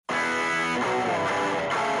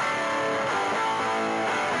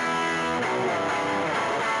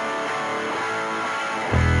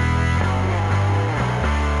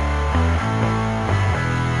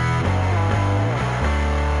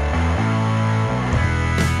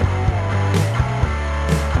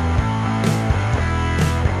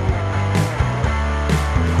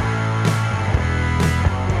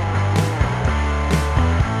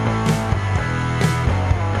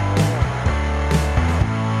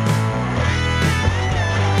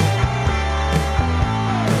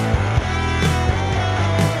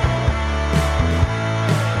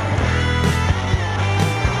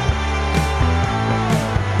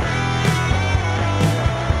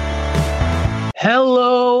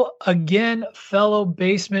Hello again, fellow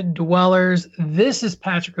basement dwellers. This is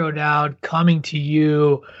Patrick O'Dowd coming to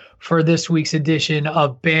you for this week's edition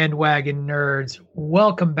of Bandwagon Nerds.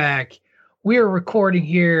 Welcome back. We are recording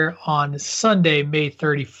here on Sunday, May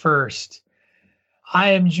 31st. I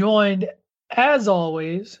am joined, as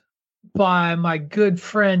always, by my good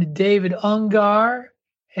friend David Ungar,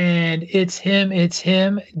 and it's him,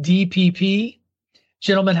 DPP.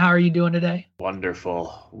 Gentlemen, how are you doing today? Wonderful,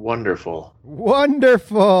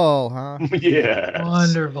 huh? Yes.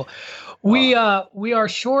 Wonderful. We are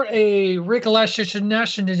short a Rick because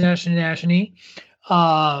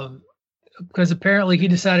apparently he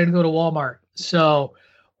decided to go to Walmart. So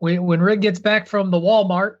when Rick gets back from the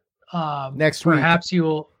Walmart, next week, perhaps you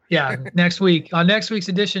will, next week on next week's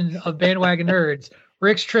edition of Bandwagon Nerds,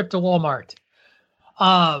 Rick's trip to Walmart.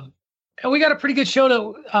 And we got a pretty good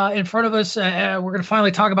show in front of us. We're going to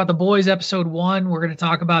finally talk about The Boys episode 1. We're going to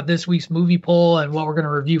talk about this week's movie poll and what we're going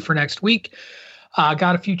to review for next week.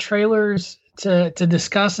 Got a few trailers to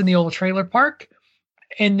discuss in the old trailer park.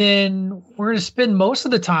 And then we're going to spend most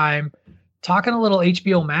of the time talking a little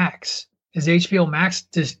HBO Max. As HBO Max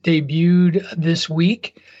just debuted this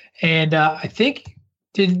week. And I think,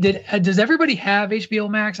 does everybody have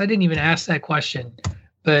HBO Max? I didn't even ask that question.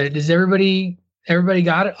 But does everybody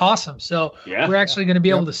got it? Awesome. So we're actually going to be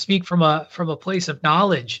able to speak from a place of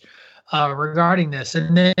knowledge regarding this.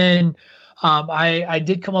 And then I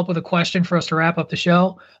did come up with a question for us to wrap up the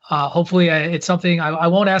show. Hopefully it's something I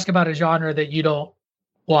won't ask about a genre that you don't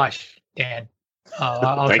watch, Dan.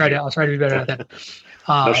 I'll try to be better at that.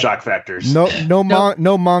 No shock factors. No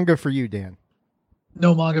manga for you, Dan.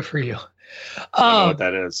 No manga for you. I know what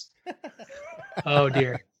that is. Oh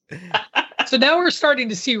dear. So now we're starting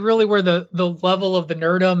to see really where the level of the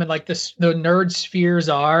nerdum and like the nerd spheres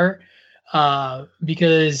are,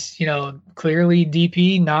 because clearly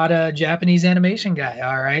DP not a Japanese animation guy,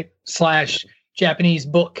 all right, / Japanese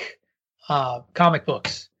book, comic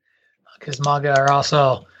books, because manga are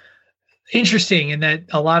also interesting in that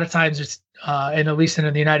a lot of times it's and at least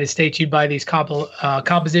in the United States you'd buy these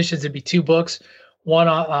compositions. It'd be 2 books, one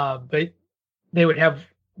but they would have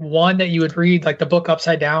one that you would read like the book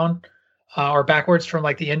upside down. Or backwards from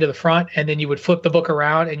like the end to the front, and then you would flip the book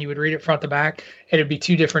around and you would read it front to back. It'd be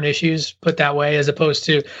 2 different issues put that way, as opposed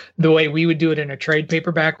to the way we would do it in a trade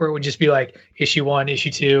paperback, where it would just be like issue 1,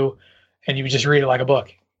 issue 2, and you would just read it like a book.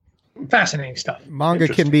 Fascinating stuff. Manga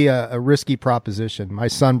can be a risky proposition. My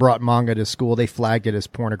son brought manga to school. They flagged it as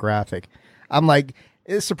pornographic. I'm like,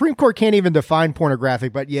 the Supreme Court can't even define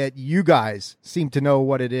pornographic, but yet you guys seem to know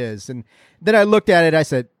what it is. And then I looked at it. I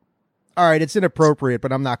said, all right, it's inappropriate,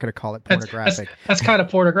 but I'm not going to call it pornographic. That's kind of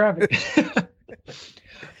pornographic.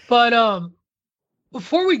 But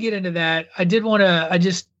before we get into that, I did want to.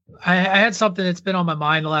 I had something that's been on my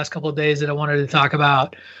mind the last couple of days that I wanted to talk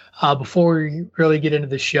about before we really get into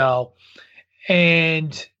the show.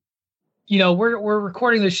 And we're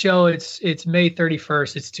recording the show. It's May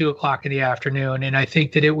 31st. It's 2:00 in the afternoon, and I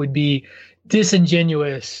think that it would be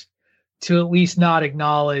disingenuous to at least not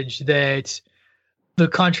acknowledge that the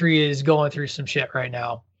country is going through some shit right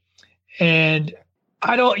now. And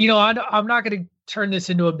I'm not going to turn this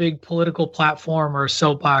into a big political platform or a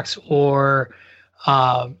soapbox or,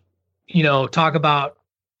 talk about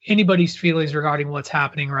anybody's feelings regarding what's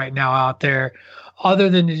happening right now out there, other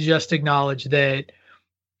than to just acknowledge that,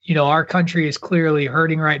 our country is clearly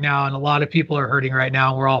hurting right now, and a lot of people are hurting right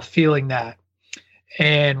now. And we're all feeling that.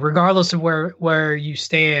 And regardless of where you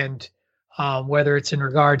stand, whether it's in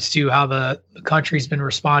regards to how the country's been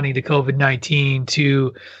responding to COVID-19,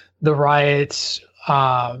 to the riots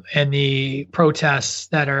and the protests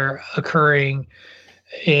that are occurring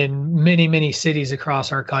in many, many cities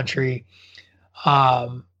across our country,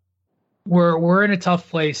 we're in a tough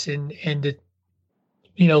place, and to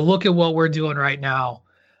look at what we're doing right now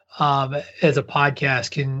as a podcast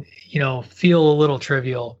can feel a little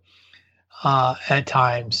trivial at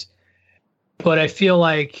times. But I feel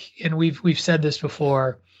like, and we've said this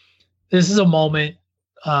before, this is a moment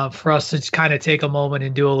for us to kind of take a moment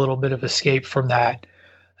and do a little bit of escape from that.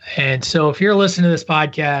 And so if you're listening to this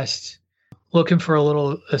podcast, looking for a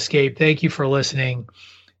little escape, thank you for listening.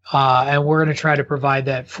 And we're going to try to provide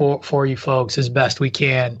that for you folks as best we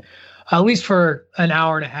can, at least for an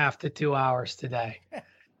hour and a half to 2 hours today.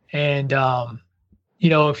 And,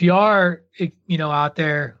 if you are, out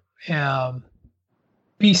there,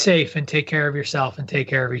 be safe and take care of yourself and take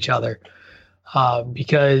care of each other,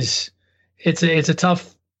 because it's a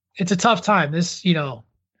tough time. This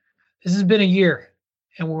has been a year,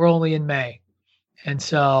 and we're only in May, and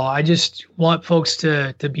so I just want folks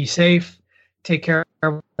to be safe, take care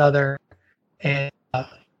of one another, and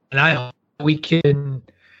I we can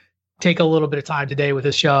take a little bit of time today with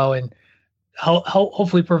this show and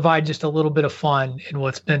hopefully provide just a little bit of fun in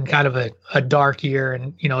what's been kind of a dark year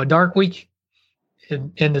and, a dark week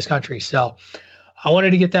in this country. So I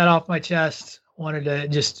wanted to get that off my chest. Wanted to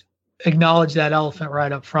just acknowledge that elephant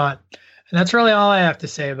right up front. And that's really all I have to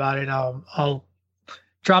say about it. I'll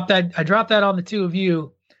drop that. I dropped that on the two of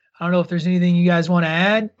you. I don't know if there's anything you guys want to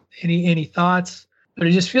add, any thoughts, but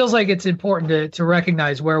it just feels like it's important to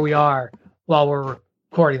recognize where we are while we're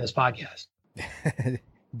recording this podcast.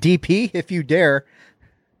 DP, if you dare.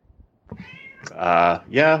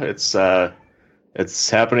 Yeah, it's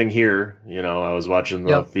happening here. I was watching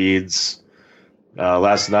the feeds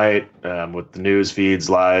last night with the news feeds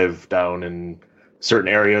live down in certain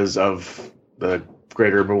areas of the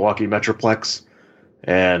greater Milwaukee Metroplex.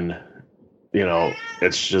 And,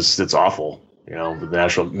 it's awful. The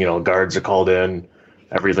National, guards are called in,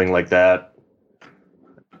 everything like that.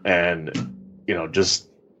 And,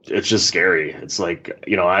 it's just scary. It's like,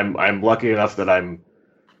 I'm lucky enough that I'm,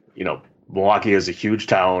 Milwaukee is a huge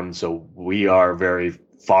town, so we are very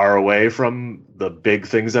far away from the big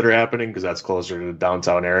things that are happening because that's closer to the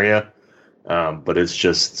downtown area. But it's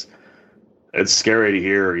scary to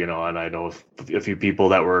hear, and I know a few people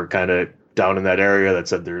that were kind of down in that area that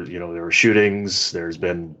said there were shootings, there's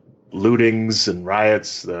been lootings and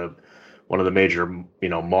riots. One of the major,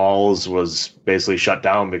 malls was basically shut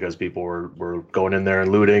down because people were going in there and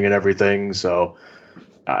looting and everything. So,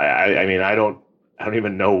 I mean, I don't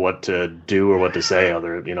even know what to do or what to say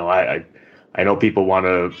other, I know people want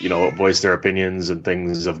to, voice their opinions and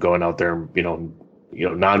things of going out there,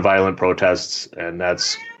 nonviolent protests, and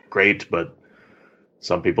that's great, but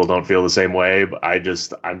some people don't feel the same way. But I'm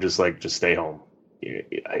just like, just stay home.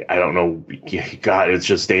 I don't know. God, it's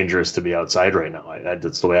just dangerous to be outside right now.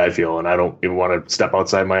 That's the way I feel. And I don't even want to step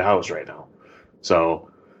outside my house right now.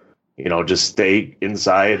 So, just stay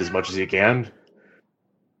inside as much as you can.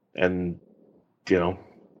 And,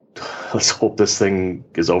 let's hope this thing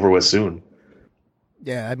is over with soon.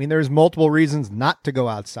 Yeah. I mean, there's multiple reasons not to go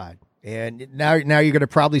outside. And now you're going to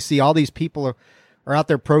probably see all these people are out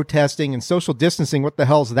there protesting and social distancing. What the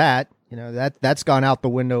hell's that? That's gone out the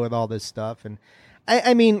window with all this stuff. And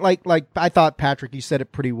I mean, like I thought, Patrick, you said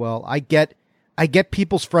it pretty well. I get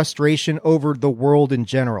people's frustration over the world in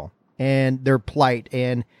general and their plight.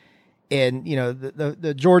 And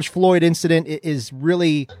the George Floyd incident is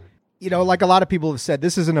really, like a lot of people have said,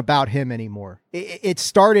 this isn't about him anymore. It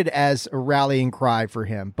started as a rallying cry for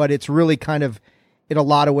him, but it's really kind of, in a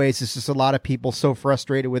lot of ways, it's just a lot of people so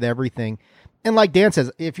frustrated with everything. And like Dan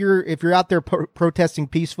says, if you're out there protesting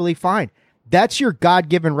peacefully, fine. That's your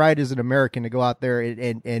God-given right as an American to go out there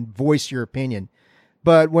and voice your opinion.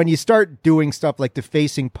 But when you start doing stuff like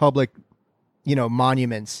defacing public,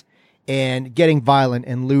 monuments and getting violent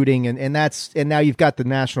and looting, and now you've got the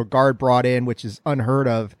National Guard brought in, which is unheard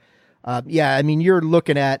of. I mean, you're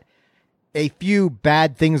looking at a few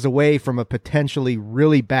bad things away from a potentially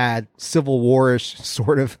really bad Civil War-ish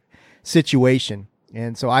sort of situation.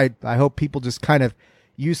 And so I hope people just kind of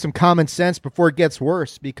use some common sense before it gets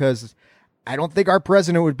worse, because I don't think our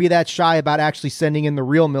president would be that shy about actually sending in the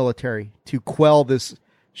real military to quell this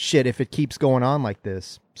shit if it keeps going on like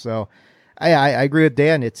this. So I agree with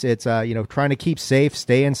Dan. It's trying to keep safe,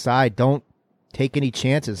 stay inside, don't take any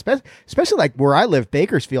chances, especially like where I live,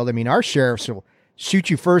 Bakersfield. I mean, our sheriffs will shoot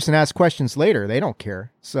you first and ask questions later. They don't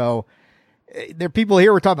care. So there are people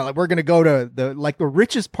here we're talking about, like, we're going to go to the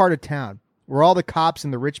richest part of town where all the cops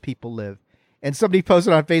and the rich people live. And somebody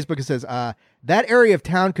posted on Facebook and says, that area of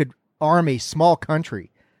town could arm a small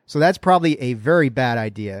country. So that's probably a very bad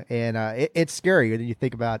idea. And it's scary when you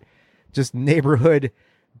think about just neighborhood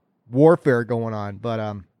warfare going on.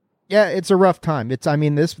 But it's a rough time. This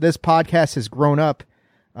podcast has grown up,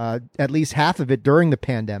 at least half of it during the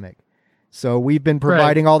pandemic. So we've been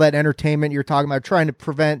providing all that entertainment you're talking about, trying to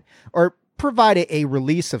prevent or provide a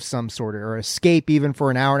release of some sort, or escape even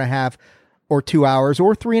for an hour and a half or 2 hours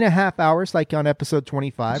or 3.5 hours, like on episode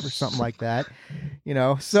 25 or something like that,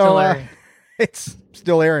 so it's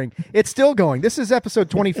still airing. It's still going. This is episode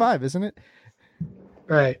 25, isn't it?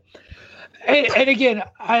 Right. And again,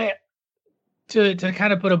 to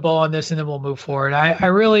kind of put a bow on this and then we'll move forward. I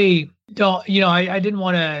really don't, I didn't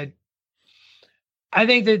want to, I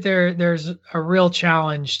think that there's a real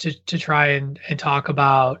challenge to try and talk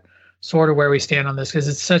about sort of where we stand on this, because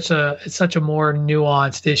it's such a more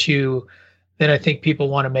nuanced issue than I think people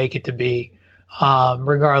want to make it to be,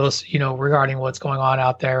 regardless, regarding what's going on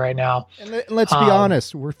out there right now. And let's be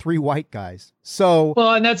honest, we're three white guys. So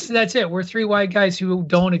well, and that's it. We're three white guys who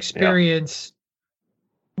don't experience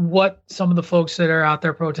what some of the folks that are out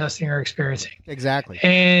there protesting are experiencing. Exactly.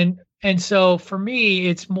 And And so for me,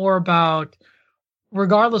 it's more about,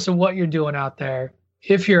 regardless of what you're doing out there,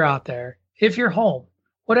 if you're out there, if you're home,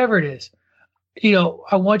 whatever it is,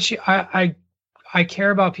 I want you, I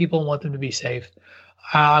care about people and want them to be safe.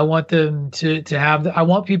 I want them to have, I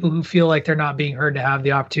want people who feel like they're not being heard to have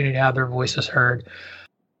the opportunity to have their voices heard.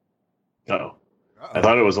 Oh, I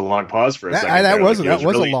thought it was a long pause for a second. That was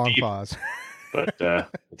really a long deep, pause. But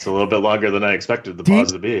it's a little bit longer than I expected the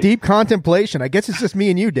pause to be. Deep contemplation. I guess it's just me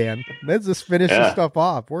and you, Dan. Let's just finish this stuff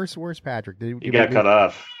off. Where's Patrick? You got cut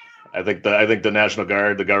off. I think the National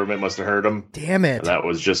Guard, the government must have heard him. Damn it! And that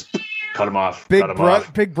was just cut him off.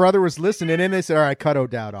 Big Brother was listening, and they said, "All right, cut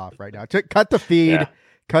O'Dowd off right now. Cut the feed." Yeah.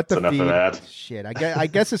 Cut the feed. Enough of that. Shit, I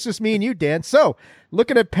guess it's just me and you, Dan. So,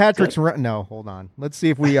 looking at Patrick's no, hold on. Let's see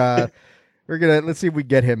if we let's see if we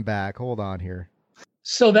get him back. Hold on here.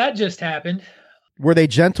 So that just happened. Were they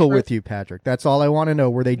gentle with you, Patrick? That's all I want to know.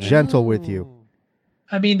 Were they gentle with you?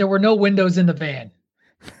 I mean, there were no windows in the van.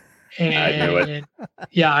 And I knew it.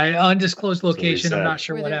 Yeah, undisclosed location. I'm not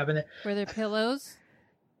sure what happened. Were there pillows?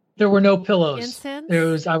 There were no pillows.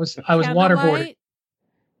 Incense? I was waterboarded.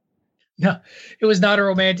 No, it was not a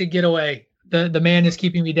romantic getaway. The man is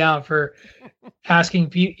keeping me down for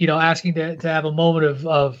asking to have a moment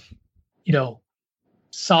of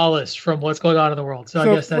solace from what's going on in the world. So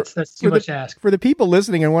I guess that's too much to ask. For the people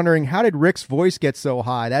listening and wondering, how did Rick's voice get so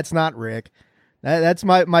high? That's not Rick. That's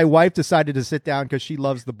my wife decided to sit down because she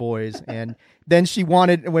loves the boys. And then she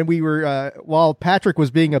wanted, when we were, while Patrick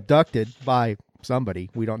was being abducted by somebody,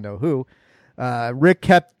 we don't know who, Rick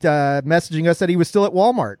kept messaging us that he was still at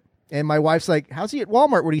Walmart. And my wife's like, how's he at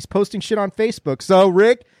Walmart when he's posting shit on Facebook? So,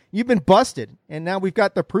 Rick, you've been busted. And now we've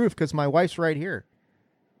got the proof because my wife's right here.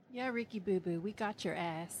 Yeah, Ricky Boo Boo, we got your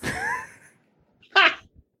ass.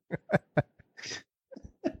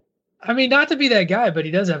 I mean, not to be that guy, but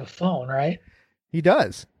he does have a phone, right? He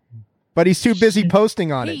does. But he's too busy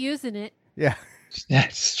posting on it. He's using it. Yeah.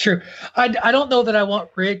 That's true. I don't know that I want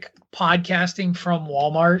Rick podcasting from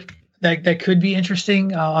Walmart. That could be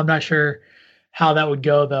interesting. I'm not sure how that would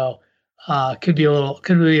go, though. Could be a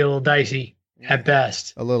little dicey at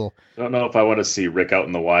best. A little. I don't know if I want to see Rick out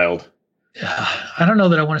in the wild. I don't know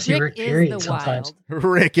that I want to see Rick period sometimes.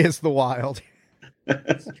 Rick is the wild.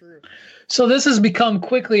 That's true. So this has become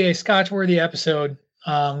quickly a Scotch-worthy episode.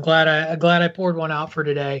 I'm glad I poured one out for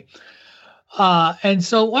today. And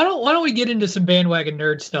so why don't we get into some bandwagon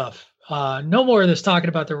nerd stuff? No more of this talking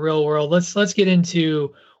about the real world. Let's get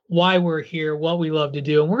into why we're here, what we love to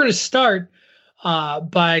do, and we're going to start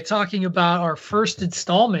by talking about our first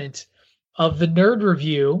installment of the Nerd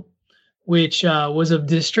Review, which was of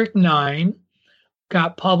District 9,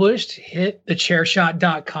 got published, hit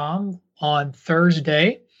thechairshot.com on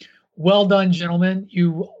Thursday. Well done, gentlemen.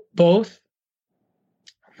 You both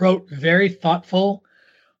wrote very thoughtful,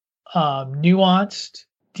 nuanced,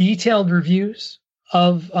 detailed reviews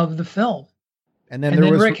of the film. And then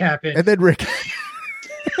Rick happened. And then Rick.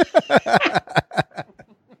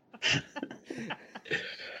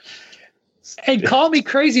 And call me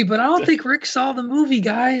crazy, but I don't think Rick saw the movie,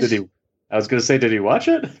 guys. Did he? I was going to say, did he watch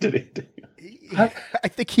it? Did he? I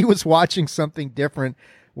think he was watching something different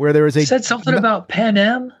where there was said something about Pan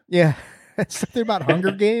Am. Yeah. Something about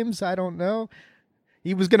Hunger Games. I don't know.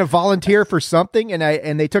 He was going to volunteer for something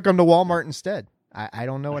and they took him to Walmart instead. I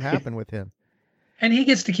don't know what happened with him. And he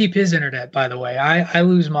gets to keep his internet, by the way. I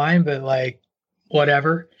lose mine, but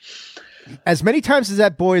whatever. As many times as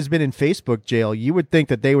that boy has been in Facebook jail, you would think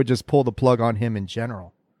that they would just pull the plug on him in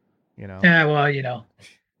general. Yeah, well,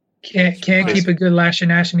 can't keep a good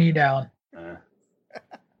Lashinashini down.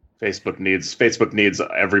 Facebook needs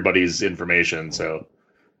everybody's information, so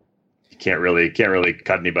you can't really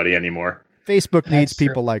cut anybody anymore. Facebook needs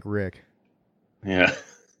people like Rick. Yeah.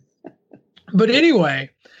 But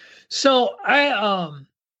anyway, so I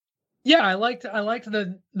liked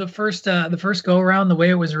the first go around, the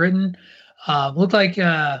way it was written. Looked like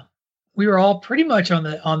we were all pretty much on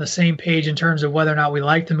the same page in terms of whether or not we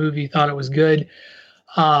liked the movie, thought it was good.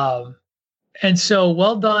 And so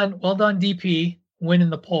well done DP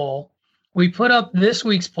winning the poll. We put up this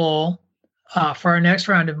week's poll for our next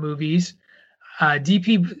round of movies.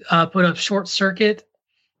 DP put up Short Circuit.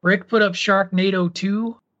 Rick put up Sharknado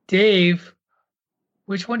 2. Dave,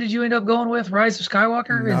 which one did you end up going with? Rise of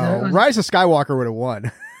Skywalker? No, Rise of Skywalker would have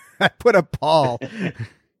won. I put up Paul.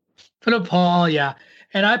 Yeah.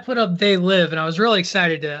 And I put up They Live, and I was really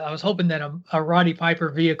excited. I was hoping that a Roddy Piper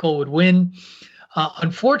vehicle would win.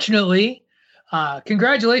 Unfortunately,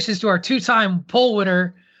 congratulations to our two-time poll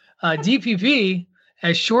winner, DPP,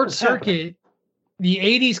 as Short Circuit, the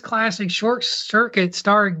 80s classic Short Circuit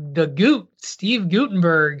starring the Goot, Steve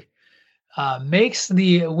Guttenberg, wins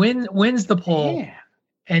the poll. Yeah.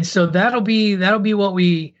 And so that'll be what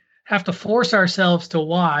we have to force ourselves to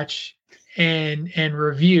watch and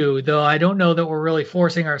review, though I don't know that we're really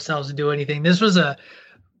forcing ourselves to do anything. This was a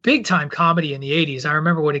big time comedy in the 80s. I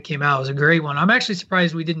remember when it came out. It was a great one. I'm actually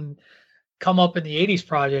surprised we didn't come up in the 80s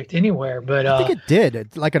project anywhere, but I think it did.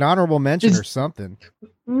 It's like an honorable mention or something.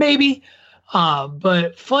 Maybe.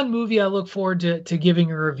 But fun movie. I look forward to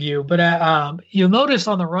giving a review. But you'll notice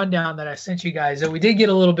on the rundown that I sent you guys that we did get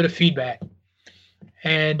a little bit of feedback.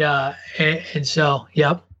 And so,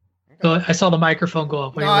 yep. So I saw the microphone go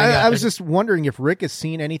up. No, I was just wondering if Rick has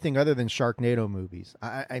seen anything other than Sharknado movies.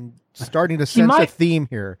 I'm starting to sense a theme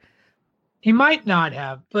here. He might not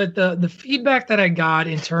have, but the feedback that I got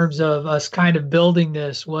in terms of us kind of building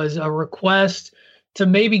this was a request to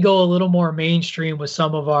maybe go a little more mainstream with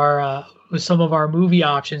some of our movie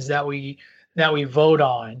options that we vote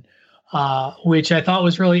on, which I thought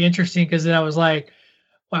was really interesting, because then I was like,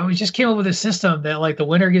 well, we just came up with a system that like the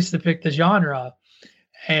winner gets to pick the genre.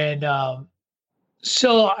 And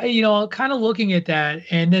so, kind of looking at that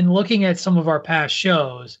and then looking at some of our past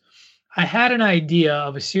shows, I had an idea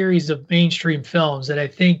of a series of mainstream films that I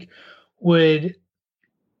think would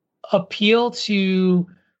appeal to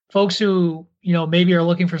folks who, maybe are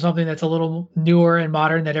looking for something that's a little newer and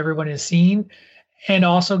modern that everyone has seen, and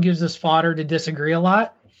also gives us fodder to disagree a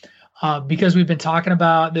lot. Because we've been talking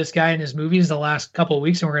about this guy and his movies the last couple of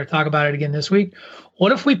weeks, and we're going to talk about it again this week.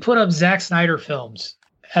 What if we put up Zack Snyder films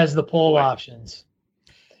as the poll options?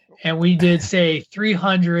 And we did, say,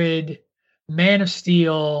 300, Man of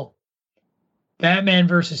Steel, Batman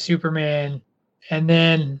versus Superman, and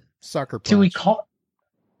then Sucker Punch. Do we call?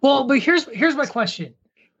 Well, but here's my question: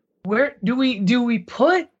 where do we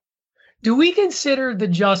consider the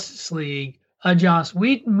Justice League a Joss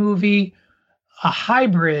Whedon movie, a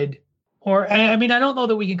hybrid, or I mean, I don't know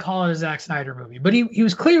that we can call it a Zack Snyder movie, but he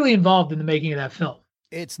was clearly involved in the making of that film.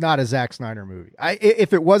 It's not a Zack Snyder movie.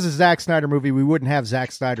 If it was a Zack Snyder movie, we wouldn't have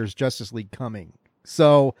Zack Snyder's Justice League coming.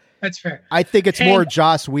 So that's fair. I think it's more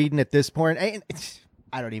Joss Whedon at this point.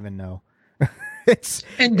 I don't even know.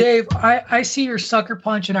 And Dave, I see your Sucker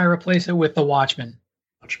Punch, and I replace it with The Watchmen.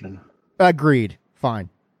 Agreed. Fine.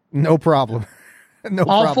 No problem.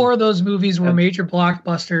 All four of those movies were major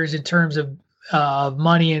blockbusters in terms of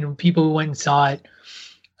money and people who went and saw it.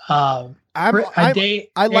 I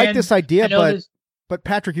like this idea, but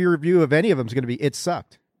Patrick, your review of any of them is going to be it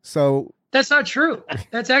sucked. So that's not true.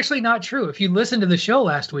 That's actually not true. If you listened to the show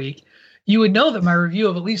last week, you would know that my review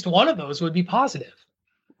of at least one of those would be positive.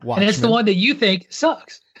 Watchmen. And it's the one that you think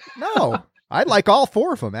sucks. No, I like all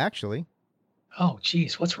four of them, actually. Oh,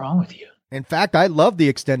 geez, what's wrong with you? In fact, I love the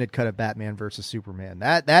extended cut of Batman versus Superman.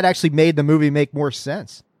 That actually made the movie make more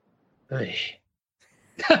sense. It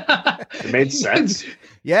made sense?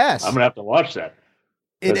 Yes. I'm going to have to watch that.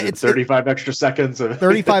 It's 35 extra seconds.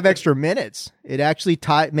 35 extra minutes. It actually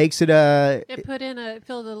makes it It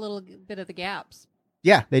filled a little bit of the gaps.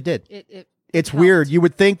 Yeah, they did. It's helped. weird. You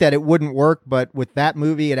would think that it wouldn't work, but with that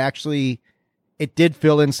movie, it did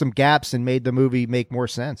fill in some gaps and made the movie make more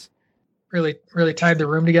sense. Really, really tied the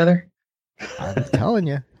room together. I'm telling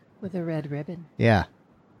you. With a red ribbon. Yeah.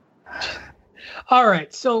 All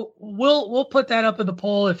right, so we'll put that up in the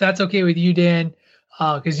poll if that's okay with you, Dan,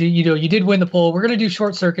 because you did win the poll. We're gonna do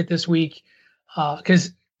Short Circuit this week,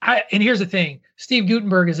 and here's the thing: Steve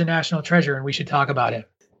Guttenberg is a national treasure, and we should talk about him.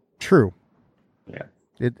 True. Yeah.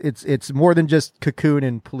 It's more than just Cocoon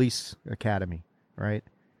and Police Academy, right?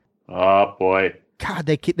 Oh boy! God,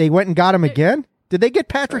 they went and got him again. Did they get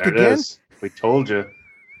Patrick again? We told you,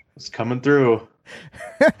 it's coming through.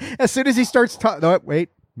 As soon as he starts talking, oh, wait,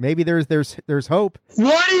 maybe there's hope.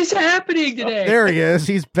 What is happening today? Oh, there he is.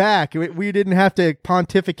 He's back. We didn't have to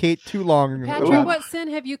pontificate too long. Patrick, what sin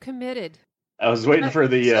have you committed? I was waiting for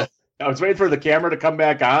the camera to come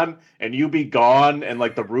back on and you be gone and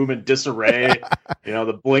like the room in disarray.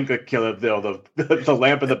 The blink, the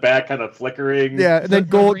lamp in the back kind of flickering. Yeah, and then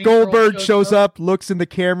Goldberg shows up, looks in the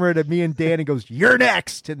camera at me and Dan and goes, "You're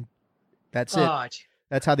next," and that's it.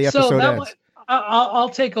 That's how the episode ends. I'll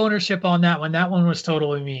take ownership on that one. That one was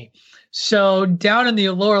totally me. So down in the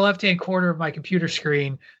lower left-hand corner of my computer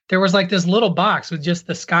screen, there was like this little box with just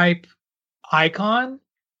the Skype icon.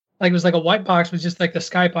 Like it was like a white box with just like the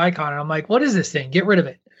Skype icon. And I'm like, what is this thing? Get rid of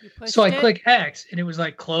it. So I click X and it was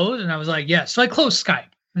like close. And I was like, yes. So I closed Skype.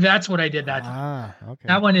 That's what I did that time. Okay.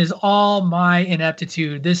 That one is all my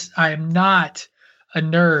ineptitude. I am not a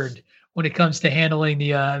nerd when it comes to handling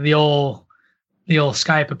the old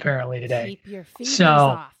Skype apparently today. Keep your fingers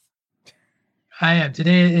off. I am.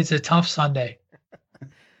 Today it's a tough Sunday.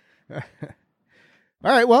 All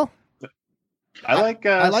right. Well, I like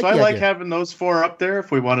having those 4 up there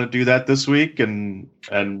if we want to do that this week and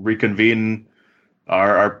reconvene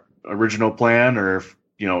our original plan, or if,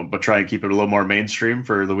 but try and keep it a little more mainstream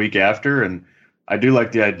for the week after. And I do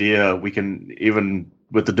like the idea we can, even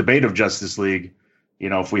with the debate of Justice League,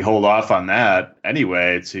 if we hold off on that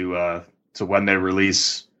anyway to when they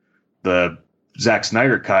release the Zack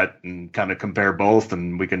Snyder cut and kind of compare both,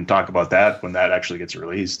 and we can talk about that when that actually gets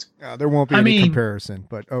released. There won't be any comparison,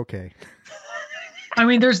 but okay. I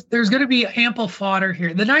mean, there's going to be ample fodder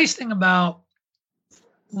here. The nice thing about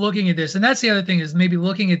looking at this, and that's the other thing, is maybe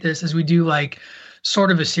looking at this as we do like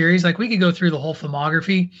sort of a series. Like we could go through the whole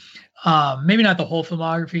filmography. Maybe not the whole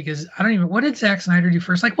filmography, because I don't even, what did Zack Snyder do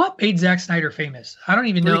first? Like what made Zack Snyder famous? I don't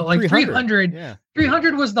even know. Like 300, yeah.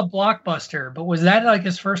 300 was the blockbuster, but was that like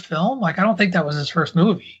his first film? Like, I don't think that was his first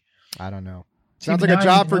movie. I don't know. Sounds like a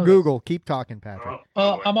job for Google. Keep talking, Patrick.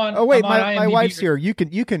 I'm on. Oh wait, I'm on my wife's here. You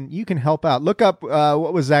can help out. Look up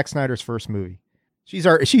what was Zack Snyder's first movie. She's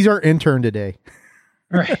our intern today.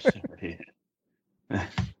 Right.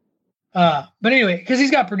 But anyway, because he's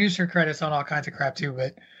got producer credits on all kinds of crap too.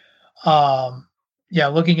 But yeah,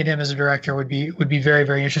 looking at him as a director would be very,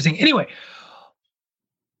 very interesting. Anyway,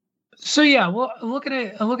 so yeah, well, looking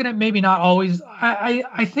at maybe not always.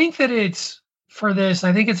 I think that it's for this.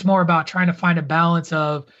 I think it's more about trying to find a balance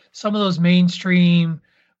of some of those mainstream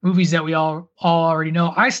movies that we all already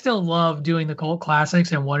know. I still love doing the cult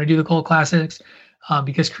classics and want to do the cult classics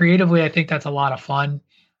because creatively, I think that's a lot of fun.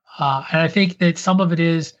 And I think that some of it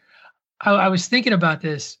is. I was thinking about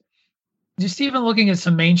this. Just even looking at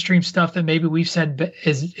some mainstream stuff that maybe we've said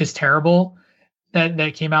is terrible,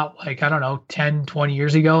 that came out like, I don't know, 10, 20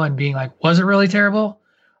 years ago, and being like, was it really terrible?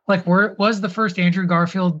 Like, was the first Andrew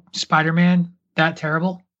Garfield Spider-Man that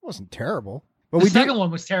terrible? It wasn't terrible. But the second one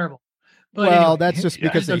was terrible. But well, anyway, that's just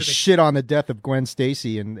because they shit on the death of Gwen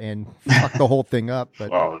Stacy and fucked the whole thing up.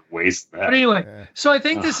 But waste that. But anyway, so I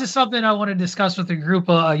think this is something I want to discuss with the group,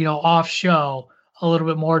 off show a little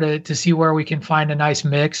bit more to see where we can find a nice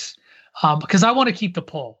mix. Because I want to keep the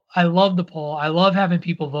poll. I love the poll. I love having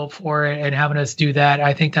people vote for it and having us do that.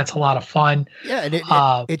 I think that's a lot of fun. Yeah, and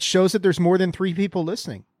it shows that there's more than 3 people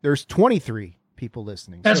listening. There's 23 people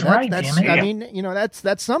listening. That's right. Damn it. I mean,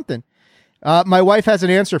 that's something. My wife has an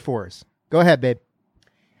answer for us. Go ahead, babe.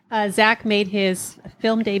 Zach made his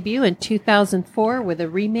film debut in 2004 with a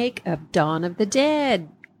remake of Dawn of the Dead.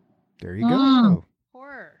 There you go.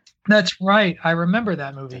 Horror. That's right. I remember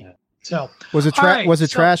that movie. So was it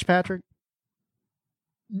trash, Patrick?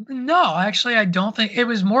 No, actually, I don't think it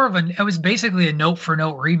was. It was basically a note for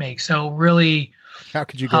note remake. So really, how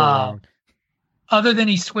could you go wrong? Other than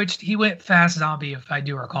he went fast zombie, if I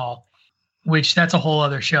do recall, which that's a whole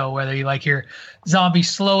other show, whether you like your zombie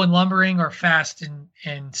slow and lumbering or fast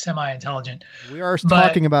and semi-intelligent. We are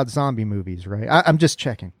talking about zombie movies, right? I'm just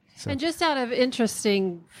checking. So. And just out of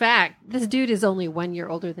interesting fact, this dude is only 1 year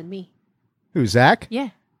older than me. Who, Zach? Yeah.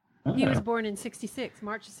 He was born in 66,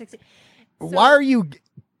 March of 60. So, why are you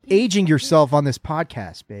aging yourself on this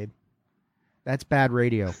podcast, babe? That's bad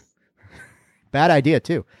radio. Bad idea,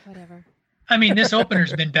 too. Whatever. I mean, this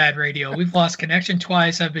opener's been bad radio. We've lost connection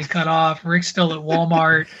twice. I've been cut off. Rick's still at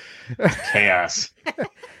Walmart. Chaos.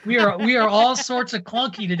 We are all sorts of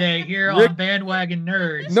clunky today here on Bandwagon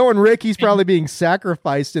Nerds. Knowing Rick, he's probably being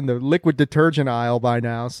sacrificed in the liquid detergent aisle by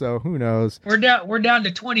now, so who knows? We're down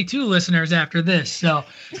to 22 listeners after this. So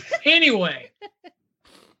anyway,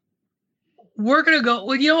 we're gonna go.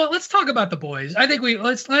 Well, you know what? Let's talk about The Boys. I think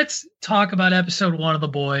let's talk about episode 1 of The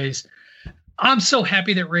Boys. I'm so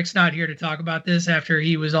happy that Rick's not here to talk about this after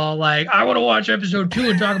he was all like, I want to watch episode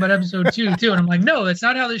 2 and talk about episode 2 too. And I'm like, no, that's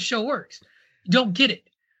not how this show works. You don't get it.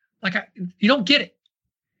 You don't get it.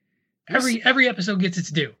 Every episode gets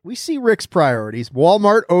its due. We see Rick's priorities.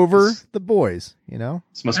 Walmart over The Boys,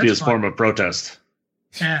 This must be his form of protest.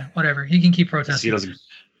 Yeah, whatever. He can keep protesting. He doesn't.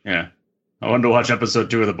 Yeah. I wanted to watch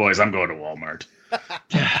episode 2 of The Boys. I'm going to Walmart.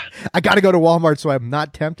 I got to go to Walmart so I'm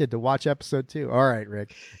not tempted to watch episode 2. All right,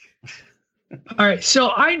 Rick. All right.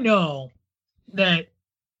 So I know that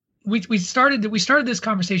we started this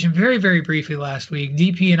conversation very, very briefly last week.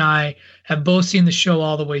 DP and I have both seen the show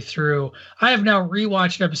all the way through. I have now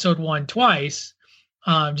rewatched episode 1 twice,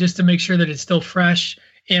 just to make sure that it's still fresh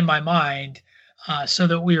in my mind, so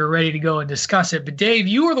that we are ready to go and discuss it. But Dave,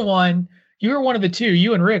 you were one of the two.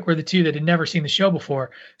 You and Rick were the two that had never seen the show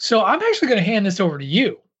before. So I'm actually going to hand this over to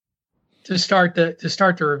you to start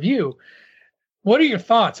the review. What are your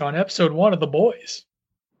thoughts on episode 1 of The Boys?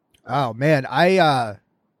 Oh man, I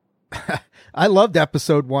loved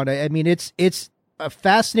episode 1. I mean, it's a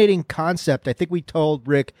fascinating concept. I think we told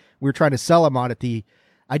Rick we were trying to sell him on it.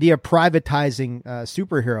 idea of privatizing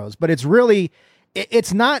superheroes, but it's really,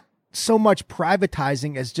 it's not so much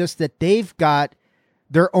privatizing as just that they've got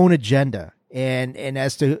their own agenda. And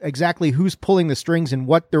as to exactly who's pulling the strings and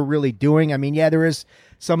what they're really doing. I mean, yeah, there is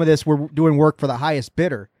some of this, we're doing work for the highest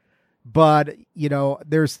bidder, but you know,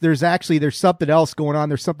 there's something else going on.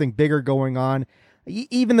 There's something bigger going on.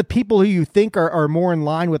 Even the people who you think are more in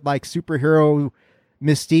line with like superhero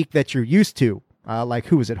mystique that you're used to, like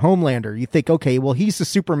who is it? Homelander. You think, okay, well, he's the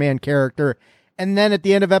Superman character. And then at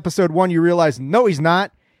the end of episode 1, you realize, no, he's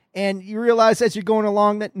not. And you realize as you're going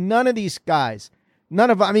along that none of these guys,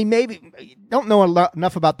 I mean, maybe don't know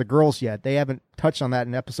enough about the girls yet. They haven't touched on that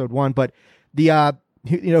in episode 1, but the,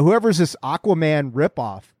 whoever's this Aquaman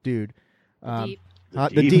ripoff dude,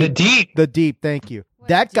 the deep. Thank you. What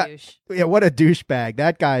that a guy, douche. yeah, what a douchebag.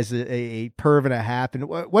 That guy's a perv and a half. And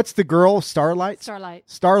what's the girl? Starlight.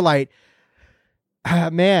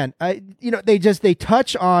 Man, they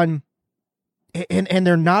touch on, and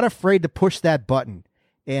they're not afraid to push that button.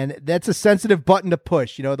 And that's a sensitive button to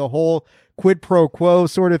push, the whole quid pro quo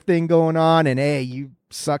sort of thing going on. And hey, you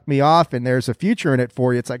suck me off and there's a future in it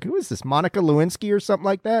for you. It's like, who is this? Monica Lewinsky or something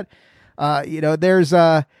like that? There's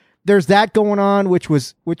that going on, which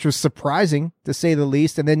was surprising to say the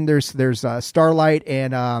least. And then there's Starlight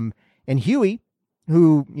and Huey,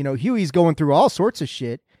 who, Huey's going through all sorts of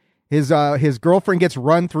shit. His girlfriend gets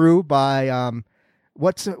run through by,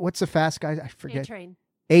 what's the fast guy? I forget.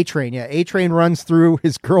 A-Train. Yeah. A-Train runs through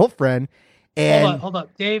his girlfriend. And Hold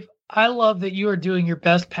up, Dave. I love that you are doing your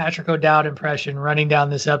best Patrick O'Dowd impression running down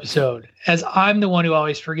this episode, as I'm the one who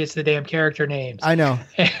always forgets the damn character names. I know.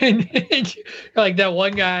 And like that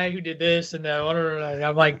one guy who did this and that one.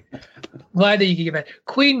 I'm like, glad that you can get back.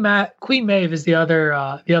 Queen Maeve is the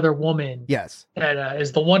other woman. Yes. That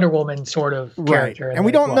is the Wonder Woman sort of character. And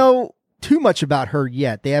we don't know too much about her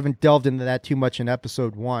yet. They haven't delved into that too much in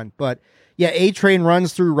episode 1, but yeah, A-Train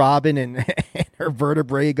runs through Robin and her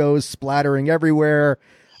vertebrae goes splattering everywhere.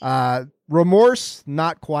 Remorse,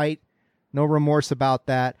 not quite. No remorse about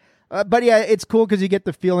that. But yeah, it's cool because you get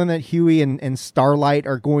the feeling that Huey and Starlight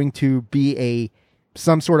are going to be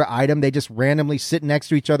some sort of item. They just randomly sit next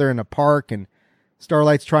to each other in a park, and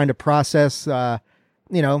Starlight's trying to process,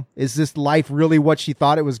 is this life really what she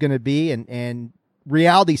thought it was going to be? And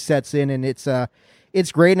reality sets in, and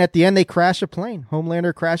it's great. And at the end, they crash a plane.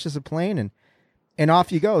 Homelander crashes a plane, and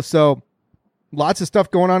off you go. So lots of stuff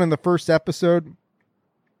going on in the first episode.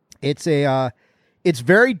 It's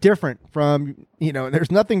very different from,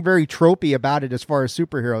 there's nothing very tropey about it as far as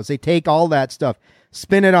superheroes. They take all that stuff,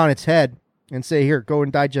 spin it on its head, and say, here, go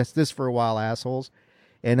and digest this for a while, assholes.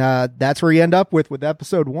 And that's where you end up with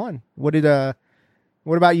episode 1. What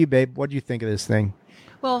about you, babe? What do you think of this thing?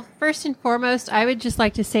 Well, first and foremost, I would just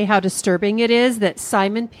like to say how disturbing it is that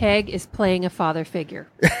Simon Pegg is playing a father figure.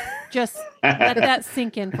 Just let that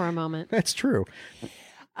sink in for a moment. That's true.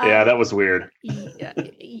 Yeah, that was weird.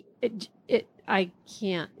 I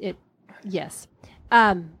can't. Yes.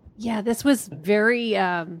 This was very,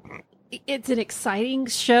 it's an exciting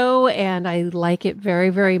show and I like it very,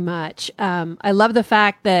 very much. I love the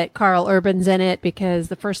fact that Carl Urban's in it because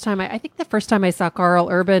the first time I saw Carl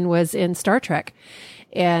Urban was in Star Trek.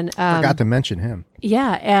 And, forgot to mention him.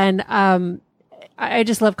 Yeah. And, I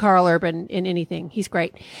just love Carl Urban in anything. He's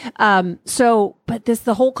great. But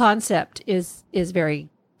the whole concept is very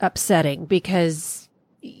upsetting because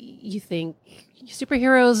you think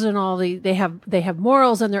superheroes and all they have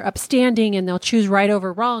morals and they're upstanding and they'll choose right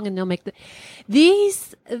over wrong and they'll make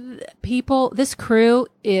these people, this crew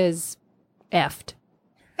is effed.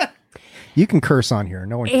 You can curse on here.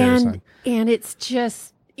 No one cares. And it's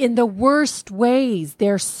just in the worst ways.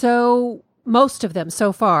 Most of them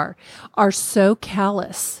so far are so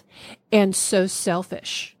callous and so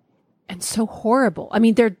selfish and so horrible. I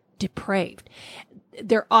mean, they're depraved.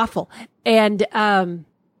 They're awful. And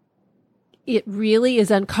it really is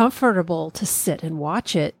uncomfortable to sit and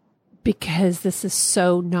watch it because this is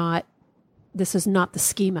not the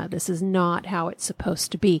schema. This is not how it's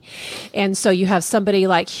supposed to be. And so you have somebody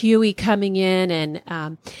like Huey coming in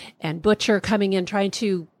and Butcher coming in trying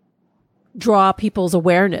to draw people's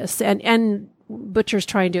awareness and Butcher's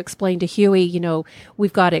trying to explain to Huey,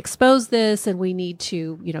 we've got to expose this and we need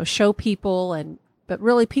to, show people but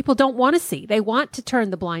really people don't want to see. They want to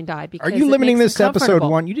turn the blind eye because are you limiting this to episode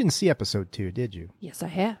 1? You didn't see episode 2, did you? Yes, I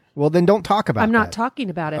have. Well, then don't talk about I'm that. not talking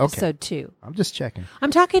about episode 2. I'm just checking.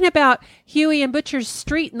 I'm talking about Huey and Butcher's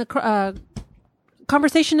street and the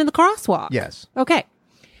conversation in the crosswalk. Yes. Okay.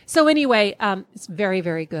 So anyway, it's very,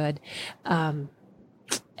 very good and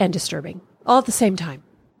disturbing all at the same time.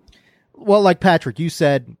 Well, like Patrick, you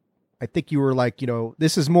said I think you were like,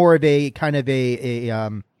 this is more of a kind of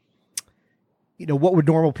what would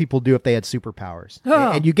normal people do if they had superpowers?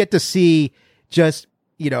 Oh. And you get to see just,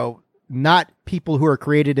 not people who are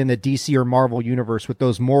created in the DC or Marvel universe with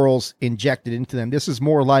those morals injected into them. This is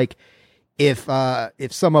more like if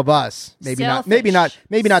some of us, maybe not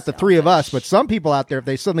the three of us, but some people out there, if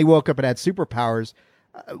they suddenly woke up and had superpowers,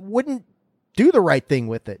 wouldn't do the right thing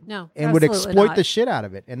with it. No, and would exploit the shit out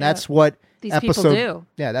of it. And that's what these people do.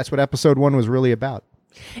 Yeah, that's what episode 1 was really about.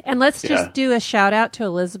 And let's just do a shout out to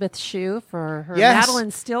Elizabeth Shue for her Yes.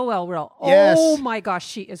 Madeline Stillwell role. Yes. Oh my gosh,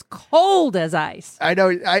 she is cold as ice. I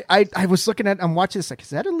know. I was I'm watching this, like, is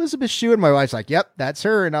that Elizabeth Shue? And my wife's like, yep, that's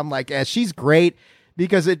her. And I'm like, she's great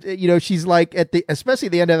because she's like especially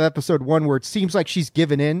at the end of episode 1 where it seems like she's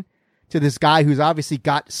given in to this guy who's obviously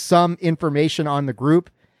got some information on the group.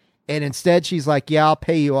 And instead she's like, yeah, I'll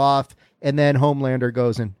pay you off. And then Homelander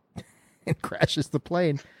goes and crashes the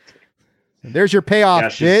plane. And there's your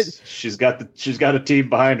payoff, she's got a team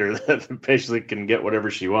behind her that basically can get whatever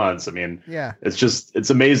she wants. I mean, it's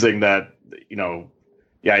amazing that,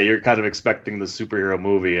 you're kind of expecting the superhero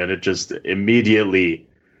movie and it just immediately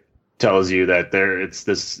tells you that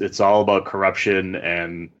it's all about corruption,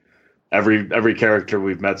 and every character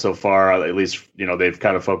we've met so far, at least, they've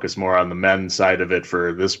kind of focused more on the men side of it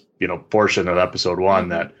for this, portion of episode 1,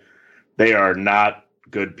 that they are not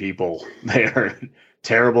good people. They are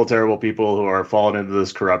terrible, terrible people who are falling into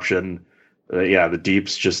this corruption. The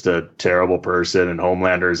Deep's just a terrible person, and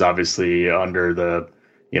Homelander is obviously under the,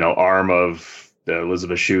 arm of the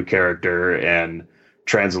Elizabeth Shue character, and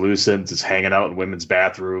Translucent is hanging out in women's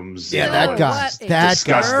bathrooms. Yeah, that guy. That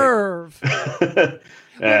nerve.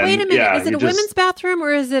 Well, wait a minute. Is it a women's bathroom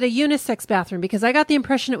or is it a unisex bathroom? Because I got the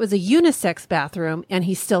impression it was a unisex bathroom, and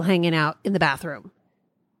he's still hanging out in the bathroom.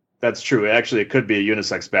 That's true. Actually, it could be a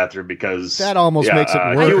unisex bathroom because that almost makes it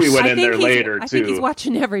worse. Huey went in there later too. I think he's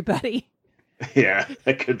watching everybody. Yeah,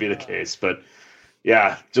 that could be the case. But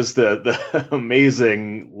yeah, just the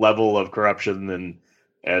amazing level of corruption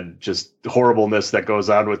and just horribleness that goes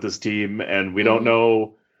on with this team, and we don't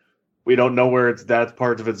know where that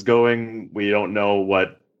part of it's going. We don't know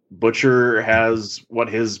what Butcher what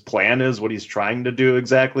his plan is, what he's trying to do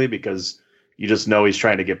exactly, because you just know he's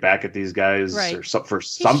trying to get back at these guys for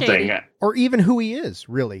something. Shady. Or even who he is,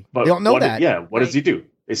 really. But they don't know that. What does he do?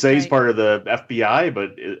 They say he's part of the FBI,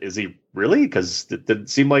 but is he really? Because it didn't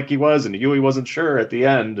seem like he was, and Huey wasn't sure at the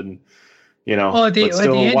end. And, well, at the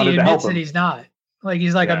end, he admits that he's not. Like,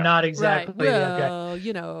 he's like, I'm not exactly the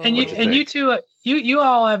FBI. Well, And you two, you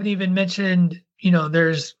all haven't even mentioned,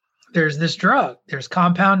 there's this drug. There's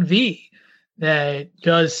Compound V that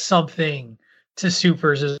does something to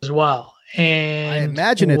supers as well. And I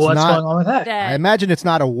imagine what's going on with that? I imagine it's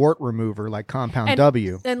not a wart remover like Compound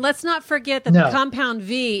W. And let's not forget that the Compound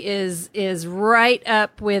V is right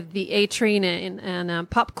up with the Atrine and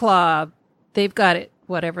Pop Claw. They've got it,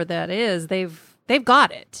 whatever that is. They've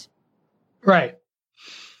got it. Right.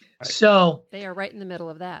 So they are right in the middle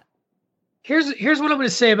of that. Here's what I'm going to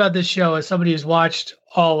say about this show as somebody who's watched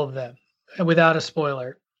all of them without a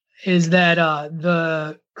spoiler, is that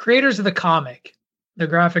the creators of the comic, the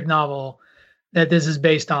graphic novel that this is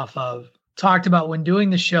based off of, talked about when doing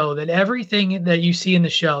the show that everything that you see in the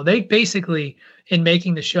show, they basically, in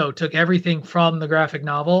making the show, took everything from the graphic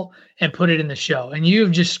novel and put it in the show. And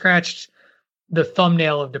you've just scratched the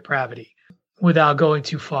thumbnail of depravity without going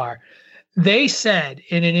too far. They said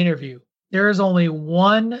in an interview, there is only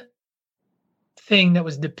one thing that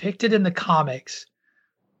was depicted in the comics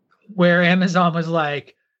where Amazon was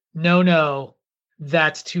like, no,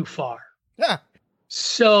 that's too far. Yeah.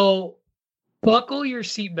 So buckle your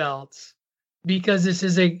seatbelts, because this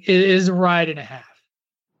is a ride and a half.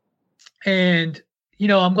 And,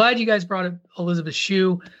 I'm glad you guys brought up Elizabeth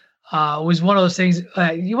Shue. It was one of those things.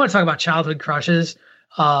 You want to talk about childhood crushes?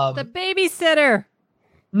 The Babysitter.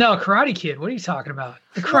 No, Karate Kid. What are you talking about?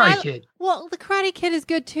 The Karate Kid. Well, the Karate Kid is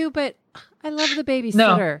good too, but I love the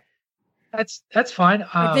Babysitter. No, that's fine.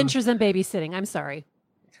 Adventures in Babysitting. I'm sorry.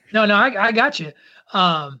 No, I got you.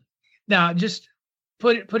 Now just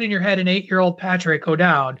put in your head an 8-year-old Patrick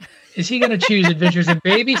O'Dowd. Is he going to choose Adventures in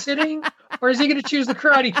Babysitting, or is he going to choose the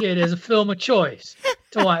Karate Kid as a film of choice?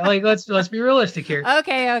 To why? Like, let's be realistic here.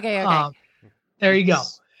 Okay. There you go.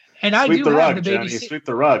 And I do have the Johnny, sweep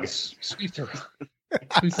the rug. Sweep the rug.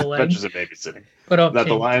 Sweep the leg. Adventures in Babysitting. But is that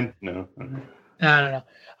the line? No. I don't know.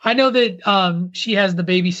 I know that she has the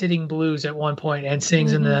babysitting blues at one point and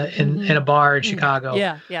sings in a bar in Chicago.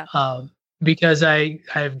 Yeah. Because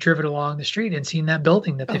I've driven along the street and seen that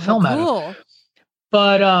building that they film out of.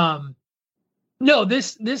 But no,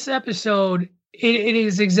 this episode, it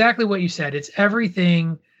is exactly what you said. It's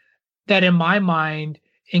everything that in my mind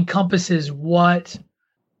encompasses what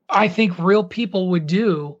I think real people would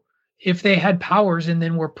do if they had powers and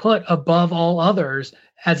then were put above all others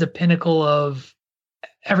as a pinnacle of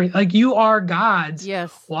like you are gods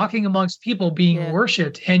walking amongst people being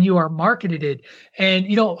worshipped, and you are marketed. And,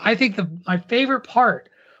 I think my favorite part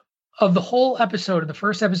of the whole episode, of the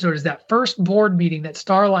first episode, is that first board meeting that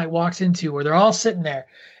Starlight walks into, where they're all sitting there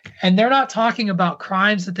and they're not talking about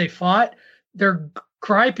crimes that they fought. They're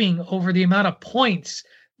griping over the amount of points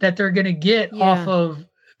that they're going to get off of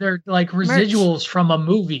their like residuals from a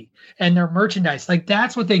movie and their merchandise. Like,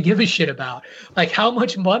 that's what they give a shit about. Like, how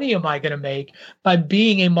much money am I going to make by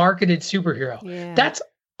being a marketed superhero? Yeah. That's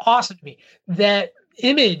awesome to me. That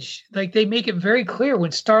image, like, they make it very clear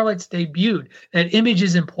when Starlight's debuted, that image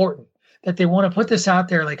is important, that they want to put this out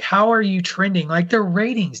there. Like, how are you trending? Like, their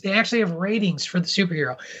ratings, they actually have ratings for the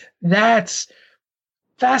superhero. That's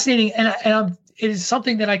fascinating. And it is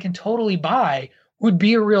something that I can totally buy, would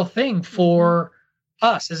be a real thing for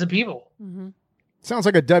us as a people. Mm-hmm. Sounds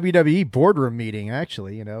like a WWE boardroom meeting,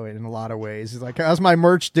 actually, in a lot of ways. It's like, how's my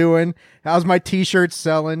merch doing? How's my t-shirts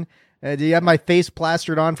selling? Do you have my face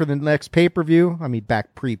plastered on for the next pay-per-view? I mean,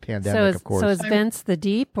 back pre-pandemic, of course. So is Vince the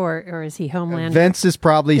Deep, or is he Homelander? Vince is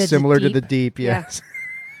probably similar to the Deep, yes.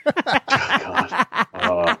 God.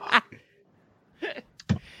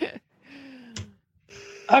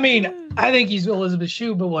 I mean, I think he's Elizabeth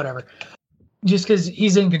Shue, but whatever. Just because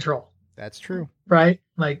he's in control. That's true. Right?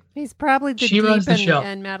 Like, he's probably the Deep runs the show.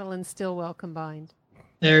 And Madeline Stillwell combined.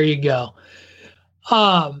 There you go.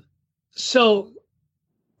 So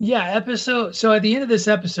at the end of this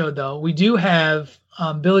episode, though, we do have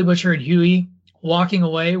Billy Butcher and Huey walking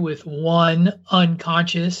away with one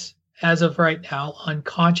unconscious, as of right now,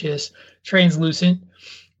 unconscious translucent.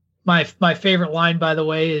 My favorite line, by the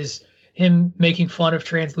way, is him making fun of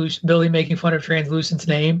Billy making fun of Translucent's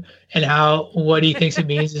name and what he thinks it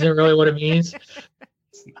means isn't really what it means.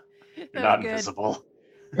 You're not invisible.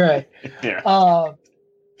 Right. Yeah.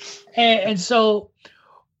 And so,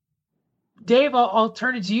 Dave, I'll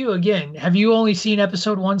turn it to you again. Have you only seen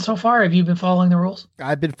episode 1 so far? Have you been following the rules?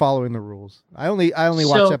 I've been following the rules. I only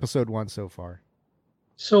watched episode 1 so far.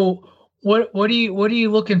 So what are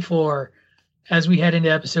you looking for as we head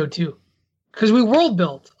into episode 2? Because we world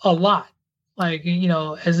built a lot, like,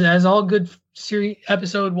 as all good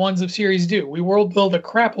episode 1s of series do. We world build a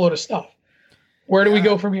crap load of stuff. Where do we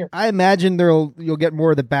go from here? I imagine you'll get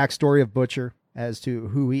more of the backstory of Butcher as to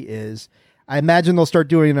who he is. I imagine they'll start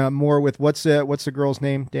doing more with what's the girl's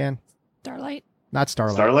name, Dan? Starlight. Not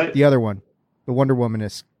Starlight. Starlight. The other one, the Wonder Woman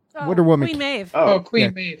is. Wonder Woman. Queen Maeve.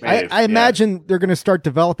 Queen Maeve. I imagine they're going to start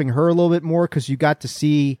developing her a little bit more because you got to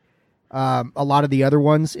see a lot of the other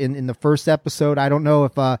ones in the first episode. I don't know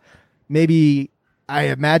if maybe I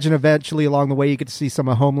imagine eventually along the way you get to see some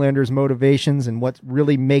of Homelander's motivations and what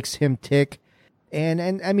really makes him tick.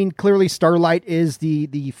 And I mean, clearly Starlight is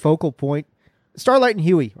the focal point. Starlight and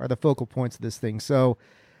Huey are the focal points of this thing. So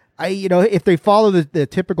if they follow the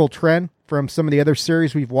typical trend from some of the other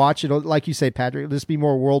series we've watched, it'll, like you say, Patrick, it'll just be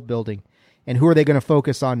more world building. And who are they going to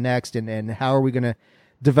focus on next? And how are we going to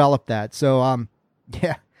develop that? So,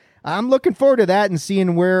 I'm looking forward to that and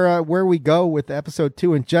seeing where we go with episode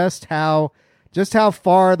 2 and just how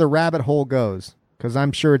far the rabbit hole goes, because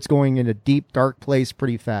I'm sure it's going in a deep, dark place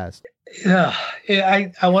pretty fast. Yeah,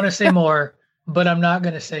 I want to say more, but I'm not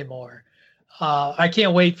going to say more. I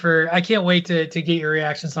can't wait to get your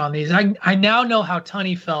reactions on these. I now know how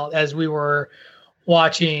Tunney felt as we were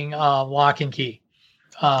watching Lock and Key.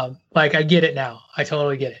 Like, I get it now. I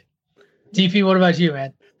totally get it. DP, what about you,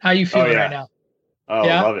 man? How you feeling right now? Oh,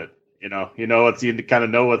 yeah? Love it. You kind of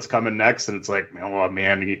know what's coming next, and it's like, oh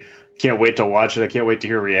man, you can't wait to watch it. I can't wait to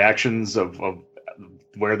hear reactions of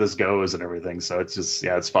where this goes and everything. So it's just,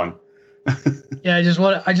 it's fun. Yeah, I just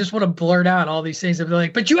want to blurt out all these things. I'd be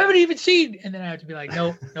like, but you haven't even seen, and then I have to be like,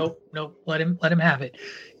 nope, let him have it.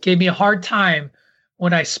 Gave me a hard time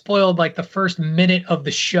when I spoiled like the first minute of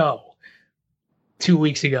the show 2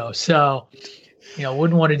 weeks ago. So,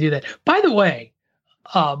 wouldn't want to do that. By the way,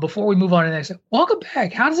 before we move on to the next, welcome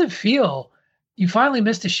back. How does it feel? You finally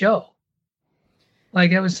missed a show.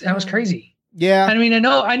 Like, that was crazy. Yeah. I mean,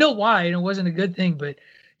 I know why, and it wasn't a good thing, but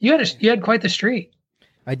you had quite the streak.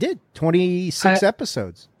 I did 26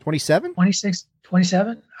 episodes, 27, 26,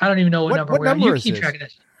 27. I don't even know what number we're on. You keep track of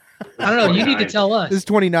this. I don't know. 29. You need to tell us. This is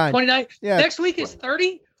 29. 29. Yeah. Next week is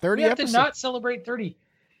 30. 30 we have episodes. to not celebrate 30.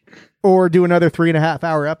 Or do another 3.5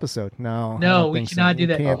 hour episode. No, we cannot do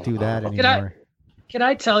that. Can't do that anymore. Can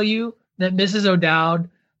I tell you that Mrs. O'Dowd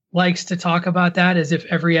likes to talk about that as if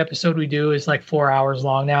every episode we do is like 4 hours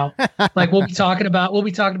long now. Like we'll be talking about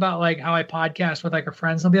like how I podcast with like our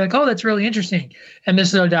friends. They'll be like, "Oh, that's really interesting," and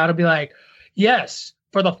Mrs. O'Dowd will be like, "Yes,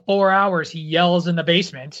 for the 4 hours he yells in the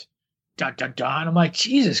basement." Dun, dun, dun. I'm like,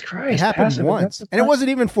 Jesus Christ. It happened once. And it wasn't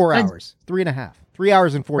even 4 hours. 3.5. 3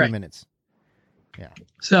 hours and 40 minutes. Yeah.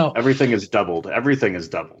 So everything is doubled. Everything is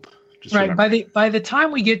doubled. Just right. remember. By the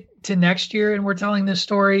time we get to next year and we're telling this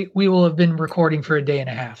story, we will have been recording for a day and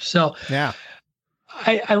a half. So yeah,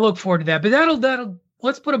 I look forward to that. But that'll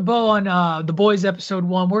let's put a bow on The Boys episode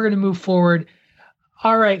 1. We're going to move forward.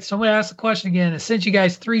 All right. So I'm going to ask the question again. I sent you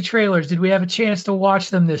guys 3 trailers. Did we have a chance to watch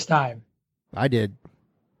them this time? I did.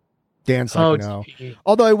 Dan's like, no. Gee.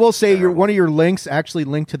 Although I will say one of your links actually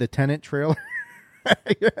linked to the Tenet trailer.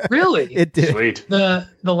 Really? It did. Sweet. The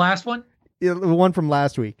last one? Yeah, the one from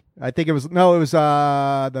last week. I think it was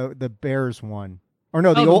the Bears one. Or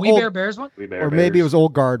no, the old We Bear Bears one? Or maybe it was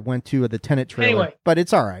Old Guard went to the Tenet trailer. Anyway. But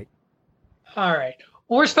it's all right. All right.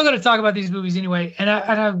 Well, we're still going to talk about these movies anyway, and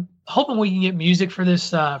I'm hoping we can get music for this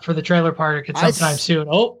for the trailer part sometime soon.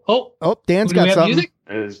 Oh, Dan's got something.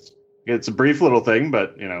 Music? It's a brief little thing,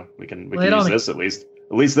 but we can use this at least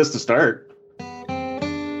this to start.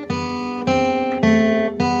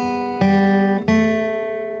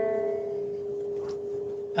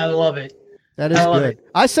 I love it. That is good.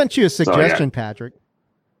 I sent you a suggestion, Patrick.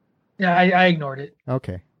 Yeah, I ignored it.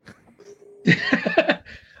 Okay.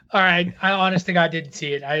 All right. I honest to God didn't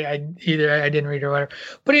see it. I didn't read it or whatever.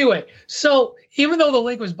 But anyway, so even though the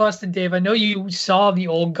link was busted, Dave, I know you saw the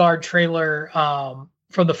Old Guard trailer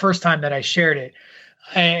from the first time that I shared it.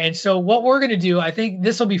 And so what we're going to do, I think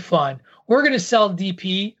this will be fun. We're going to sell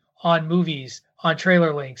DP on movies, on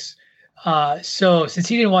trailer links. So since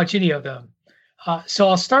he didn't watch any of them. So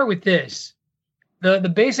I'll start with this.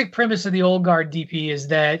 The basic premise of the Old Guard DP is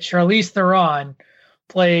that Charlize Theron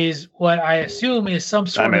plays what I assume is some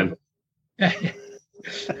sort of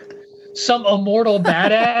some immortal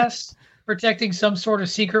badass protecting some sort of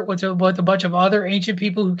secret with a bunch of other ancient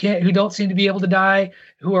people who don't seem to be able to die,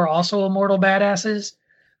 who are also immortal badasses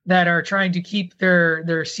that are trying to keep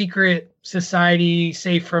their secret society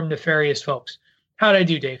safe from nefarious folks. How'd I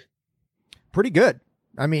do, Dave? Pretty good.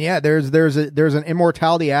 I mean, yeah, there's an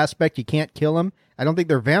immortality aspect. You can't kill them. I don't think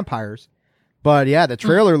they're vampires, but yeah, the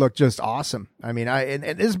trailer looked just awesome. I mean, and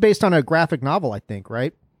it is based on a graphic novel, I think,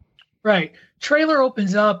 right? Right. Trailer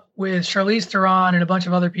opens up with Charlize Theron and a bunch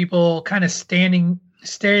of other people kind of standing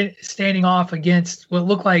off against what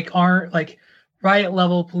look like aren't like riot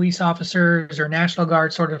level police officers or National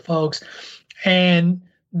Guard sort of folks, and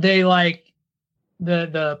they like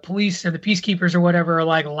the police or the peacekeepers or whatever are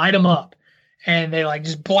like light them up. And they like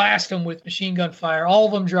just blast them with machine gun fire. All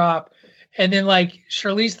of them drop. And then like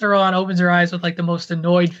Charlize Theron opens her eyes with like the most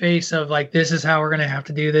annoyed face of like, this is how we're going to have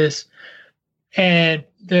to do this. And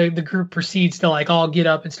the group proceeds to like all get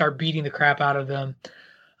up and start beating the crap out of them.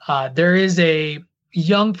 There is a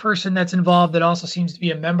young person that's involved that also seems to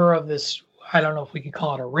be a member of this. I don't know if we could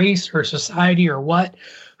call it a race or a society or what,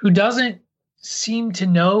 who doesn't seem to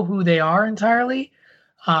know who they are entirely.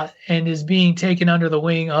 And is being taken under the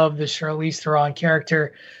wing of the Charlize Theron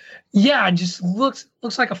character. Yeah, it just looks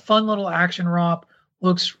like a fun little action romp.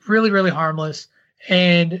 Looks really, really harmless.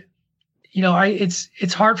 And,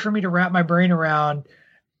 it's hard for me to wrap my brain around,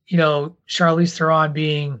 Charlize Theron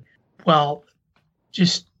being, well,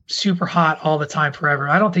 just super hot all the time forever.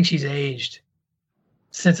 I don't think she's aged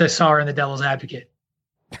since I saw her in The Devil's Advocate.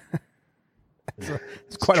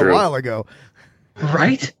 It's quite a while ago.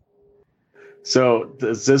 Right? So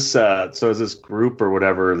is this group or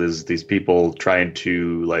whatever, these people trying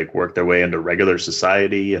to like work their way into regular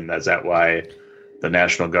society, and is that why the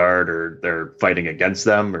National Guard they're fighting against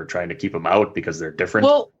them or trying to keep them out because they're different?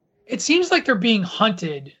 Well, it seems like they're being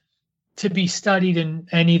hunted to be studied and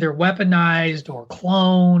either weaponized or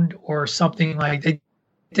cloned or something like that.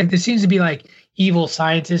 There seems to be like evil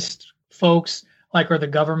scientist folks, like, or the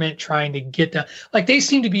government trying to get them. Like they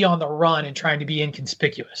seem to be on the run and trying to be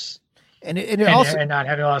inconspicuous. And not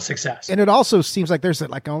having a lot of success. And it also seems like there's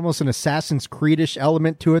like almost an Assassin's Creed-ish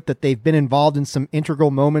element to it, that they've been involved in some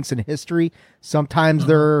integral moments in history. Sometimes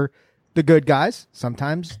they're the good guys,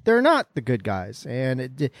 sometimes they're not the good guys.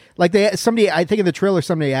 And I think in the trailer,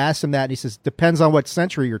 somebody asked him that, and he says, depends on what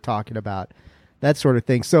century you're talking about, that sort of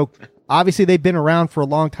thing. So obviously they've been around for a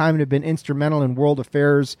long time and have been instrumental in world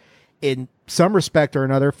affairs in some respect or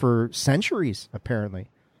another for centuries, apparently.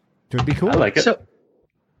 It would be cool. I like it.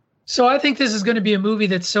 So I think this is going to be a movie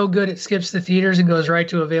that's so good it skips the theaters and goes right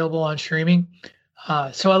to available on streaming.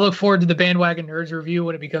 So I look forward to the Bandwagon Nerds review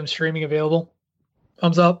when it becomes streaming available.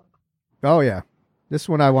 Thumbs up. Oh, yeah. This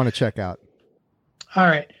one I want to check out. All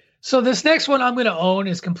right. So this next one I'm going to own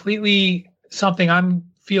is completely something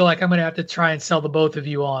feel like I'm going to have to try and sell the both of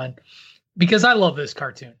you on because I love this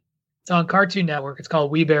cartoon. It's on Cartoon Network. It's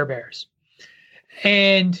called We Bare Bears.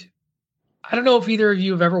 And I don't know if either of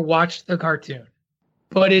you have ever watched the cartoon,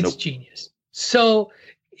 but it's genius. So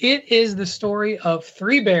it is the story of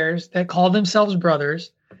 3 bears that call themselves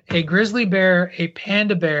brothers, a grizzly bear, a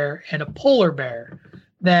panda bear, and a polar bear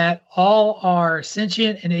that all are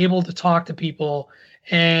sentient and able to talk to people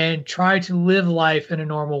and try to live life in a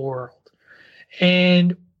normal world.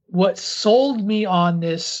 And what sold me on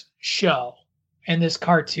this show and this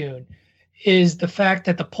cartoon is the fact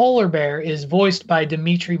that the polar bear is voiced by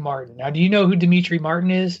Dimitri Martin. Now, do you know who Dimitri Martin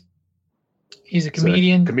is? He's a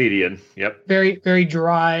comedian. Yep. Very, very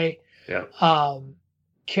dry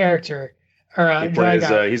character.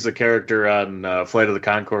 Or he's a character on Flight of the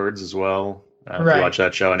Conchords as well. If you watch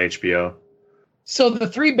that show on HBO. So the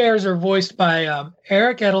 3 bears are voiced by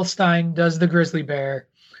Eric Edelstein does the grizzly bear,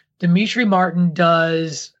 Dimitri Martin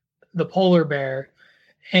does the polar bear,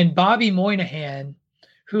 and Bobby Moynihan,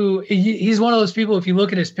 who he's one of those people, if you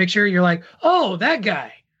look at his picture, you're like, oh, that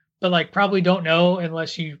guy. But like probably don't know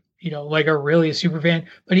unless you like are really a super fan.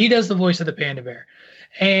 But he does the voice of the panda bear.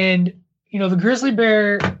 And, the grizzly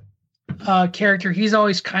bear character, he's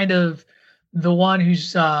always kind of the one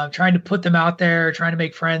who's trying to put them out there, trying to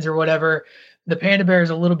make friends or whatever. The panda bear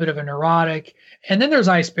is a little bit of a neurotic. And then there's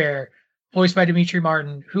Ice Bear, voiced by Dimitri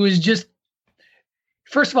Martin, who is just,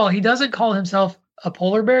 first of all, he doesn't call himself a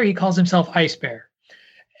polar bear. He calls himself Ice Bear.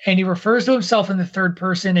 And he refers to himself in the third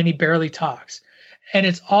person and he barely talks. And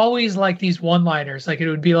it's always like these one-liners. Like it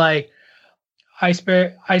would be like, Ice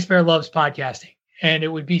Bear loves podcasting. And it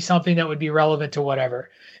would be something that would be relevant to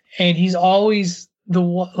whatever. And he's always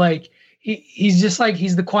he's just like,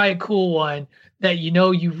 he's the quiet, cool one that,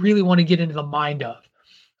 you really want to get into the mind of.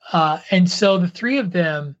 And so the 3 of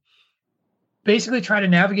them basically try to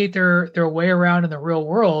navigate their way around in the real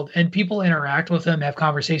world, and people interact with them, have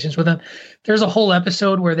conversations with them. There's a whole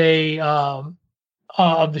episode where they, of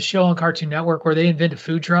the show on Cartoon Network, where they invent a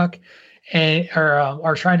food truck and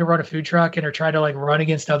are trying to run a food truck and are trying to like run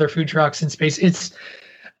against other food trucks in space.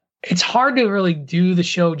 It's hard to really do the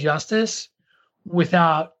show justice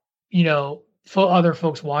without, other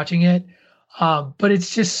folks watching it. But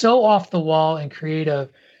it's just so off the wall and creative.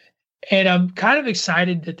 And I'm kind of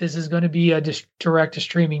excited that this is going to be a direct to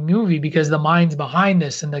streaming movie because the minds behind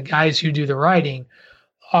this and the guys who do the writing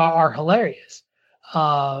are hilarious.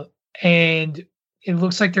 And it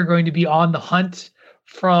looks like they're going to be on the hunt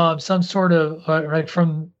from some sort of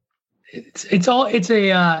it's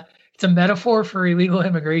a metaphor for illegal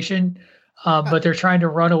immigration, but they're trying to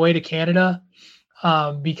run away to Canada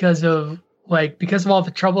because of all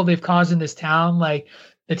the trouble they've caused in this town. Like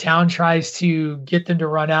the town tries to get them to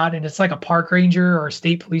run out, and it's like a park ranger or a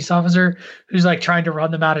state police officer who's like trying to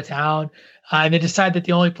run them out of town. And they decide that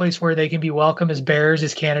the only place where they can be welcome as bears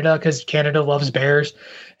is Canada because Canada loves bears.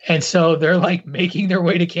 And so they're like making their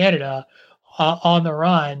way to Canada on the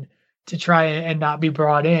run to try and not be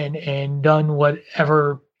brought in and done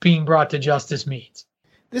whatever being brought to justice means.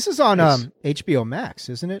 This is on HBO Max,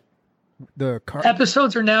 isn't it?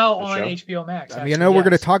 Episodes are now on HBO Max. I know we're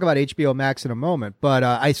going to talk about HBO Max in a moment, but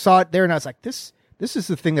I saw it there and I was like, this is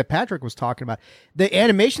the thing that Patrick was talking about. The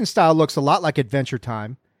animation style looks a lot like Adventure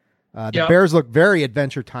Time. The bears look very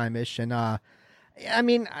Adventure Time-ish, and I'm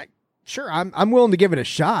willing to give it a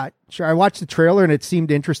shot. Sure, I watched the trailer and it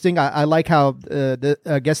seemed interesting. I like how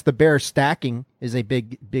I guess the bear stacking is a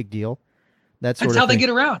big deal. That's how they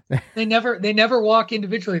get around. They never walk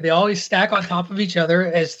individually. They always stack on top of each other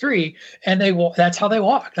as 3, and that's how they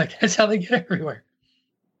walk. Like that's how they get everywhere.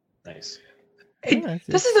 Nice.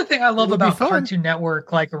 This is the thing I love about Cartoon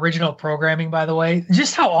Network, like original programming. By the way,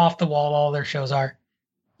 just how off the wall all their shows are.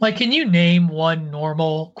 Like, can you name one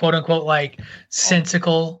normal, quote unquote, like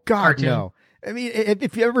sensical cartoon? No. I mean,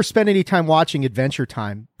 if you ever spend any time watching Adventure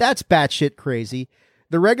Time, that's batshit crazy.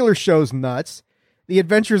 The regular show's nuts. The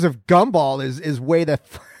Adventures of Gumball is way the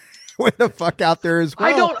fuck out there as well.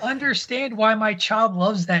 I don't understand why my child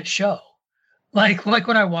loves that show. Like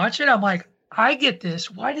when I watch it, I'm like, I get this.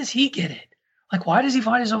 Why does he get it? Like, why does he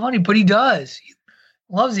find it so funny? But he does. He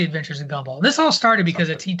loves the Adventures of Gumball. This all started because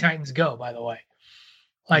of Teen Titans Go, by the way.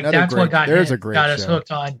 Like that's what got us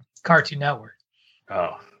hooked on Cartoon Network.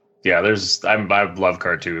 Oh yeah, I love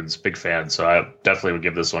cartoons, big fan. So I definitely would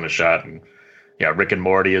give this one a shot. And yeah, Rick and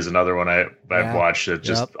Morty is another one I've watched. It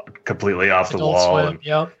just completely off the wall. Swim.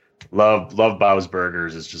 And love Bob's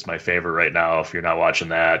Burgers is just my favorite right now. If you're not watching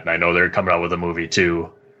that, and I know they're coming out with a movie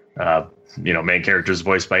too. Main characters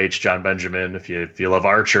voiced by H. John Benjamin. If you love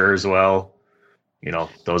Archer as well,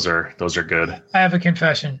 those are good. I have a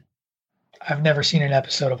confession. I've never seen an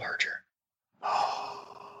episode of Archer.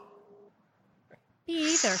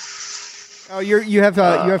 Me either. Oh, you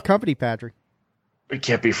have company, Patrick. We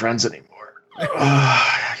can't be friends anymore.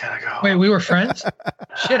 I gotta go. Wait, we were friends?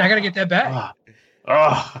 Shit, I gotta get that back.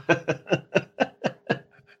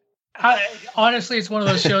 Honestly, it's one of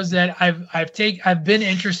those shows that I've been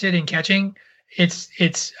interested in catching. I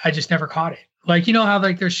just never caught it. Like, you know how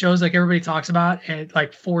like there's shows like everybody talks about and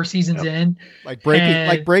like 4 seasons in, like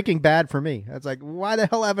Breaking Bad for me. That's like, why the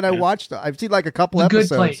hell haven't I watched it? I've seen like a couple episodes.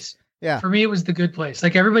 Good Place. Yeah. For me, it was The Good Place.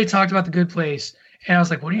 Like everybody talked about The Good Place, and I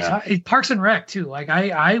was like, what are you talking? Parks and Rec too. Like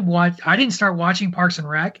I didn't start watching Parks and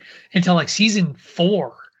Rec until like season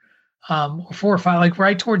 4, or 4 or 5, like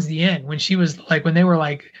right towards the end when she was like when they were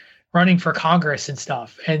like running for Congress and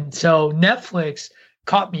stuff. And so Netflix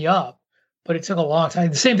caught me up, but it took a long time.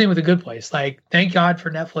 The same thing with The Good Place. Like, thank God for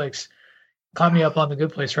Netflix caught me up on The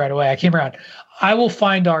Good Place right away. I came around. I will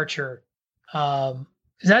find Archer.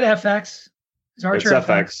 Is that FX? Is Archer it's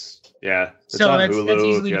FX? Yeah. It's so on that's Hulu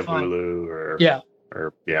easily if you have find. Hulu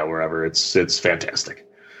or wherever. It's fantastic.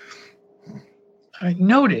 All right,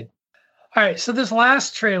 noted. All right, so this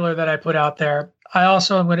last trailer that I put out there, I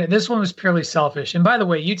also am going to, this one was purely selfish. And by the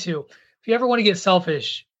way, you two, if you ever want to get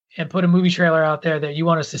selfish and put a movie trailer out there that you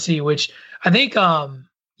want us to see, which I think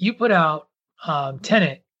you put out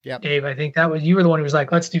Tenet, Dave. I think you were the one who was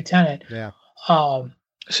like, let's do Tenet. Yeah.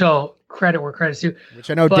 So credit where credit's due. Which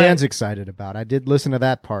I know Dan's excited about. I did listen to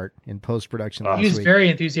that part in post-production last week. He was very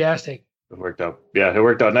enthusiastic. It worked out. Yeah, it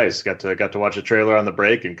worked out nice. Got to watch a trailer on the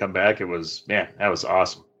break and come back. That was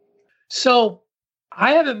awesome. So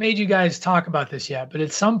I haven't made you guys talk about this yet, but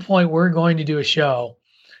at some point we're going to do a show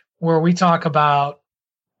where we talk about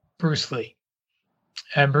Bruce Lee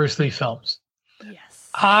and Bruce Lee films. Yes.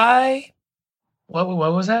 What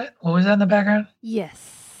was that? What was that in the background?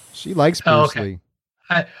 Yes. She likes Bruce Lee.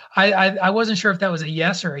 I wasn't sure if that was a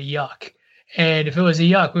yes or a yuck. And if it was a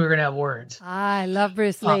yuck, we were going to have words. I love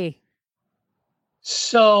Bruce Lee.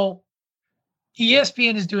 So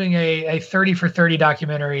ESPN is doing a 30 for 30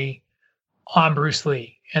 documentary on Bruce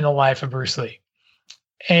Lee and the life of Bruce Lee.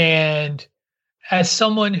 And as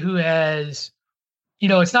someone who has,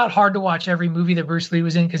 it's not hard to watch every movie that Bruce Lee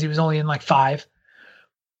was in because he was only in like 5.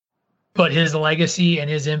 But his legacy and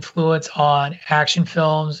his influence on action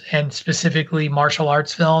films and specifically martial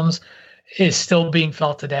arts films is still being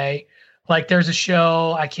felt today. Like there's a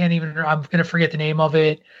show, I'm going to forget the name of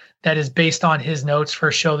it, that is based on his notes for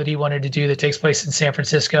a show that he wanted to do that takes place in San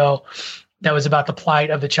Francisco. That was about the plight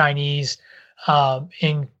of the Chinese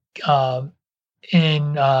in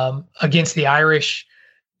against the Irish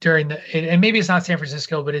during and maybe it's not San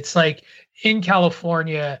Francisco, but it's like in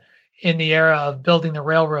California in the era of building the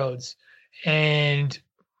railroads and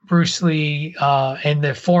Bruce Lee and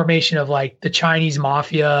the formation of like the Chinese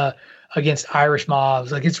mafia against Irish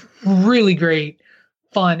mobs. Like it's really great,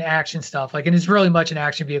 fun action stuff. Like, and it's really much an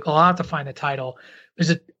action vehicle. I'll have to find the title. It's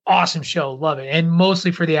an awesome show. Love it. And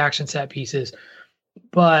mostly for the action set pieces.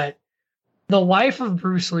 But the life of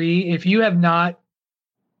Bruce Lee, if you have not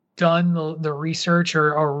done the research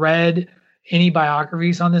or read any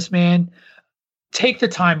biographies on this man, take the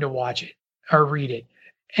time to watch it or read it.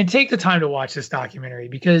 And take the time to watch this documentary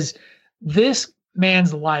because this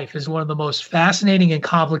man's life is one of the most fascinating and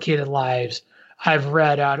complicated lives I've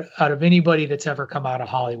read out of anybody that's ever come out of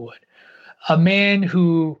Hollywood. A man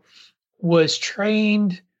who was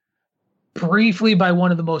trained briefly by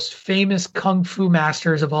one of the most famous kung fu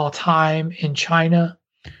masters of all time in China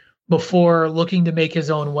before looking to make his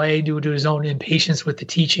own way due to his own impatience with the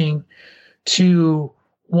teaching, to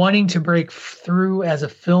wanting to break through as a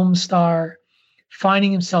film star,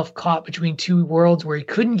 finding himself caught between 2 worlds where he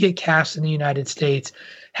couldn't get cast in the United States,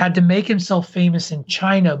 had to make himself famous in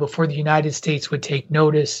China before the United States would take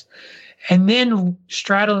notice, and then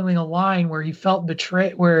straddling a line where he felt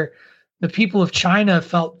betrayed, where the people of China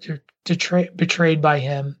felt betrayed by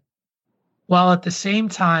him, while at the same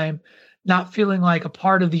time not feeling like a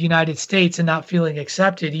part of the United States and not feeling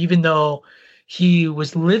accepted, even though he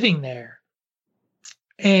was living there.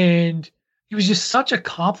 And he was just such a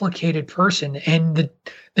complicated person, and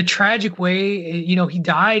the tragic way, he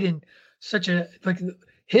died in such a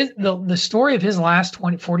the story of his last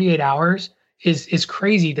 48 hours is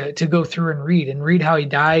crazy to go through and read how he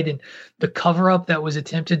died and the cover up that was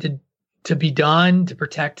attempted to be done to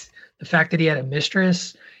protect the fact that he had a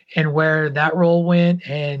mistress and where that role went,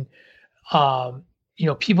 and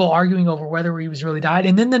people arguing over whether he was really died,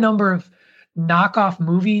 and then the number of knockoff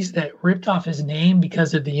movies that ripped off his name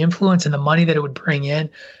because of the influence and the money that it would bring in.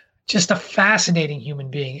 Just a fascinating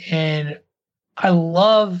human being. And I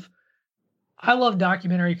love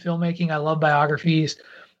documentary filmmaking. I love biographies.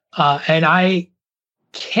 And I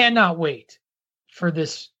cannot wait for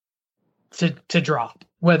this to drop,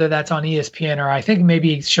 whether that's on ESPN or I think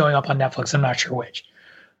maybe it's showing up on Netflix. I'm not sure which.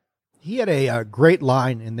 He had a great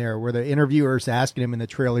line in there where the interviewer's asking him in the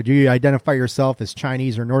trailer, do you identify yourself as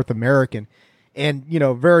Chinese or North American? And,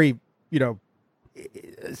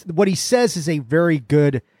 what he says is a very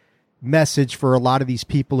good message for a lot of these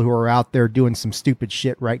people who are out there doing some stupid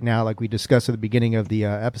shit right now, like we discussed at the beginning of the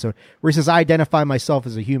episode, where he says, I identify myself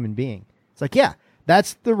as a human being. It's like, yeah,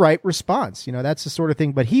 that's the right response. That's the sort of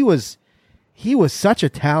thing. But he was such a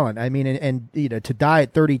talent. I mean, and to die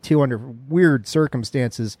at 32 under weird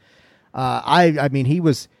circumstances. I mean, he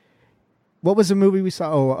was, what was the movie we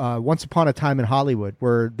saw? Once Upon a Time in Hollywood,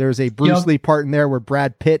 where there's a Bruce Lee part in there where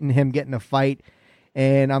Brad Pitt and him get in a fight.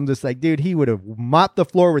 And I'm just like, dude, he would have mopped the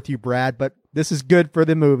floor with you, Brad, but this is good for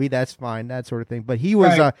the movie. That's fine. That sort of thing. But he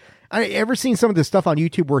was, right. I ever seen some of the stuff on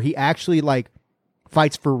YouTube where he actually like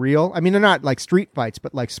fights for real? I mean, they're not like street fights,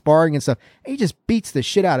 but like sparring and stuff. And he just beats the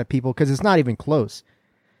shit out of people because it's not even close.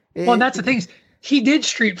 Well, that's the thing. He did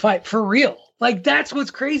street fight for real. Like, that's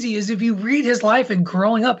what's crazy is if you read his life and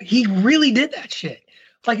growing up, he really did that shit.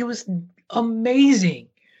 Like, it was amazing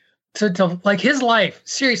to like his life.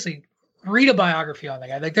 Seriously, read a biography on that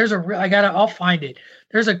guy. Like, I'll find it.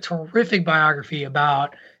 There's a terrific biography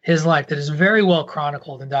about his life that is very well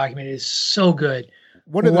chronicled and documented. It's so good.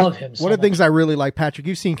 One of the things I really like, Patrick,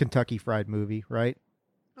 you've seen Kentucky Fried Movie, right?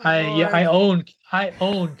 I own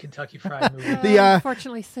Kentucky Fried Movie.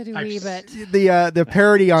 Unfortunately, so do we. But the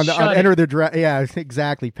parody on Enter the Dragon. Yeah,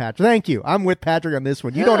 exactly, Patrick. Thank you. I'm with Patrick on this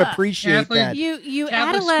one. You don't appreciate that. You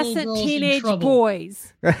adolescent teenage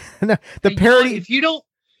boys. No, the parody. If you don't,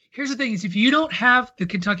 here's the thing: is if you don't have the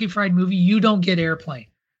Kentucky Fried Movie, you don't get Airplane.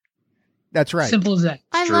 That's right. Simple as that.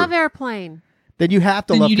 I love Airplane. Then you have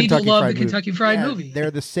to love Kentucky Fried yeah, Movie. They're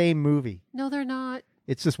the same movie. No, they're not.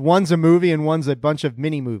 It's just one's a movie and one's a bunch of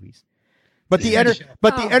mini movies. But the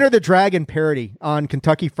Enter the Dragon parody on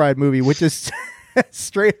Kentucky Fried Movie, which is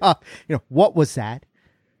straight up, what was that?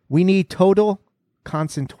 We need total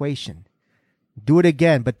concentration. Do it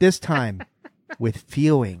again, but this time with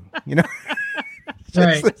feeling. Right.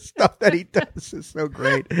 The stuff that he does is so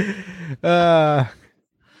great. But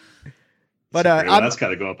that's got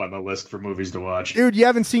to go up on the list for movies to watch. Dude, you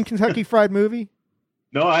haven't seen Kentucky Fried Movie?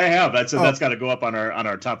 No, I have. That's got to go up on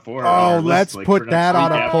our top 4. Let's put that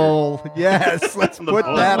on a poll. Yes, let's put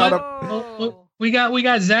that on a. We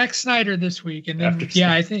got Zack Snyder this week, and then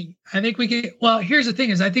I think we could. Well, here's the thing: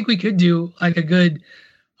 is I think we could do like a good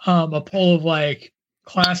a poll of like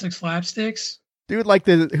classic slapsticks. Dude, like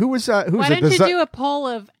why don't you do a poll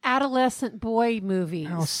of adolescent boy movies?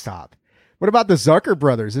 Oh, stop. What about the Zucker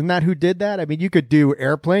brothers? Isn't that who did that? I mean, you could do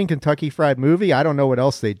Airplane, Kentucky Fried Movie. I don't know what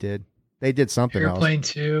else they did. They did something Airplane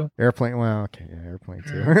else. 2. Airplane. Well, okay. Yeah, Airplane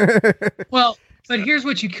 2. Well, but here's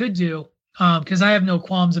what you could do. Because I have no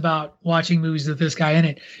qualms about watching movies with this guy in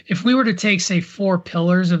it. If we were to take, say, 4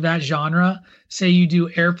 pillars of that genre, say you do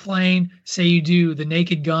Airplane, say you do The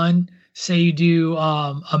Naked Gun, say you do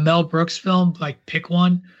a Mel Brooks film, like pick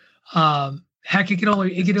one. Heck, it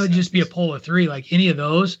could just be a poll of 3, like any of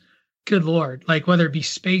those. Good Lord. Like whether it be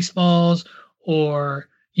Spaceballs or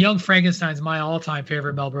Young Frankenstein's my all-time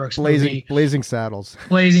favorite Mel Brooks movie. Blazing Saddles.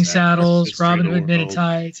 Blazing Saddles, Robin Hood Men in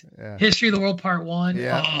Tights, History of the World Part 1.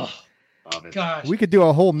 Yeah. Oh, gosh. We could do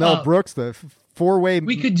a whole Mel Brooks, the 4-way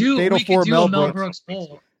we could do a Mel Brooks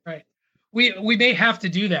poll. Right. We may have to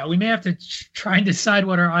do that. We may have to try and decide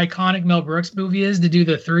what our iconic Mel Brooks movie is to do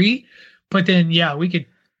the 3. But then, we could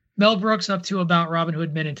Mel Brooks up to about Robin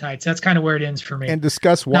Hood Men in Tights. That's kind of where it ends for me. And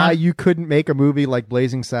discuss why you couldn't make a movie like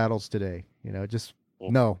Blazing Saddles today.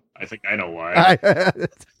 No. I think I know why.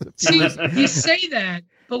 See, you say that,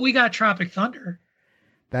 but we got Tropic Thunder.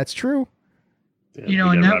 That's true.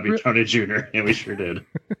 Yeah, and Robbie Downey Jr. Yeah, we sure did.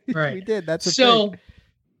 Right. We did. That's thing.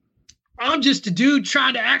 I'm just a dude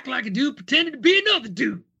trying to act like a dude, pretending to be another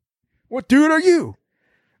dude. What dude are you?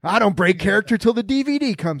 I don't break character till the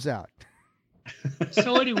DVD comes out.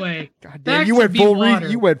 So anyway, God damn, you went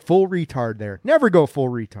full retard there. Never go full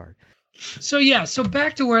retard. So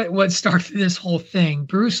back to what started this whole thing.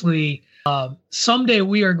 Bruce Lee. Someday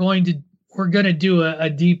we're going to do a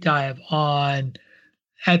deep dive on,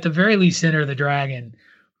 at the very least, Enter the Dragon,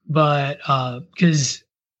 but because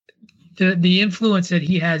the influence that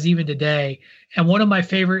he has even today, and one of my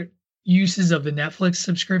favorite uses of the Netflix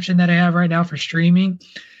subscription that I have right now for streaming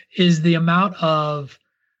is the amount of,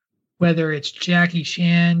 whether it's Jackie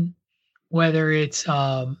Chan, whether it's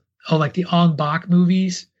like the Ong Bak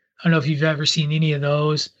movies. I don't know if you've ever seen any of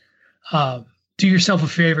those. Do yourself a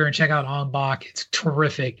favor and check out Ong Bak. It's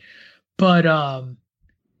terrific. But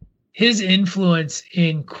his influence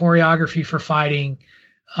in choreography for fighting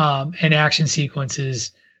and action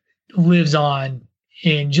sequences lives on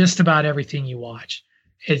in just about everything you watch.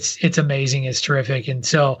 It's amazing. It's terrific. And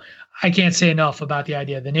so I can't say enough about the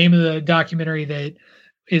idea. The name of the documentary that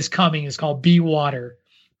is coming is called Be Water,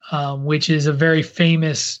 which is a very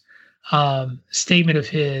famous statement of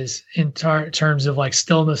his in terms of like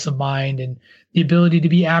stillness of mind and the ability to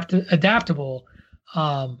be adaptable,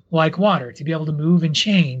 like water, to be able to move and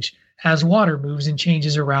change as water moves and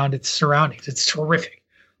changes around its surroundings. It's terrific.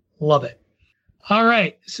 Love it. All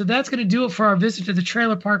right. So that's going to do it for our visit to the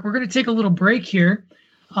trailer park. We're going to take a little break here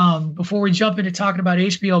before we jump into talking about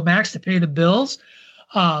HBO Max to pay the bills.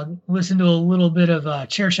 Listen to a little bit of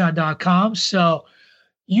chairshot.com. So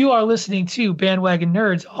you are listening to Bandwagon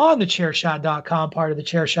Nerds on the chairshot.com, part of the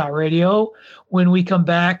Chairshot Radio. When we come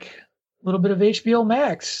back, a little bit of HBO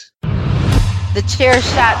Max.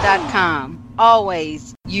 Thechairshot.com.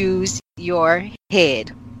 Always use your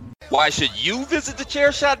head. Why should you visit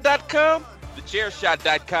thechairshot.com?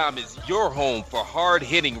 Thechairshot.com is your home for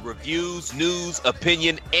hard-hitting reviews, news,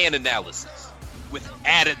 opinion, and analysis with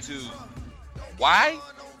attitude. Why?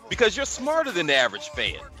 Because you're smarter than the average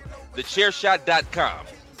fan. Thechairshot.com.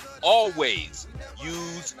 Always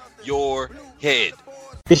use your head.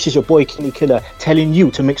 This is your boy Kenny Killer telling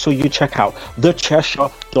you to make sure you check out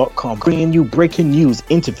thechairshot.com, bringing you breaking news,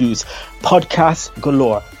 interviews, podcasts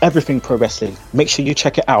galore, everything pro wrestling. Make sure you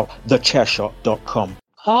check it out, thechairshot.com.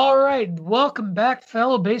 All right. Welcome back,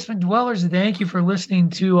 fellow basement dwellers. Thank you for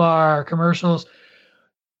listening to our commercials.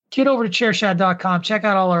 Get over to chairshot.com. Check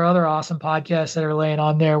out all our other awesome podcasts that are laying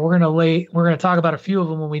on there. We're going to talk about a few of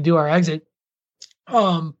them when we do our exit.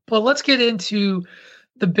 But let's get into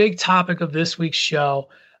the big topic of this week's show.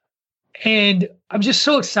 And I'm just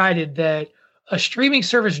so excited that a streaming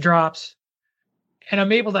service drops and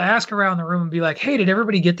I'm able to ask around the room and be like, hey, did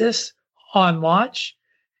everybody get this on launch?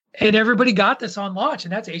 And everybody got this on launch,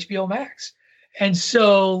 and that's HBO Max. And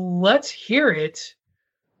so let's hear it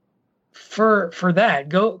for that.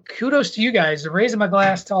 Kudos to you guys. Raising my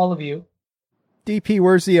glass to all of you. DP,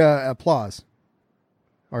 where's the applause?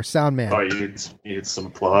 Our sound man. Oh, you need some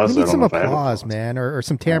applause? We need some applause, man, or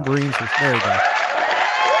some tambourines. There you go.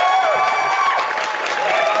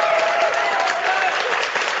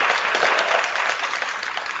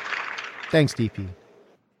 Thanks, DP.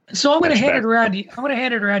 So I'm going to hand it around. I'm going to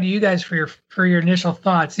hand it around to you guys for your initial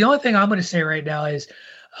thoughts. The only thing I'm going to say right now is,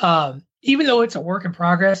 even though it's a work in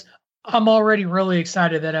progress, I'm already really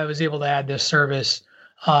excited that I was able to add this service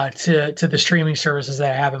to the streaming services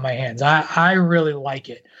that I have in my hands. I really like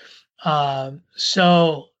it.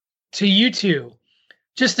 So to you two,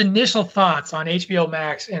 just initial thoughts on HBO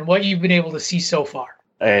Max and what you've been able to see so far.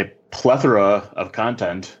 A plethora of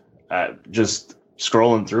content. Just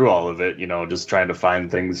scrolling through all of it, just trying to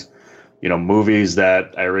find things, movies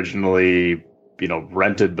that I originally,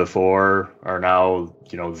 rented before are now,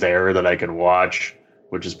 there that I can watch,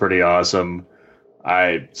 which is pretty awesome.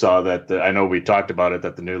 I saw that I know we talked about it,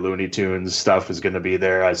 that the new Looney Tunes stuff is going to be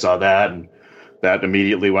there. I saw that, and that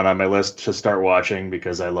immediately went on my list to start watching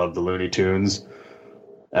because I love the Looney Tunes.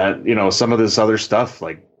 And, some of this other stuff,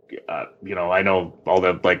 like, I know all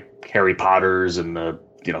the, like, Harry Potters and the,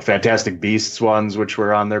 Fantastic Beasts ones, which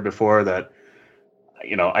were on there before that,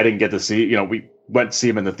 I didn't get to see. We went to see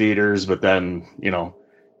them in the theaters, but then,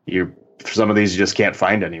 some of these you just can't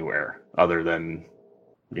find anywhere other than,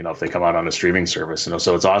 if they come out on a streaming service.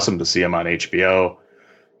 So it's awesome to see them on HBO.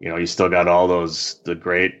 You still got all the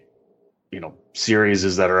great,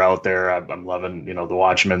 series that are out there. I'm loving, The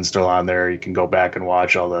Watchmen's still on there. You can go back and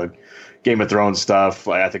watch all the Game of Thrones stuff.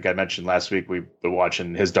 I think I mentioned last week we've been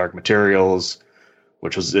watching His Dark Materials,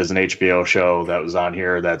 which is an HBO show that was on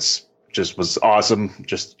here. Was awesome.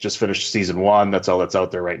 Just finished season 1. That's all that's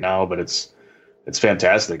out there right now, but it's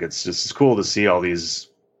fantastic. It's cool to see all these,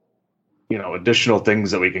 additional things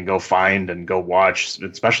that we can go find and go watch,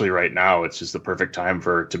 especially right now. It's just the perfect time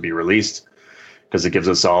for it to be released because it gives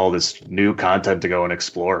us all this new content to go and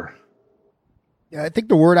explore. Yeah, I think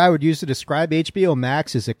the word I would use to describe HBO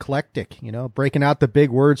Max is eclectic, breaking out the big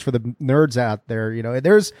words for the nerds out there.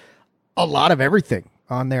 There's a lot of everything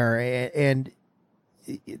on there. And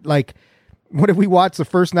like, what did we watch the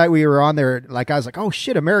first night we were on there? Like, I was like, oh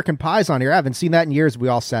shit, American Pie's on here. I haven't seen that in years. We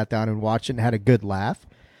all sat down and watched it and had a good laugh,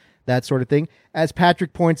 that sort of thing. As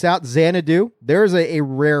Patrick points out, Xanadu, there's a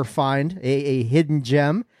rare find, a hidden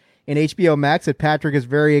gem in HBO Max that Patrick is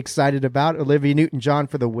very excited about. Olivia Newton-John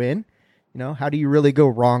for the win. How do you really go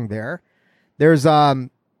wrong there? There's,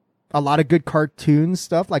 a lot of good cartoon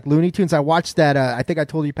stuff like Looney Tunes. I watched that. I think I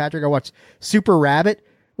told you, Patrick, I watched Super Rabbit,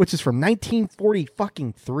 which is from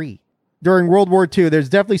 1943. during World War II. There's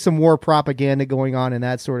definitely some war propaganda going on and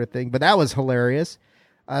that sort of thing, but that was hilarious.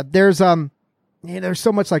 There's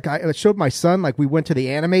so much, like I showed my son, like we went to the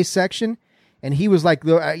anime section and he was like,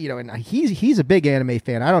 and he's a big anime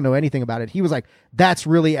fan. I don't know anything about it. He was like, that's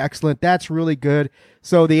really excellent. That's really good.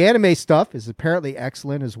 So the anime stuff is apparently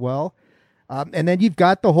excellent as well. And then you've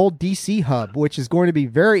got the whole DC hub, which is going to be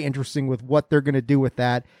very interesting with what they're going to do with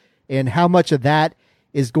that and how much of that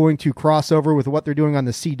is going to cross over with what they're doing on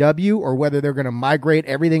the CW, or whether they're going to migrate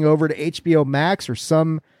everything over to HBO Max or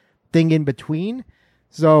something in between.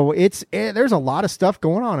 So there's a lot of stuff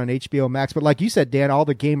going on HBO Max. But like you said, Dan, all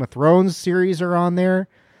the Game of Thrones series are on there.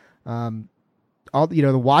 All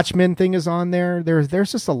the Watchmen thing is on there.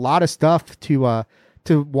 There's just a lot of stuff to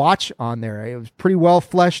watch on there. It was pretty well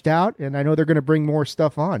fleshed out, and I know they're going to bring more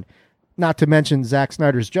stuff on. Not to mention Zack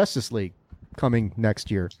Snyder's Justice League coming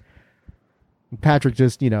next year. And Patrick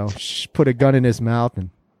just, put a gun in his mouth and.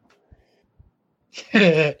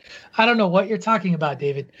 I don't know what you're talking about,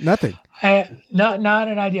 David. Nothing. Not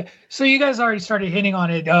an idea. So you guys already started hitting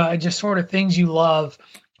on it. Just sort of things you love.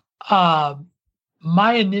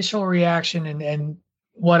 My initial reaction and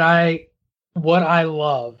what I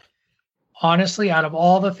love, honestly, out of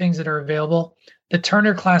all the things that are available, the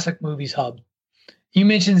Turner Classic Movies Hub. You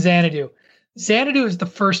mentioned Xanadu. Xanadu is the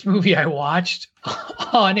first movie I watched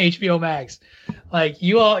on HBO Max. Like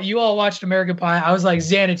you all watched American Pie. I was like,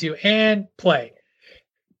 Xanadu and play.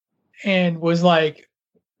 And was like,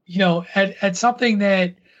 at something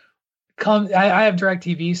that comes, I have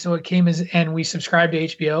DirecTV, so it came and we subscribed to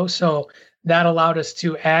HBO. So that allowed us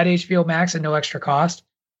to add HBO Max at no extra cost.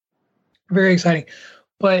 Very exciting.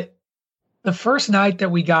 But the first night that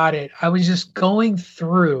we got it, I was just going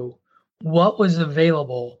through what was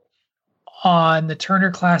available on the Turner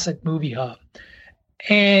Classic Movie Hub.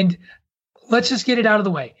 And let's just get it out of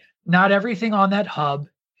the way. Not everything on that hub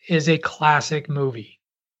is a classic movie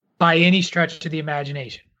by any stretch of the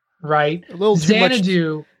imagination, right? A little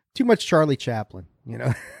Xanadu, too much Charlie Chaplin,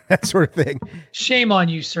 that sort of thing. Shame on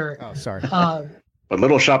you, sir. Oh, sorry. But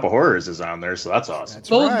Little Shop of Horrors is on there, so that's awesome. That's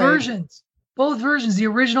both right. both versions, the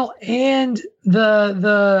original and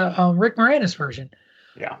the Rick Moranis version.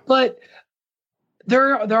 Yeah. But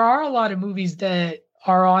there are a lot of movies that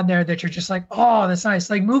are on there that you're just like, oh, that's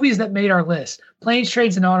nice. Like movies that made our list. Planes,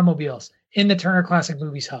 Trains, and Automobiles in the Turner Classic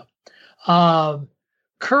Movies Hub.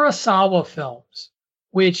 Kurosawa films,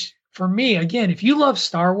 which for me, again, if you love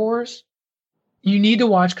Star Wars, you need to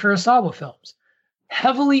watch Kurosawa films.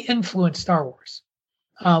 Heavily influenced Star Wars.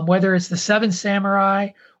 Whether it's The Seven Samurai,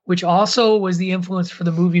 which also was the influence for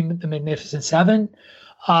the movie The Magnificent Seven.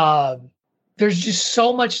 There's just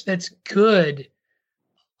so much that's good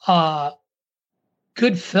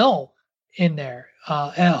film in there.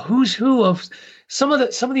 Who's who of some of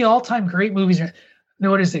the all-time great movies.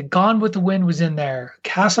 What is it? Gone with the Wind was in there.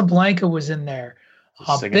 Casablanca was in there.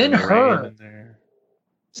 Ben-Hur.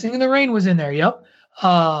 Singing in the Rain was in there. Yep.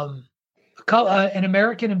 An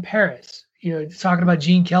American in Paris. Talking about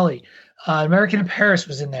Gene Kelly. American in Paris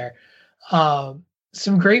was in there.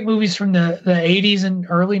 Some great movies from the 80s and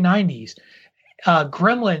early 90s.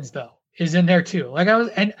 Gremlins, though, is in there too.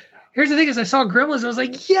 And here's the thing: is I saw Gremlins, I was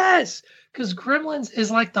like, yes, because Gremlins is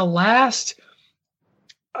like the last.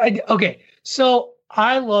 So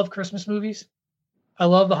I love Christmas movies. I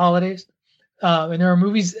love the holidays, and there are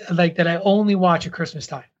movies like that I only watch at Christmas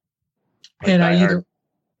time. Die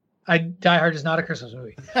Hard is not a Christmas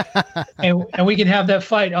movie, and we can have that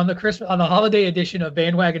fight on the holiday edition of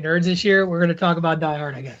Bandwagon Nerds this year. We're going to talk about Die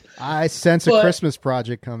Hard, I guess. I sense a Christmas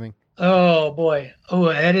project coming. Oh boy. Oh,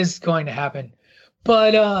 that is going to happen.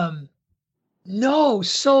 But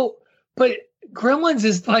but Gremlins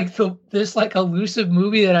is like this elusive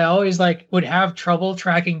movie that I always would have trouble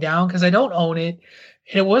tracking down because I don't own it.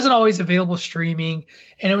 And it wasn't always available streaming.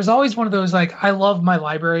 And it was always one of those, I love my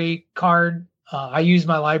library card. I use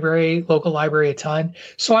my local library a ton.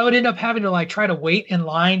 So I would end up having to try to wait in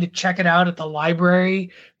line to check it out at the library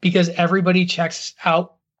because everybody checks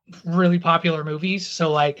out really popular movies.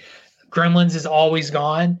 So Gremlins is always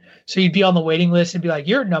gone. So you'd be on the waiting list and be like,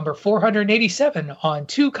 you're number 487 on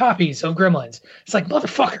 2 copies of Gremlins. It's like,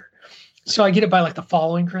 motherfucker. So I get it by the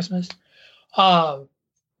following Christmas. And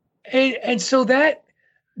so that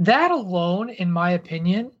alone, in my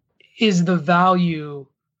opinion, is the value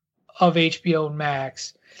of HBO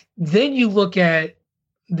Max. Then you look at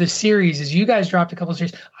the series, as you guys dropped a couple of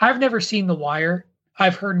series. I've never seen The Wire.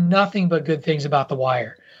 I've heard nothing but good things about The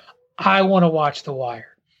Wire. I want to watch The Wire.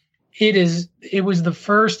 It's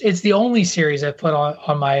the only series I've put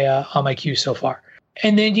on my queue so far.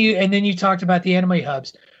 And then you talked about the anime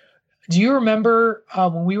hubs. Do you remember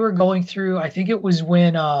when we were going through, I think it was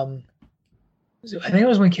when I think it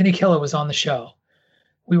was when Kenny Killer was on the show.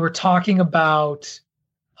 We were talking about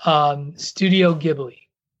Studio Ghibli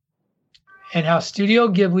and how Studio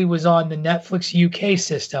Ghibli was on the Netflix UK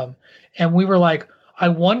system. And we were like, I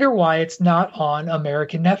wonder why it's not on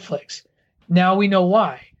American Netflix. Now we know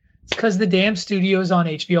why. It's because the damn studio's on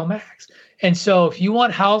HBO Max. And so if you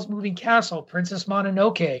want Howl's Moving Castle, Princess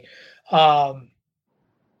Mononoke,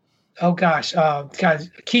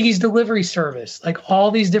 Kiki's Delivery Service, like all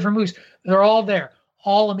these different movies, they're all there.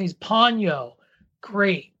 All amazing. Ponyo,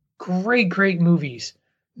 great movies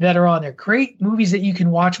that are on there. Great movies that you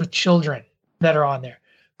can watch with children that are on there.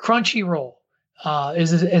 Crunchyroll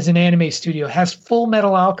is an anime studio, has Full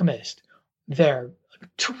Metal Alchemist there.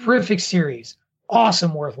 Terrific series.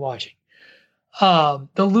 Awesome, worth watching. The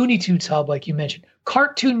Looney Tunes Hub, like you mentioned.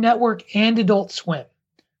 Cartoon Network and Adult Swim,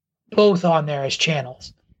 both on there as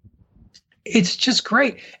channels. It's just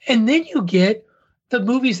great. And then you get the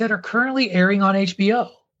movies that are currently airing on HBO.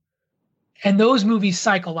 And those movies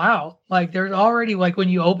cycle out. Like there's already, like when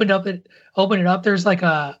you open it up, there's like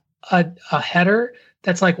a header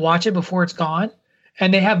that's like watch it before it's gone.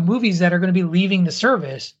 And they have movies that are going to be leaving the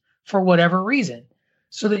service for whatever reason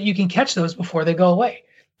so that you can catch those before they go away.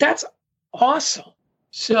 That's awesome.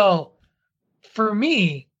 So for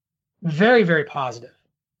me, very, very positive.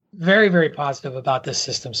 Very, very positive about this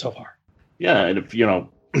system so far. Yeah, and if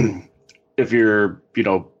you're,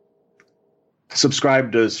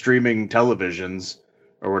 subscribed to streaming televisions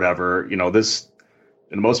or whatever, this,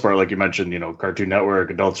 in the most part, like you mentioned, Cartoon Network,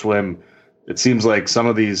 Adult Swim, it seems like some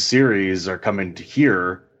of these series are coming to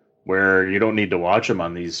here where you don't need to watch them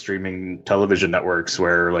on these streaming television networks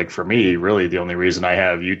where, like, for me, really the only reason I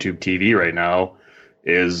have YouTube TV right now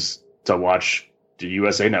is to watch the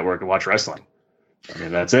USA Network and watch wrestling. I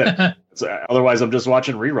mean, that's it. Otherwise, I'm just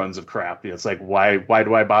watching reruns of crap. It's like, why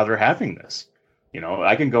do I bother having this?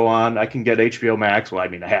 I can go on, I can get HBO Max. Well, I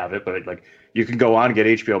mean, I have it, but like you can go on and get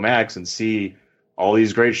HBO Max and see all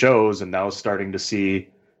these great shows, and now starting to see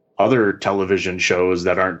other television shows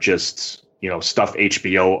that aren't just, stuff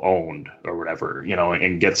HBO owned or whatever,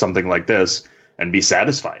 and get something like this and be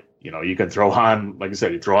satisfied. You can throw on, like I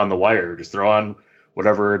said, you throw on The Wire, just throw on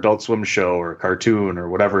whatever Adult Swim show or cartoon or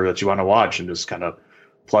whatever that you want to watch and just kind of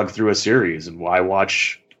plug through a series. And why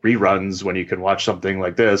watch reruns when you can watch something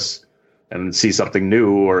like this and see something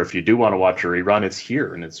new? Or if you do want to watch a rerun, it's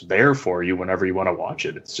here and it's there for you whenever you want to watch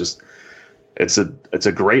it. It's just, it's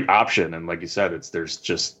a great option. And like you said, there's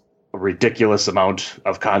just a ridiculous amount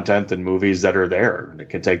of content and movies that are there, and it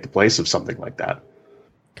can take the place of something like that.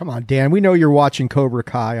 Come on, Dan. We know you're watching Cobra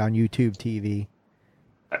Kai on YouTube TV.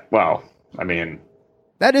 Well, I mean,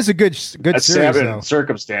 that is a good series, though.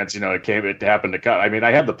 Circumstance, it happened to cut. I mean,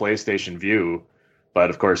 I had the PlayStation View, but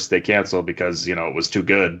of course they canceled because, it was too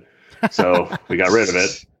good. So we got rid of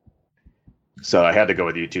it. So I had to go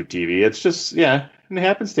with YouTube TV. It's just, yeah, in the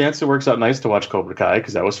happenstance, it works out nice to watch Cobra Kai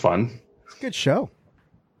because that was fun. It's a good show.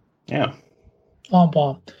 Yeah. Womp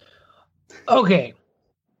womp. Okay.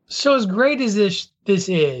 So as great as this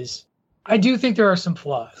is, I do think there are some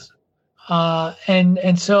flaws.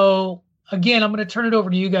 And so again, I'm going to turn it over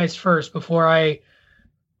to you guys first before I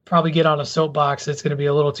probably get on a soapbox that's going to be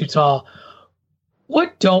a little too tall.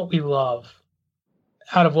 What don't we love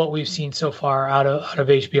out of what we've seen so far out of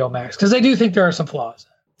HBO Max? Because I do think there are some flaws.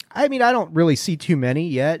 I mean, I don't really see too many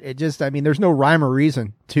yet. It just, there's no rhyme or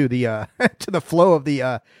reason to the to the flow of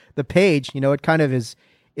the page. It kind of is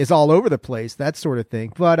all over the place, that sort of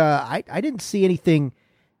thing. But I didn't see anything,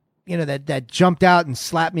 that jumped out and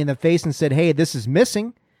slapped me in the face and said, "Hey, this is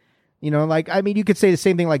missing." You could say the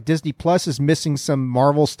same thing. Like Disney Plus is missing some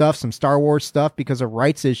Marvel stuff, some Star Wars stuff because of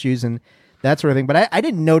rights issues and that sort of thing. But I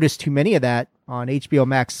didn't notice too many of that on HBO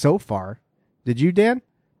Max so far. Did you, Dan?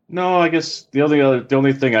 No, I guess the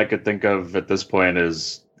only thing I could think of at this point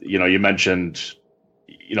is, you mentioned,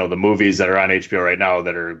 the movies that are on HBO right now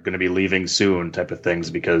that are going to be leaving soon type of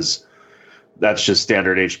things, because that's just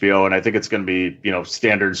standard HBO. And I think it's going to be,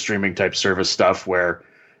 standard streaming type service stuff where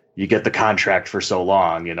you get the contract for so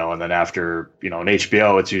long, and then after, an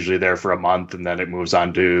HBO, it's usually there for a month and then it moves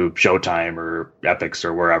on to Showtime or Epix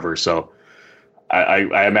or wherever. So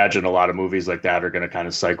I imagine a lot of movies like that are going to kind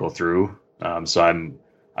of cycle through. So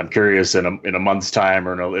I'm curious in a month's time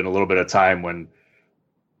or in a little bit of time when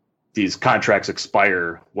these contracts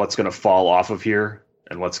expire, what's going to fall off of here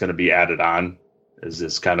and what's going to be added on. Is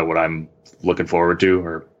this kind of what I'm looking forward to,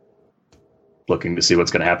 or looking to see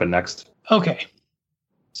what's going to happen next? Okay.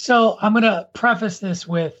 So I'm going to preface this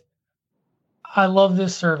with, I love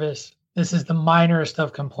this service. This is the minorest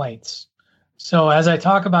of complaints. So as I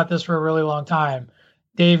talk about this for a really long time,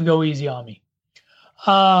 Dave, go easy on me.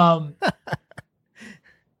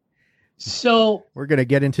 So we're going to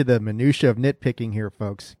get into the minutia of nitpicking here,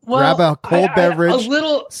 folks. well, Grab a cold beverage, a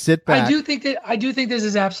little. sit back. I do think this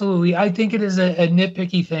is absolutely. I think it is a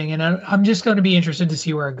nitpicky thing, and I'm just going to be interested to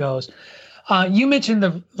see where it goes. You mentioned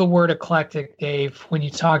the word eclectic, Dave, when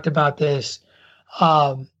you talked about this,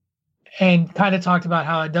 and kind of talked about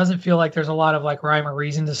how it doesn't feel like there's a lot of like rhyme or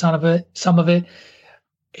reason to some of it.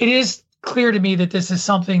 It is clear to me that this is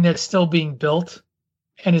something that's still being built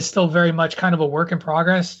and is still very much kind of a work in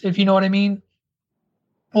progress, if you know what I mean.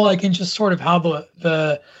 Well, like in just sort of how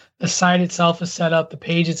the site itself is set up, the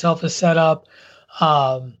page itself is set up,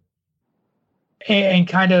 and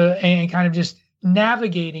kind of just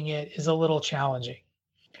navigating it is a little challenging.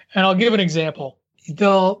 And I'll give an example.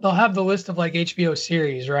 They'll have the list of like HBO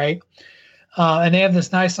series, right? And they have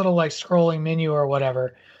this nice little like scrolling menu or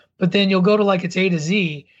whatever. But then you'll go to like its A to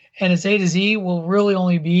Z, and its A to Z will really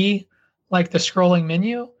only be like the scrolling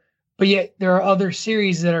menu. But yet there are other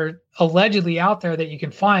series that are allegedly out there that you can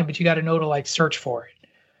find, but you got to know to like search for it.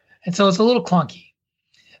 And so it's a little clunky.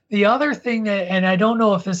 The other thing that, and I don't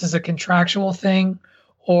know if this is a contractual thing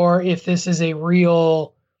or if this is a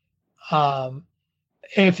real,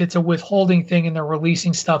 if it's a withholding thing and they're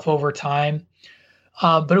releasing stuff over time.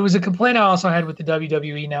 But it was a complaint I also had with the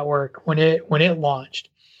WWE Network when it launched,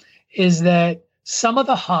 is that some of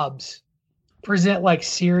the hubs present like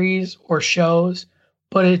series or shows,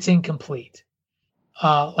 but it's incomplete.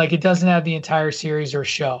 Like it doesn't have the entire series or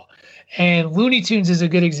show. And Looney Tunes is a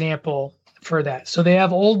good example for that. So they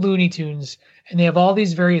have old Looney Tunes and they have all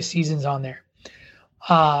these various seasons on there.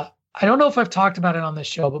 I don't know if I've talked about it on this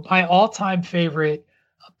show, but my all-time favorite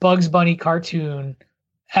Bugs Bunny cartoon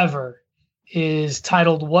ever is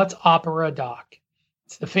titled What's Opera, Doc?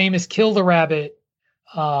 It's the famous Kill the Rabbit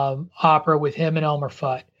opera with him and Elmer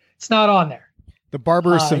Fudd. It's not on there. The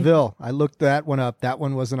Barber of Seville. I looked that one up. That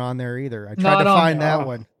one wasn't on there either. I tried to find that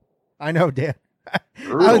one. I know, Dan. I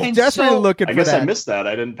was desperately looking for that. I guess I missed that.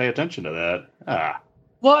 I didn't pay attention to that.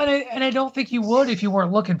 Well, and I don't think you would if you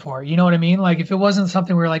weren't looking for it. You know what I mean? Like if it wasn't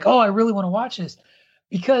something where you're like, oh, I really want to watch this.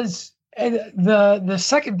 Because the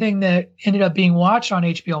second thing that ended up being watched on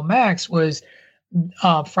HBO Max was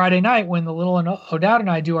Friday night when the little O'Dowd and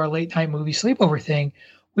I do our late night movie sleepover thing.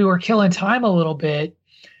 We were killing time a little bit,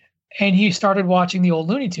 and he started watching the old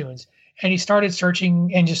Looney Tunes, and he started searching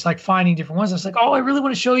and just like finding different ones. I was like, oh, I really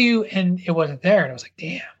want to show you, and it wasn't there, and I was like,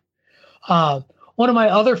 damn. One of my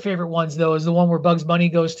other favorite ones though is the one where Bugs Bunny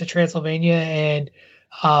goes to Transylvania and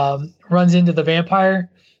runs into the vampire,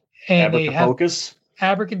 and they have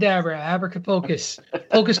abracadabra, abracapocus,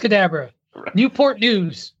 pocus cadabra, Newport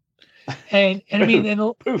News. And I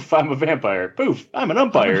mean, poof, I'm a vampire. Poof, I'm an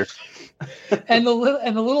umpire. and the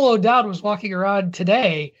little O'Dowd was walking around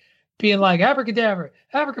today, being like abracadabra,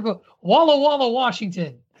 abracadabra, Walla Walla,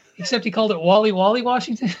 Washington. Except he called it Wally Wally,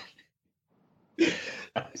 Washington,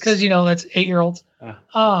 because that's 8-year-olds.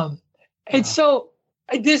 And so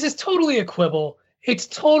this is totally a quibble. It's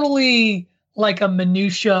totally like a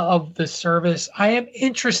minutia of the service. I am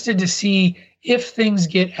interested to see if things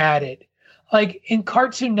get added. Like in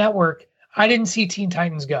Cartoon Network, I didn't see Teen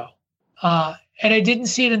Titans Go. And I didn't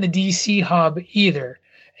see it in the DC hub either.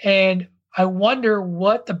 And I wonder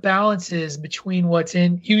what the balance is between what's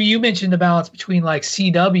in. You mentioned the balance between like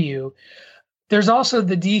CW. There's also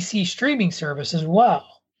the DC streaming service as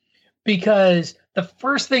well. Because the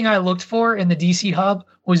first thing I looked for in the DC hub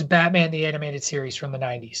was Batman the Animated Series from the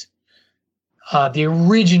 90s. The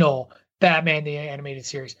original Batman the Animated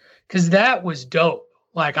Series. Because that was dope.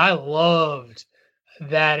 Like I loved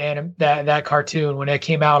that cartoon when it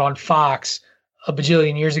came out on Fox a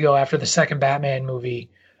bajillion years ago after the second Batman movie,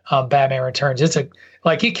 Batman Returns. It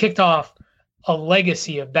kicked off a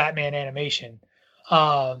legacy of Batman animation,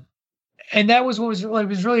 and that was what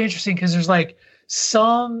was really interesting because there's like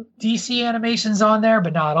some DC animations on there,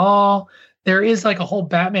 but not all. There is like a whole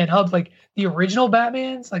Batman hub, like the original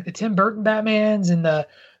Batmans, like the Tim Burton Batmans and the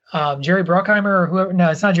Jerry Bruckheimer or whoever.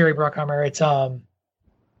 No, it's not Jerry Bruckheimer. It's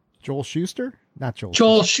Joel Schuster? Not Joel.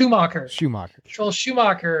 Joel Schumacher. Joel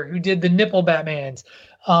Schumacher, who did the nipple Batmans.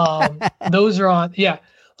 Those are on, yeah.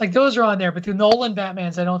 Like those are on there, but the Nolan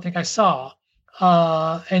Batmans I don't think I saw.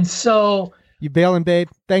 And so you bailing, babe?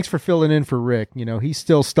 Thanks for filling in for Rick. He's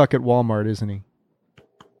still stuck at Walmart, isn't he?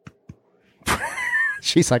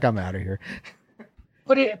 She's like, I'm out of here.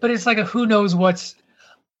 But it's like who knows what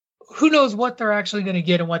they're actually going to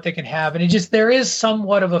get and what they can have. And there is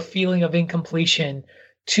somewhat of a feeling of incompletion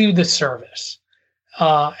to the service.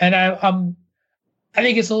 And I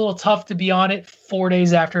think it's a little tough to be on it 4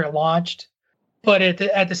 days after it launched, but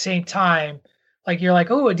at the same time, like you're like,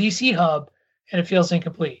 oh, a DC hub, and it feels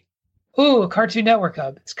incomplete. Oh, a Cartoon Network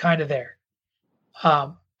hub, it's kind of there.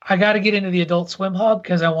 I got to get into the Adult Swim Hub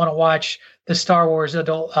because I want to watch the Star Wars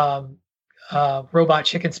adult Robot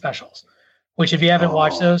Chicken specials. Which, if you haven't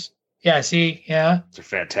watched those, those are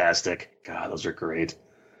fantastic. God, those are great.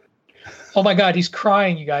 Oh my God, he's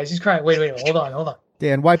crying, you guys. He's crying. Wait, hold on.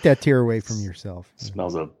 Dan, wipe that tear away from yourself.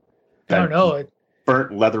 Smells of I don't know.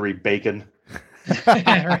 burnt leathery bacon.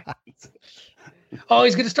 Right. Oh,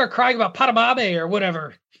 he's gonna start crying about Padamame or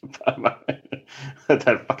whatever.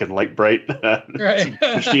 That fucking light bright Right.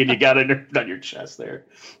 machine you got on your chest there.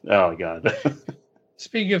 Oh my God.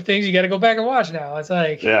 Speaking of things you got to go back and watch now. It's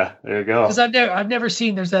like, yeah, there you go. Because I've never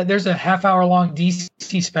seen there's a half-hour long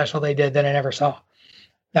DC special they did that I never saw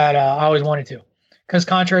that I always wanted to. Because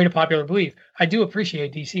contrary to popular belief, I do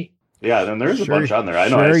appreciate DC. Yeah, and there's a bunch on there. I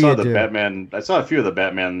know. I saw the Batman. I saw a few of the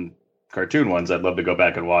Batman cartoon ones. I'd love to go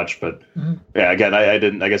back and watch, but yeah, again, I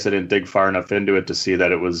didn't. I guess I didn't dig far enough into it to see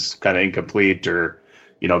that it was kind of incomplete, or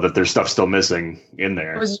that there's stuff still missing in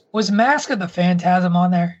there. Was Mask of the Phantasm on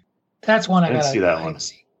there? That's one I didn't see that one.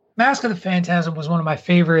 Mask of the Phantasm was one of my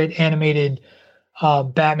favorite animated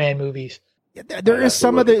Batman movies. Yeah, there is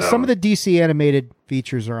some of the DC animated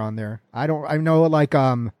features are on there. I know like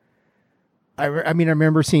I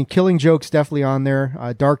remember seeing Killing Joke's definitely on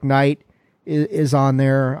there. Dark Knight is on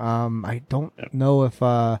there. I don't know if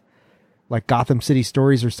like Gotham City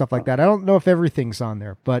Stories or stuff like that. I don't know if everything's on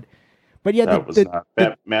there, but yeah, that was not.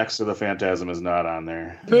 Max of the Phantasm is not on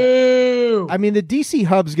there. Boo! I mean, the DC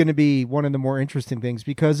Hub's going to be one of the more interesting things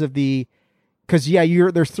because there's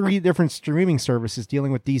 3 different streaming services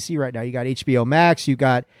dealing with DC right now. You got HBO Max, you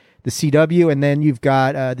got the CW, and then you've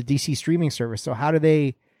got the DC streaming service. So how do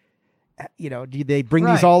they, do they bring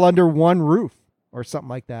these all under one roof or something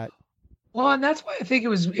like that? Well, and that's why I think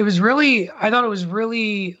I thought it was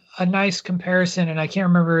really a nice comparison, and I can't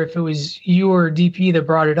remember if it was you or DP that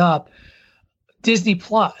brought it up. Disney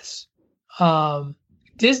Plus.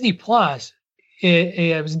 Disney Plus,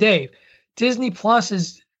 it was Dave. Disney Plus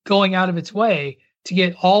is going out of its way to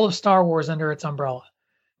get all of Star Wars under its umbrella.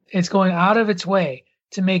 It's going out of its way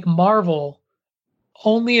to make Marvel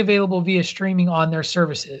only available via streaming on their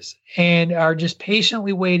services, and are just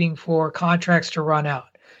patiently waiting for contracts to run out.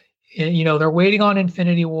 They're waiting on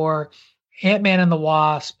Infinity War, Ant-Man and the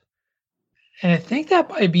Wasp, and I think that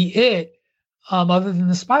might be it, other than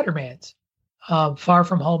the Spider-Mans, Far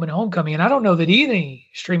From Home and Homecoming. And I don't know that any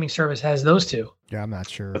streaming service has those two. Yeah, I'm not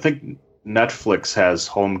sure. I think Netflix has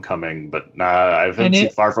Homecoming, but I haven't seen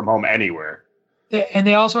Far From Home anywhere. And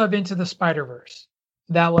they also have Into the Spider-Verse.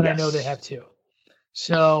 That one I know they have too.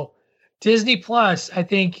 So Disney Plus, I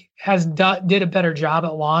think, did a better job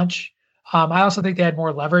at launch. I also think they had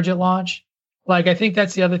more leverage at launch. Like, I think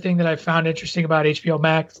that's the other thing that I found interesting about HBO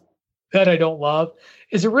Max that I don't love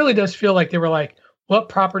is it really does feel like they were like, what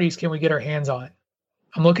properties can we get our hands on?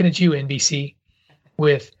 I'm looking at you, NBC,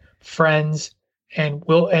 with Friends and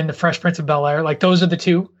the Fresh Prince of Bel-Air. Like, those are the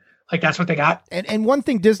two. Like, that's what they got. And one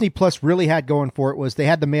thing Disney Plus really had going for it was they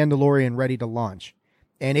had The Mandalorian ready to launch.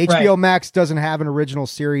 And HBO Max doesn't have an original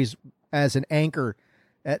series as an anchor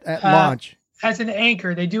at launch. As an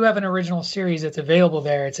anchor, they do have an original series that's available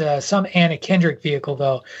there. It's some Anna Kendrick vehicle,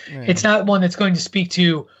 though. Yeah. It's not one that's going to speak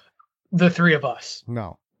to the 3 of us.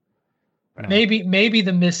 No. Maybe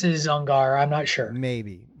the Mrs. Ungar. I'm not sure.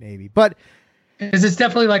 Maybe. But because it's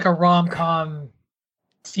definitely like a rom-com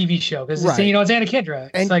TV show. Because it's Anna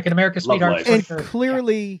Kendrick. It's like an America's Sweetheart. And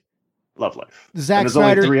clearly... Love Life. Zack there's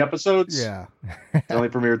Snyder, only 3 episodes? Yeah. It only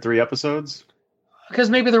premiered 3 episodes?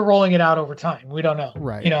 Because maybe they're rolling it out over time. We don't know.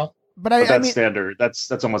 Right. But that's standard. That's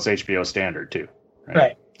almost HBO standard too.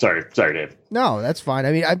 Right. Sorry, Dave. No, that's fine.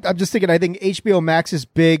 I mean, I'm just thinking, I think HBO Max's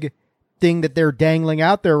big thing that they're dangling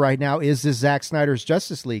out there right now is this Zack Snyder's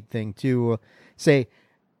Justice League thing to say,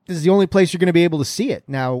 this is the only place you're going to be able to see it.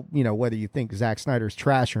 Now, whether you think Zack Snyder's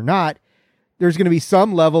trash or not, there's going to be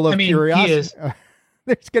some level of curiosity. He is.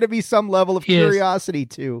 There's going to be some level of curiosity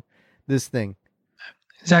to this thing.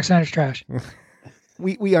 Zack Snyder's trash.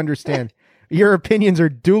 We understand. Your opinions are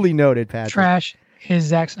duly noted, Patrick. Trash is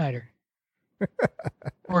Zack Snyder.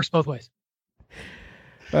 Works both ways.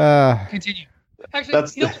 Continue. Actually,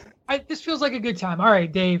 this feels like a good time. All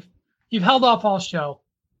right, Dave, you've held off all show.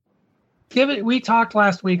 We talked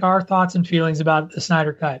last week our thoughts and feelings about the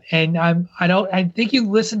Snyder Cut, and I think you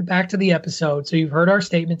listened back to the episode, so you've heard our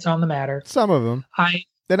statements on the matter. Some of them.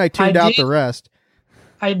 Then I tuned out the rest.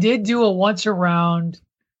 I did do a once around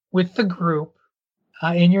with the group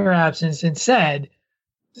in your absence and said,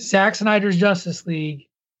 Zack Snyder's Justice League,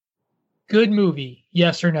 good movie,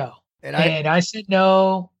 yes or no? And I said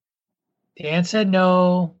no. Dan said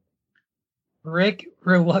no. Rick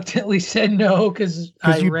reluctantly said no because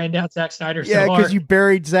I ran down Zack Snyder so hard. Yeah, because you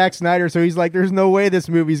buried Zack Snyder, so he's like, "There's no way this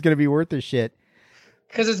movie's going to be worth a shit."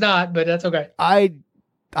 Because it's not, but that's okay.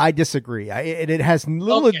 I disagree. It has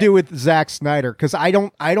little to do with Zack Snyder, because I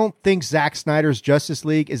don't think Zack Snyder's Justice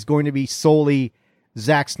League is going to be solely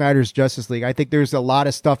Zack Snyder's Justice League. I think there's a lot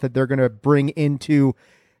of stuff that they're going to bring into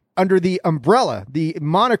under the umbrella, the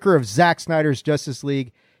moniker of Zack Snyder's Justice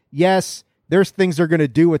League. Yes, there's things they're going to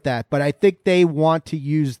do with that, but I think they want to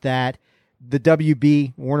use that. The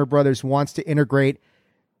WB, Warner Brothers, wants to integrate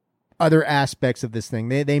other aspects of this thing.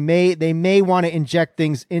 They may want to inject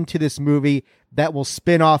things into this movie that will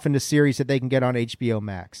spin off into series that they can get on HBO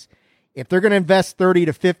Max. If they're going to invest $30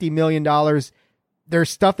 to $50 million, there's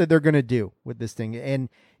stuff that they're going to do with this thing. And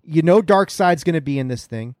Darkseid's going to be in this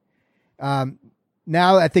thing.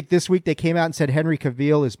 Now, I think this week they came out and said Henry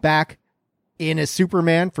Cavill is back in as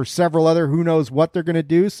Superman for several other, who knows what they're going to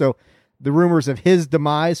do. So the rumors of his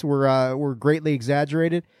demise were greatly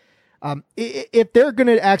exaggerated. If they're going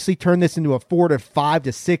to actually turn this into a 4 to 5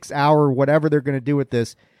 to 6 hour, whatever they're going to do with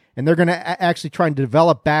this, and they're going to actually try and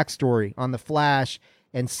develop backstory on the Flash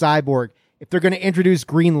and Cyborg, if they're going to introduce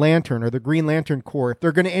Green Lantern or the Green Lantern Corps, if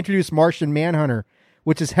they're going to introduce Martian Manhunter,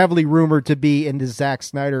 which is heavily rumored to be in the Zack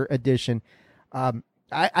Snyder edition,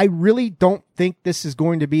 I really don't think this is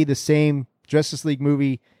going to be the same Justice League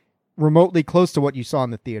movie remotely close to what you saw in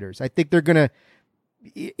the theaters. I think they're going to,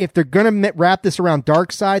 if they're going to wrap this around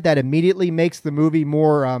Darkseid, that immediately makes the movie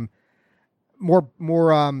more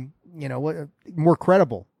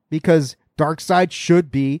credible, because Darkseid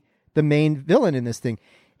should be the main villain in this thing.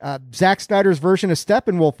 Zack Snyder's version of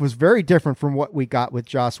Steppenwolf was very different from what we got with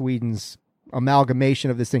Joss Whedon's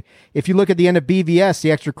amalgamation of this thing. If you look at the end of BVS,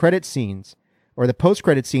 the extra credit scenes or the post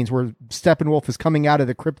credit scenes where Steppenwolf is coming out of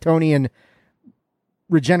the Kryptonian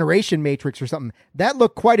regeneration matrix or something, that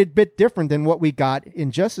looked quite a bit different than what we got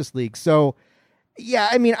in Justice League. So yeah,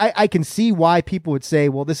 I mean, I can see why people would say,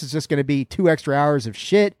 well, this is just going to be 2 extra hours of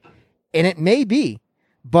shit. And it may be,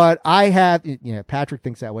 but Patrick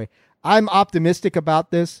thinks that way. I'm optimistic about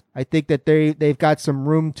this. I think that they've got some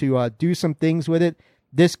room to do some things with it.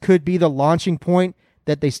 This could be the launching point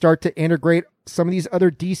that they start to integrate some of these other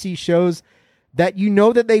DC shows that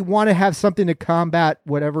that they want to have something to combat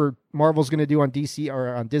whatever Marvel's going to do on DC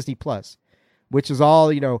or on Disney Plus, which is all,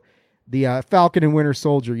 the Falcon and Winter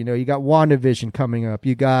Soldier. You got WandaVision coming up.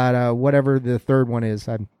 You got whatever the third one is.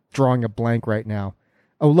 I'm drawing a blank right now.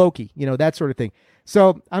 Oh, Loki, that sort of thing.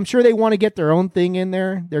 So I'm sure they want to get their own thing in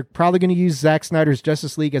there. They're probably going to use Zack Snyder's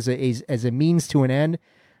Justice League as a means to an end.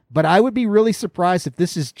 But I would be really surprised if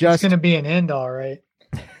this is just... It's going to be an end, all right.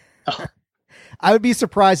 I would be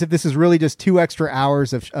surprised if this is really just 2 extra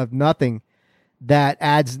hours of nothing that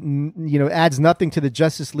adds nothing to the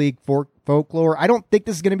Justice League folklore. I don't think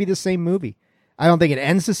this is going to be the same movie. I don't think it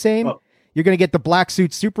ends the same. Well, you're going to get the black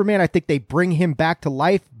suit Superman. I think they bring him back to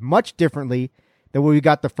life much differently than what we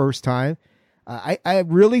got the first time. I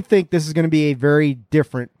really think this is going to be a very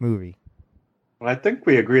different movie. Well, I think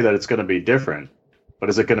we agree that it's going to be different, but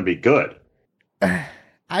is it going to be good?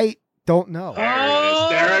 I don't know.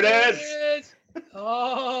 There it is.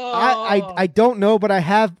 Oh, I don't know, but I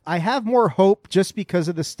have more hope just because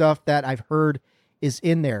of the stuff that I've heard is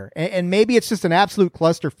in there, and maybe it's just an absolute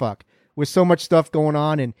clusterfuck with so much stuff going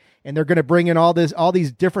on, and they're going to bring in all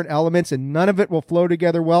these different elements, and none of it will flow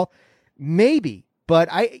together well. Maybe. But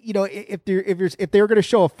if they were going to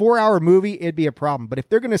show a 4-hour movie, it'd be a problem. But if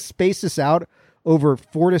they're going to space this out over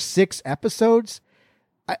 4 to 6 episodes,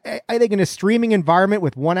 I think in a streaming environment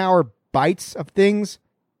with 1-hour bites of things,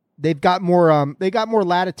 they've got more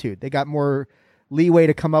latitude. They got more leeway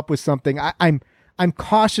to come up with something. I'm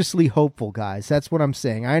cautiously hopeful, guys. That's what I'm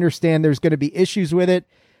saying. I understand there's going to be issues with it,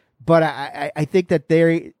 but I think that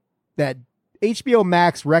that HBO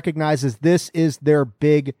Max recognizes this is their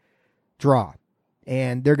big draw.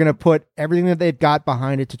 And they're going to put everything that they've got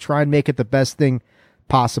behind it to try and make it the best thing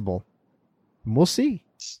possible. And we'll see.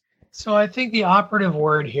 So I think the operative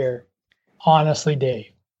word here, honestly,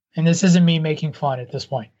 Dave, and this isn't me making fun at this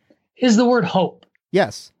point, is the word hope.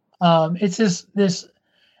 Yes. It's this,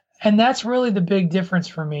 and that's really the big difference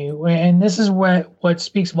for me. And this is what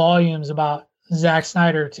speaks volumes about Zack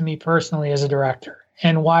Snyder to me personally as a director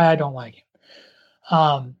and why I don't like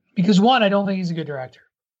him. Because one, I don't think he's a good director.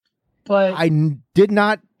 But I did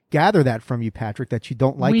not gather that from you, Patrick, that you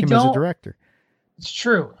don't like him as a director. It's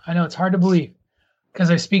true. I know it's hard to believe because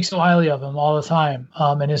I speak so highly of him all the time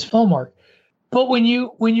and his film work. But when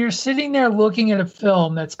you're sitting there looking at a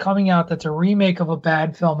film that's coming out that's a remake of a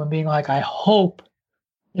bad film and being like, I hope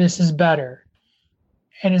this is better,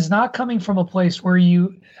 and it's not coming from a place where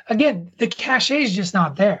the cachet is just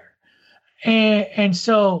not there. And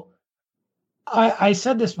so I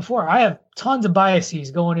said this before. I have tons of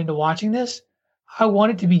biases going into watching this. I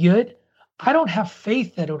want it to be good. I don't have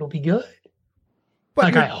faith that it'll be good.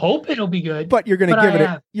 But I hope it'll be good. But you're going to give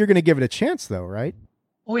it. You're going to give it a chance, though, right?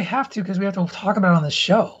 Well, we have to because we have to talk about it on the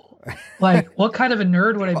show. Like, what kind of a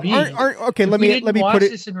nerd would I be? Okay, let me put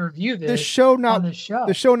it. This and review this. The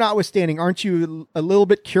show notwithstanding, aren't you a little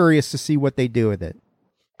bit curious to see what they do with it?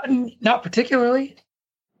 Not particularly.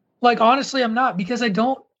 Like, honestly, I'm not, because I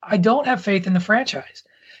don't have faith in the franchise.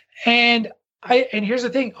 And here's the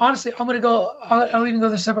thing. Honestly, I'll even go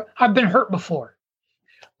this separate. I've been hurt before.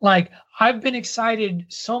 Like, I've been excited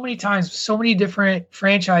so many times, so many different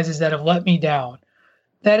franchises that have let me down,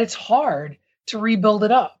 that it's hard to rebuild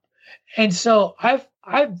it up. And so I've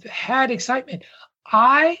had excitement.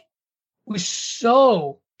 I was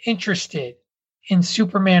so interested in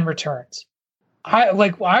Superman Returns.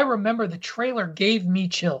 I remember the trailer gave me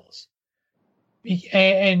chills.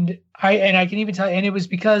 And I can even tell you, and it was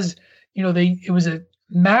because, it was a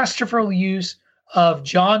masterful use of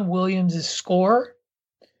John Williams' score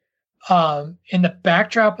in the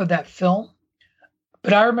backdrop of that film.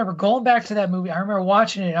 But I remember going back to that movie. I remember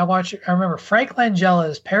watching it. I remember Frank Langella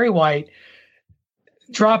as Perry White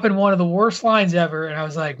dropping one of the worst lines ever, and I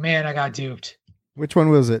was like, "Man, I got duped." Which one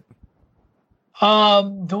was it?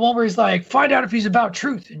 The one where he's like, "Find out if he's about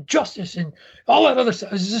truth and justice and all that other stuff."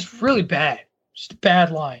 It was just really bad, just a bad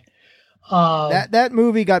line. That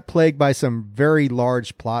movie got plagued by some very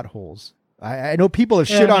large plot holes. I know people have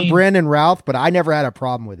shit on Brandon Routh, but I never had a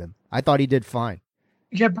problem with him. I thought he did fine.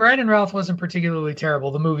 Yeah, Brandon Routh wasn't particularly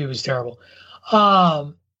terrible. The movie was terrible.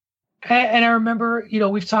 And I remember,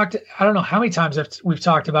 we've talked, I don't know how many times we've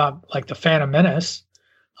talked about like the Phantom Menace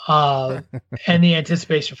and the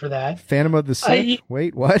anticipation for that. Phantom of the Sith?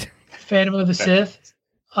 Wait, what? Phantom of the Sith.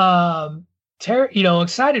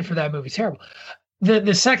 Excited for that movie. Terrible.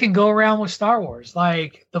 The second go around with Star Wars,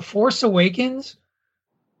 like The Force Awakens,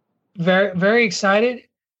 very, very excited.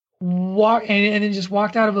 And then just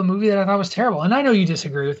walked out of a movie that I thought was terrible. And I know you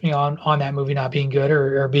disagree with me on that movie not being good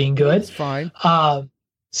or being good. It's fine.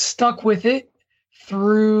 Stuck with it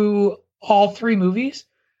through all three movies.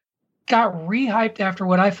 Got rehyped after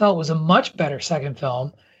what I felt was a much better second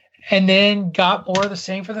film, and then got more of the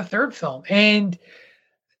same for the third film. And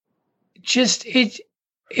just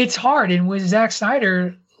it's hard. And with Zack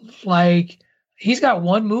Snyder, like, he's got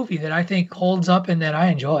one movie that I think holds up and that I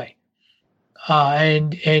enjoy.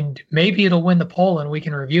 And maybe it'll win the poll and we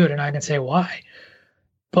can review it and I can say why.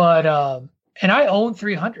 But and I own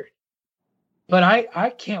 300, but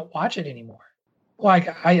I can't watch it anymore. Like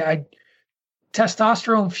I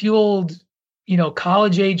testosterone fueled,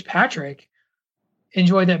 college age Patrick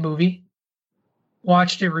enjoyed that movie,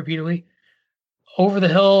 watched it repeatedly. Over the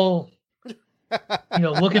Hill,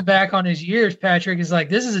 looking back on his years, Patrick is like,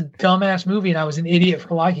 this is a dumbass movie and I was an idiot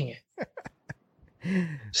for liking it.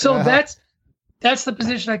 So that's the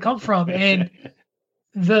position I come from. And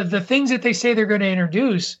the things that they say they're going to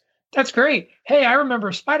introduce, that's great. Hey, I remember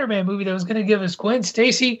a Spider-Man movie that was going to give us Gwen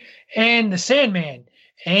Stacy and the Sandman.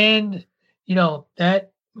 And,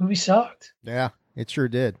 that movie sucked. Yeah, it sure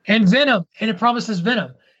did. And Venom. And it promises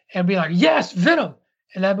Venom. And be like, yes, Venom.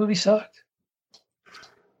 And that movie sucked.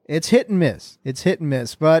 It's hit and miss.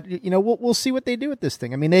 But, we'll see what they do with this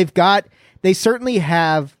thing. I mean, they certainly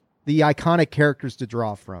have the iconic characters to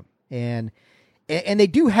draw from. And they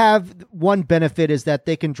do have one benefit, is that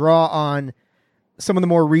they can draw on some of the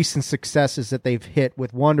more recent successes that they've hit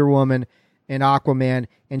with Wonder Woman and Aquaman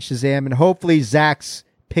and Shazam. And hopefully Zach's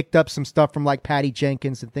picked up some stuff from like Patty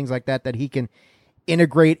Jenkins and things like that he can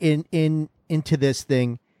integrate into this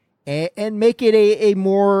thing and make it a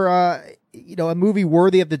more, a movie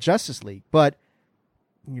worthy of the Justice League. But,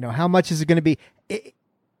 how much is it going to be?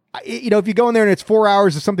 If you go in there and it's 4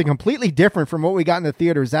 hours of something completely different from what we got in the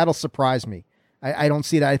theaters, that'll surprise me. I don't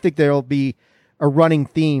see that. I think there'll be a running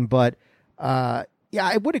theme, but I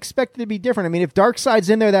would expect it to be different. I mean, if Darkseid's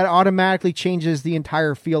in there, that automatically changes the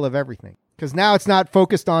entire feel of everything. Because now it's not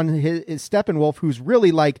focused on his Steppenwolf, who's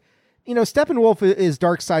really like, Steppenwolf is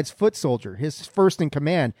Darkseid's foot soldier, his first in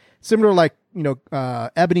command, similar to like,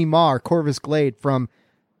 Ebony Maw or Corvus Glade from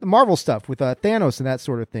the Marvel stuff with Thanos and that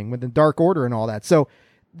sort of thing, with the Dark Order and all that. So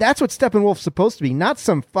that's what Steppenwolf's supposed to be, not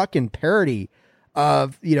some fucking parody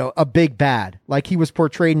of, a big bad, like he was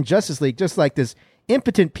portrayed in Justice League, just like this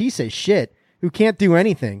impotent piece of shit who can't do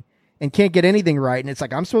anything and can't get anything right. And it's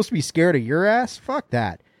like, I'm supposed to be scared of your ass? Fuck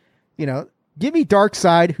that. Give me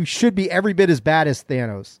Darkseid, who should be every bit as bad as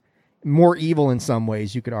Thanos, more evil in some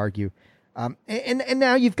ways, you could argue. And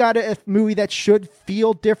now you've got a movie that should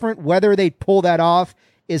feel different. Whether they pull that off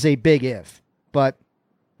is a big if, but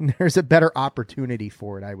There's a better opportunity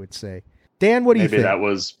for it, I would say. Dan, what do you think?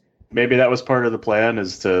 Maybe that was part of the plan,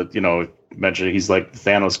 is to, mention he's like the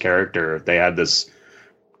Thanos character. They had this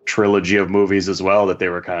trilogy of movies as well that they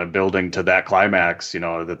were kind of building to that climax,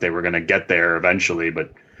 that they were going to get there eventually.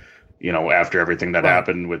 But, after everything that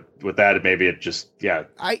happened with that, maybe it just,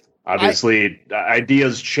 obviously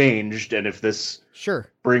ideas changed. And if this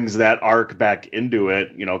brings that arc back into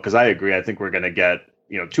it, because I agree, I think we're going to get,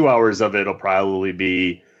 2 hours of it will probably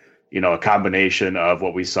be, a combination of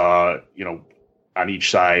what we saw, on each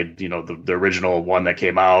side, the original one that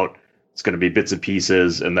came out. It's going to be bits and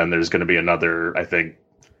pieces. And then there's going to be another, I think,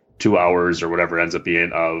 2 hours or whatever it ends up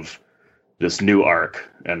being of this new arc.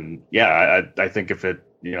 And I think if it,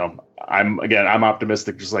 I'm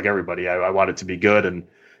optimistic just like everybody. I want it to be good. And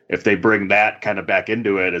if they bring that kind of back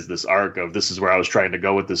into it as this arc of this is where I was trying to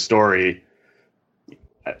go with this story,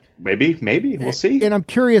 maybe we'll see. And I'm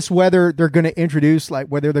curious whether they're going to introduce,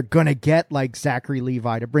 whether they're going to get Zachary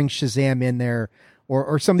Levi to bring Shazam in there,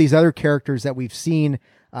 or some of these other characters that we've seen.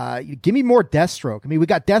 Give me more Deathstroke. I mean, we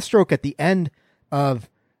got Deathstroke at the end of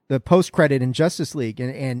the post credit in Justice League,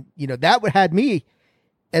 and that would had me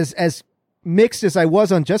as mixed as I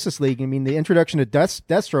was on Justice League. I mean, the introduction to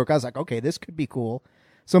Deathstroke, I was like, okay, this could be cool.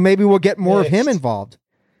 So maybe we'll get more of him involved.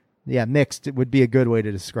 Yeah, mixed. It would be a good way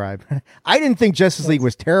to describe. I didn't think Justice League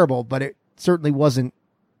was terrible, but it certainly wasn't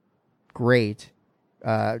great.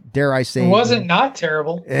 Dare I say, it wasn't not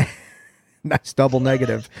terrible. Nice double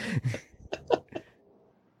negative.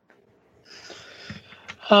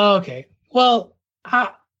 Okay. Well,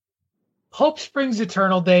 hope springs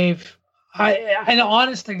eternal, Dave. And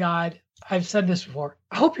honest to God, I've said this before.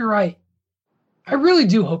 I hope you're right. I really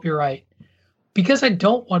do hope you're right, because I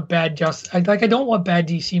don't want bad I don't want bad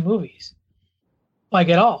DC movies, at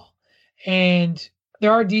all. And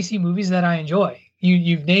there are DC movies that I enjoy.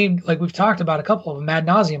 You've named, we've talked about a couple of them ad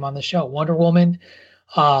nauseum on the show. Wonder Woman,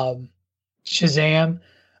 Shazam.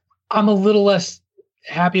 I'm a little less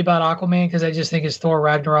happy about Aquaman because I just think it's Thor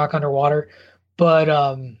Ragnarok underwater. But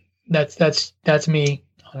that's me.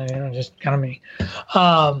 Just kind of me.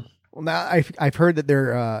 Well, now I've heard that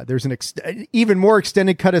there's an even more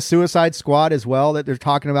extended cut of Suicide Squad as well that they're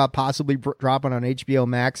talking about possibly dropping on HBO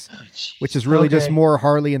Max, which is really just more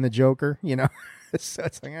Harley and the Joker, So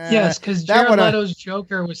it's like, yes, because Jared Leto's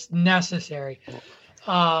Joker was necessary.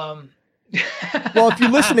 Well, if you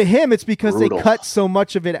listen to him, it's because they cut so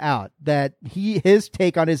much of it out that his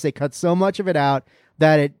take on it is they cut so much of it out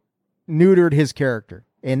that it neutered his character.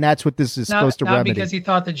 And that's what this is supposed to remedy. Not because he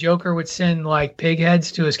thought the Joker would send pig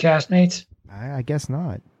heads to his castmates? I guess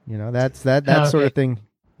not. That's that sort of thing,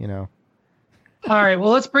 All right.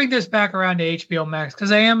 Well, let's bring this back around to HBO Max,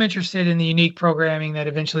 because I am interested in the unique programming that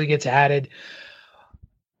eventually gets added.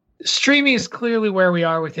 Streaming is clearly where we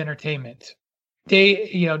are with entertainment. Dan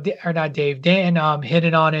hit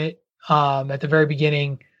it on it at the very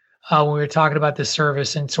beginning when we were talking about this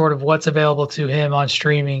service and sort of what's available to him on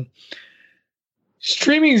streaming.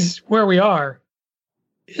 Streaming's where we are.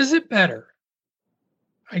 Is it better?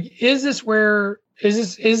 Is this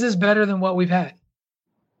better than what we've had?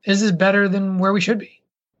 Is this better than where we should be?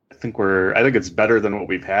 I think it's better than what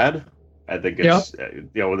we've had. I think it's,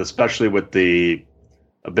 especially with the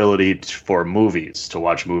ability for movies to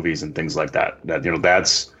watch movies and things like that.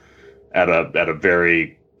 That's at a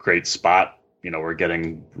very great spot. We're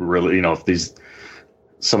getting really,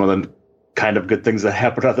 some of the kind of good things that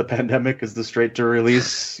happened out of the pandemic is the straight to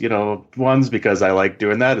release, ones, because I like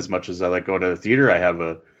doing that as much as I like going to the theater. I have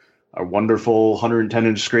a wonderful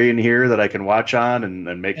 110-inch screen here that I can watch on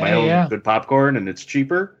and make my own good popcorn, and it's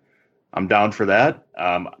cheaper. I'm down for that.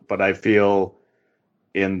 But I feel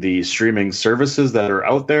in the streaming services that are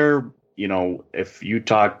out there, if you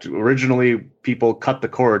talked originally, people cut the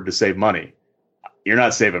cord to save money. You're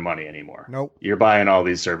not saving money anymore. Nope. You're buying all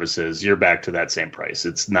these services. You're back to that same price.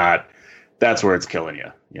 It's not. That's where it's killing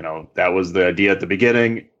you. That was the idea at the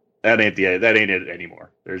beginning. That ain't it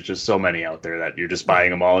anymore. There's just so many out there that you're just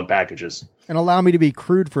buying them all in packages. And allow me to be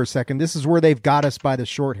crude for a second. This is where they've got us by the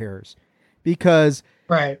short hairs, because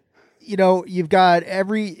you've got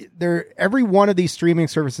every one of these streaming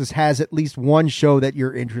services has at least one show that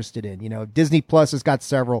you're interested in. Disney Plus has got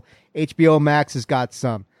several. HBO Max has got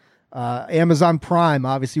some. Amazon Prime,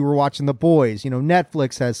 obviously we're watching The Boys.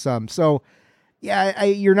 Netflix has some. So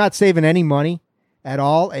you're not saving any money at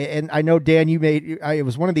all. And I know, Dan, it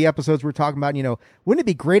was one of the episodes we were talking about, wouldn't it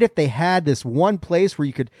be great if they had this one place where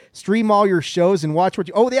you could stream all your shows and watch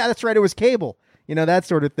that's right, it was cable, that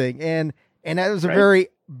sort of thing. And that was a very,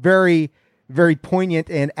 very, very poignant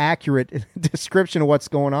and accurate description of what's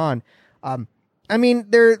going on.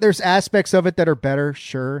 There's aspects of it that are better,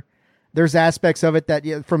 sure. There's aspects of it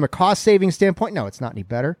that, from a cost saving standpoint, no, it's not any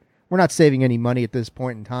better. We're not saving any money at this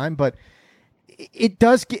point in time, but it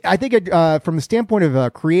does. I think from the standpoint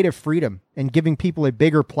of creative freedom and giving people a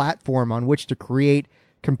bigger platform on which to create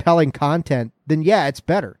compelling content, then yeah, it's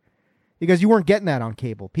better, because you weren't getting that on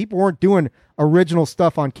cable. People weren't doing original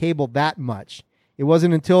stuff on cable that much. It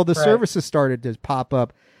wasn't until the services started to pop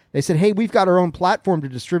up. They said, hey, we've got our own platform to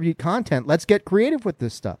distribute content. Let's get creative with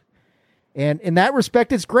this stuff. And in that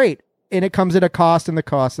respect, it's great. And it comes at a cost, and the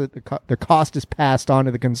cost is passed on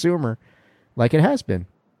to the consumer like it has been.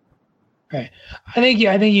 Right. I think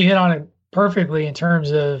you hit on it perfectly in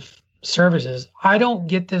terms of services. I don't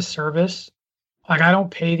get this service. Like, I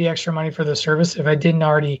don't pay the extra money for the service if I didn't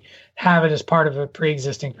already have it as part of a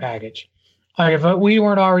pre-existing package. Like, if we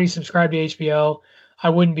weren't already subscribed to HBO, I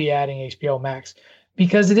wouldn't be adding HBO Max,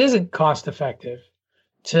 because it isn't cost effective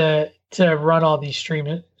to run all these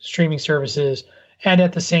streaming services and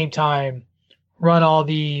at the same time run all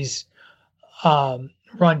these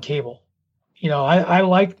run cable. I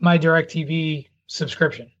like my DirecTV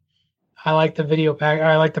subscription. I like the video pack.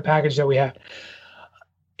 I like the package that we have.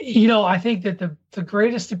 I think that the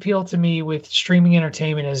greatest appeal to me with streaming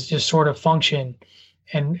entertainment is just sort of function,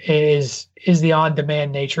 and is the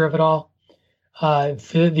on-demand nature of it all.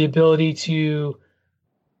 The ability to,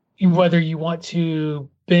 whether you want to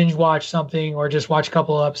binge watch something or just watch a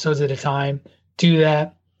couple of episodes at a time, do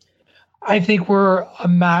that. I think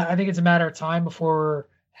it's a matter of time before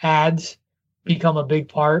ads become a big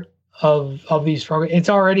part of these programs. It's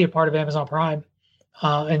already a part of Amazon Prime,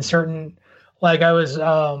 and certain, like I was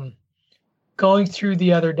going through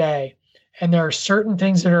the other day, and there are certain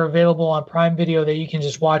things that are available on Prime Video that you can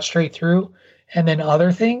just watch straight through, and then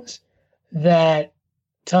other things that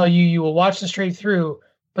tell you will watch them straight through,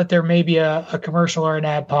 but there may be a commercial or an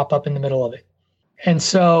ad pop up in the middle of it. And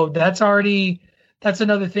so that's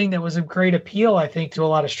another thing that was a great appeal, I think, to a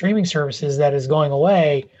lot of streaming services that is going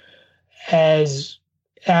away as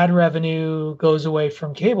ad revenue goes away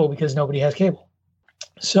from cable, because nobody has cable.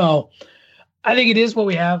 So I think it is what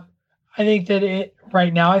we have. I think that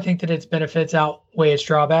its benefits outweigh its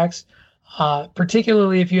drawbacks,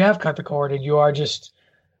 particularly if you have cut the cord and you are just,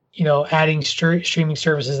 adding streaming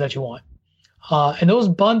services that you want. And those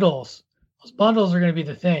bundles are going to be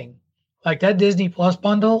the thing. Like that Disney Plus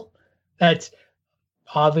bundle, that's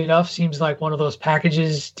oddly enough seems like one of those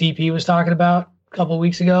packages DP was talking about a couple of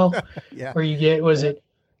weeks ago, yeah. Where you get,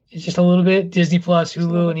 it's just a little bit Disney Plus,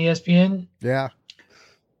 Hulu, and ESPN. Yeah.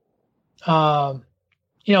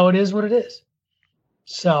 It is what it is.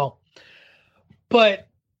 So, but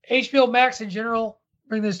HBO Max in general,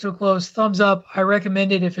 bring this to a close. Thumbs up. I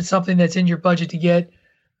recommend it if it's something that's in your budget to get.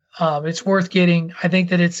 It's worth getting. I think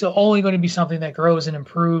that it's only going to be something that grows and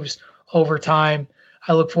improves over time.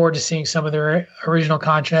 I look forward to seeing some of their original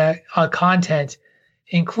content,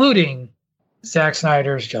 including Zack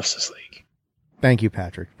Snyder's Justice League. Thank you,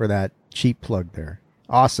 Patrick, for that cheap plug there.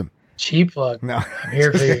 Awesome. Cheap plug. No, I'm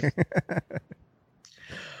here for you.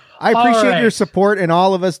 I appreciate your support, and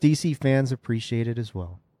all of us DC fans appreciate it as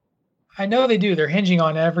well. I know they do. They're hinging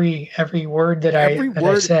on every word that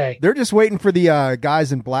I say. They're just waiting for the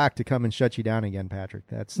guys in black to come and shut you down again, Patrick.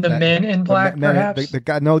 That's men in black, perhaps?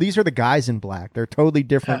 No, these are the guys in black. They're a totally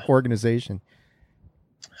different organization.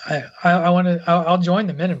 I'll join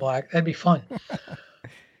the men in black. That'd be fun.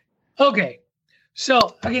 Okay.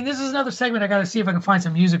 So, again, this is another segment I got to see if I can find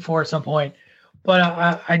some music for at some point. But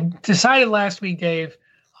I decided last week, Dave,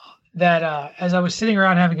 that as I was sitting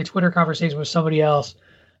around having a Twitter conversation with somebody else,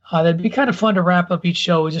 that'd be kind of fun to wrap up each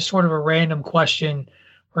show with just sort of a random question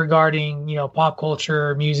regarding, pop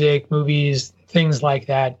culture, music, movies, things like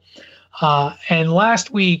that. And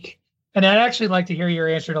last week, and I'd actually like to hear your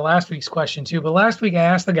answer to last week's question too, but last week I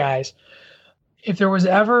asked the guys if there was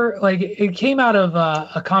ever, it came out of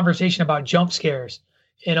a conversation about jump scares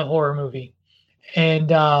in a horror movie. And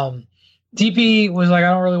DP was like, I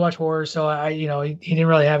don't really watch horror, so he didn't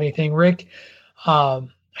really have anything. Rick,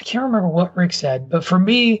 I can't remember what Rick said, but for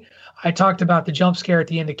me, I talked about the jump scare at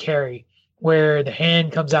the end of Carrie, where the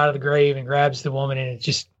hand comes out of the grave and grabs the woman, and it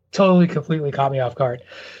just totally, completely caught me off guard.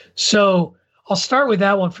 So I'll start with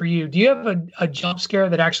that one for you. Do you have a jump scare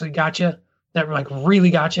that actually got you, that really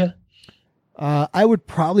got you? I would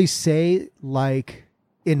probably say,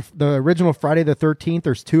 in the original Friday the 13th,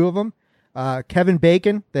 there's two of them. Kevin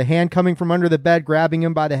Bacon, the hand coming from under the bed, grabbing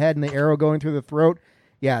him by the head, and the arrow going through the throat.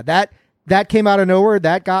 Yeah, that came out of nowhere.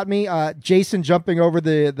 That got me. Jason jumping over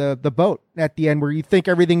the boat at the end, where you think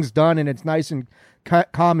everything's done and it's nice and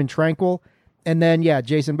calm and tranquil. And then,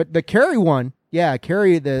 Jason. But the Carrie one,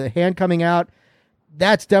 Carrie, the hand coming out,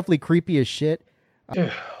 that's definitely creepy as shit.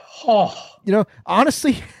 Oh, You know,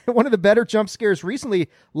 honestly, one of the better jump scares recently,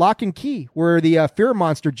 Lock and Key, where the fear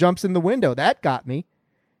monster jumps in the window. That got me.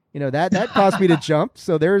 You know, that caused me to jump.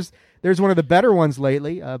 So there's one of the better ones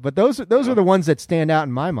lately. But those are the ones that stand out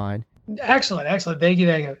in my mind. excellent. Thank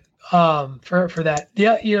you. For that.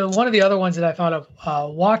 Yeah, you know, one of the other ones that I thought of,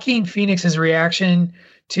 Joaquin Phoenix's reaction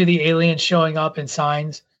to the aliens showing up in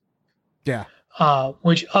Signs. Yeah.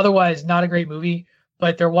 Which otherwise not a great movie,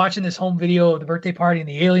 but they're watching this home video of the birthday party and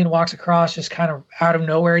the alien walks across just kind of out of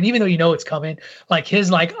nowhere. And even though you know it's coming, like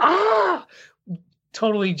his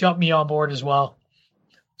totally jumped me on board as well.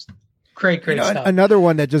 Great stuff. Another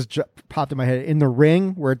one that just popped in my head, In the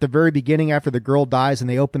Ring, where at the very beginning after the girl dies and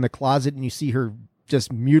they open the closet and you see her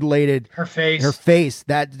just mutilated. Her face.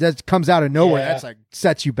 That comes out of nowhere. Yeah. That's like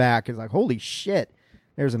sets you back. It's like, holy shit.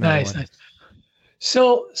 There's another one. Nice.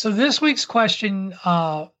 So this week's question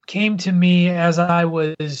came to me as I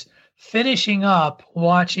was finishing up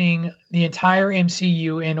watching the entire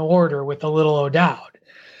MCU in order with a little O'Dowd.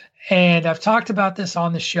 And I've talked about this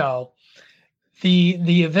on the show.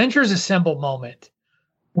 The Avengers Assemble moment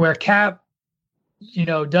where Cap, you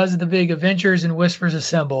know, does the big Avengers and whispers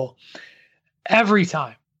assemble every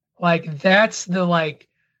time. Like that's the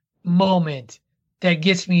moment that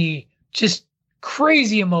gets me just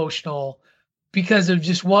crazy emotional because of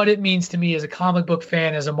just what it means to me as a comic book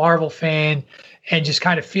fan, as a Marvel fan, and just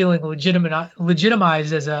kind of feeling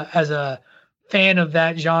legitimized as a fan of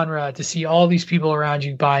that genre to see all these people around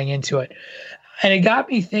you buying into it. And it got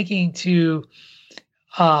me thinking to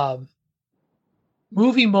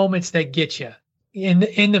movie moments that get you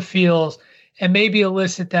in the feels and maybe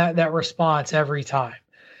elicit that response every time.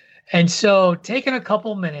 And so taking a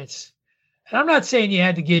couple minutes, and I'm not saying you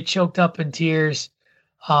had to get choked up in tears,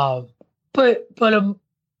 but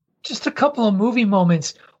just a couple of movie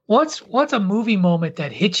moments. What's a movie moment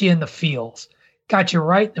that hit you in the feels, got you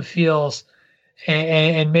right in the feels,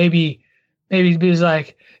 and maybe it was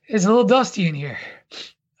like, it's a little dusty in here.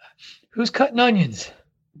 Who's cutting onions?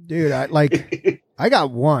 Dude, I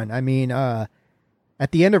got one. I mean, at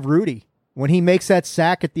the end of Rudy, when he makes that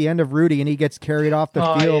sack at the end of Rudy and he gets carried off the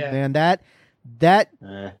field, yeah. man, that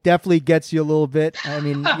definitely gets you a little bit. I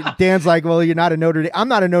mean, Dan's like, well, you're not a Notre Dame. I'm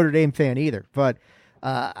not a Notre Dame fan either, but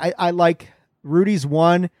I like Rudy's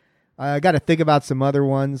one. I got to think about some other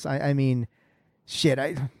ones. I mean, shit,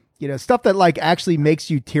 stuff that actually makes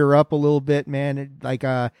you tear up a little bit, man. Did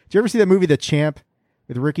you ever see that movie The Champ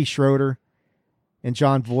with Ricky Schroeder and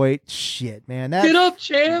John Voight? Shit, man. Get up,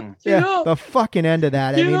 champ. Get up. The fucking end of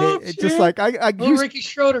that. It's just like Ricky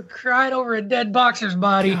Schroeder cried over a dead boxer's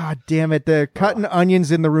body. God damn it. The cutting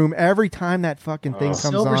onions in the room every time that fucking thing comes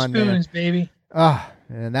Silver on. spoons, man. baby.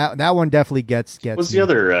 And that one definitely gets What's me. the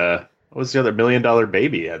other $1 Million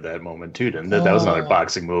Baby at that moment too, didn't it? That was another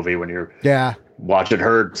boxing movie when you're watching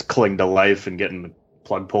her cling to life and getting the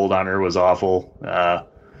plug pulled on her was awful.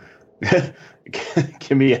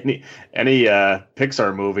 Give me any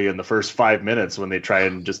Pixar movie in the first 5 minutes when they try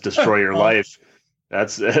and just destroy your life.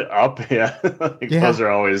 That's Up. Yeah. Those are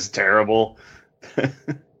always terrible. I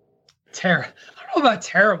don't know about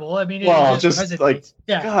terrible. I mean, God,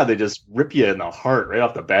 they just rip you in the heart right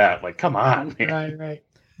off the bat. Like, come on, man. Right.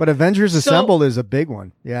 But Avengers Assemble is a big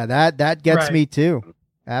one. Yeah, that gets me too.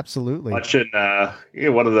 Absolutely. Watching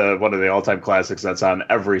one of the all-time classics that's on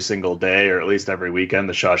every single day or at least every weekend,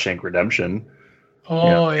 The Shawshank Redemption.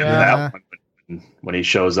 That one, when he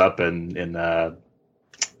shows up in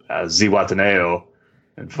Zihuatanejo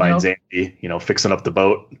and finds Andy, fixing up the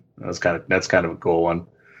boat. That's kind of a cool one.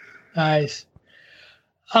 Nice.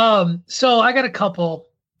 So I got a couple.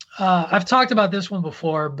 I've talked about this one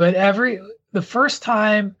before, but the first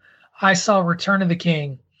time I saw Return of the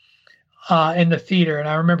King in the theater, and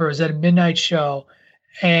I remember it was at a midnight show,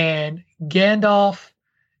 and Gandalf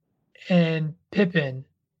and Pippin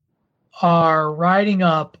are riding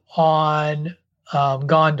up on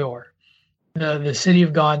Gondor, the city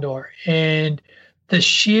of Gondor, and the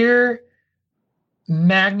sheer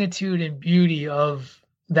magnitude and beauty of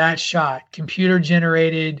that shot, computer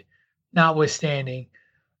generated notwithstanding,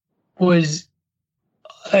 was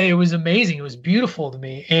amazing. It was beautiful to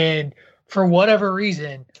me, and for whatever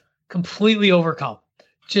reason, completely overcome.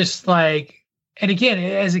 And again,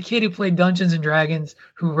 as a kid who played Dungeons and Dragons,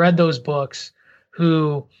 who read those books,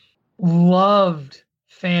 who loved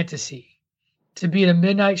fantasy, to be at a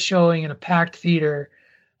midnight showing in a packed theater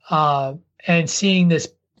and seeing this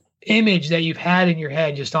image that you've had in your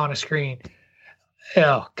head just on a screen.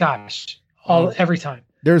 Oh gosh, every time.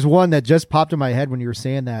 There's one that just popped in my head when you were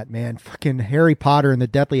saying that, man. Fucking Harry Potter and the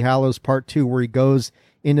Deathly Hallows Part 2, where he goes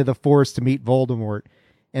into the forest to meet Voldemort.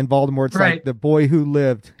 And Voldemort's like, the boy who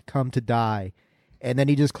lived come to die. and then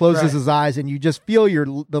he just closes Right. his eyes, and you just feel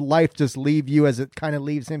the life just leave you as it kind of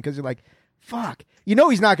leaves him, because you're like, fuck. You know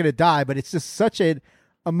he's not going to die, but it's just such an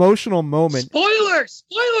emotional moment. Spoiler!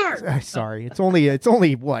 Sorry, it's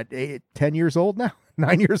only what, 10 years old now,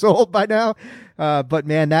 9 years old by now. But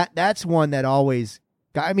man, that's one that always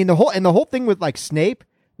got. I mean, the whole thing with like Snape,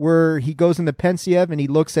 where he goes in the Pensieve and he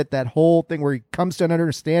looks at that whole thing where he comes to an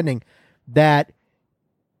understanding that,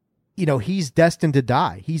 you know, he's destined to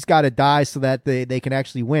die. He's got to die so that they can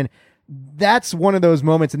actually win. That's one of those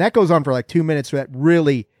moments, and that goes on for like 2 minutes. That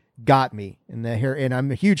really got me in the hair. And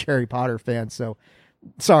I'm a huge Harry Potter fan, so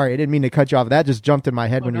sorry, I didn't mean to cut you off. That just jumped in my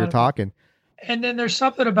head when you were talking. And then there's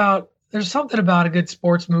something about a good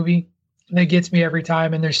sports movie that gets me every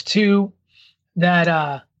time. And there's two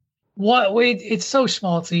that it's so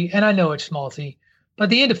schmaltzy, and I know it's schmaltzy, but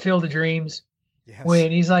the end of Field of Dreams, Yes.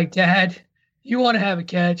 when he's like, "Dad, you want to have a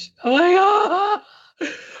catch?" I'm like, "Ah,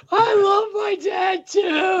 I love my dad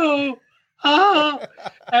too."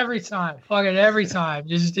 Every time, fucking every time,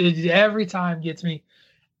 just every time gets me.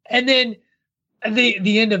 And then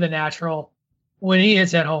the end of The Natural, when he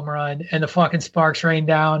hits that home run and the fucking sparks rain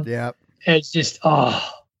down. Yep. It's just, oh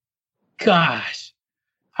gosh,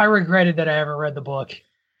 I regretted that I ever read the book,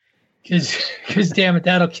 because damn it,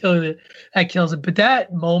 that'll kill it. That kills it. But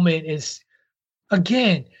that moment is,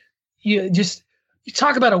 again, you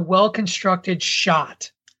talk about a well-constructed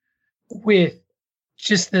shot with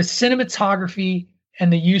just the cinematography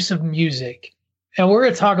and the use of music. And we're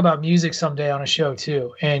going to talk about music someday on a show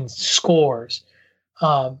too, and scores,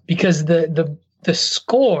 because the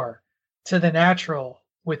score to The Natural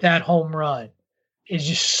with that home run is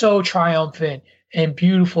just so triumphant and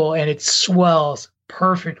beautiful, and it swells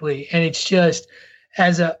perfectly. And it's just,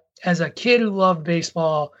 as a kid who loved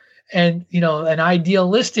baseball, and, you know, an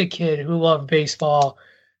idealistic kid who loved baseball,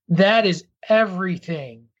 that is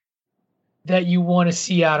everything that you want to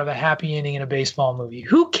see out of a happy ending in a baseball movie.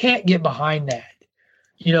 Who can't get behind that?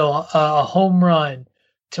 You know, a home run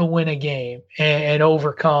to win a game and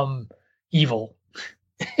overcome evil.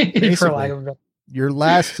 For lack of a, your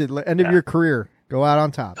last end of your career, go out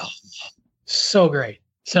on top. so great.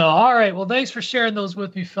 So, all right. Well, thanks for sharing those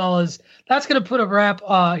with me, fellas. That's going to put a wrap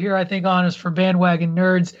here, I think, on us for Bandwagon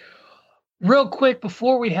Nerds. Real quick,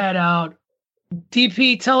 before we head out,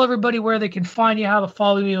 DP, tell everybody where they can find you, how to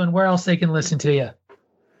follow you, and where else they can listen to you.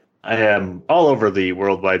 I am all over the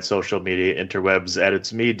worldwide social media interwebs at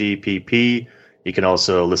It's Me, DPP. You can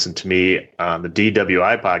also listen to me on the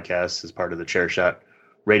DWI podcast as part of the Chairshot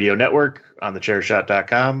Radio Network on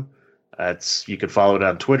thechairshot.com. You can follow it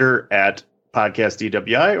on Twitter at Podcast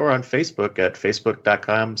DWI, or on Facebook at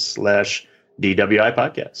facebook.com/DWI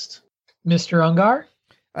podcast. Mr. Ungar?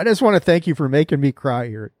 I just want to thank you for making me cry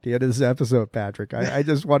here at the end of this episode, Patrick. I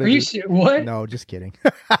just wanted Are you sure? What? No, just kidding.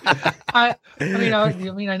 I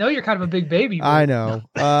mean, I know you're kind of a big baby. But... I know.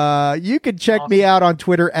 You can check me out on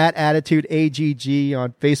Twitter at AttitudeAGG,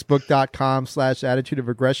 on Facebook.com/Attitude of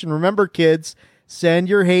Aggression. Remember, kids, send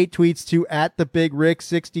your hate tweets to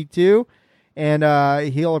 @TheBigRick62,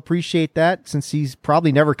 and he'll appreciate that, since he's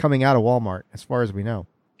probably never coming out of Walmart, as far as we know.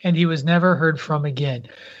 And he was never heard from again.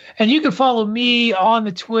 And you can follow me on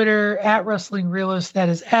the Twitter at Wrestling Realist. That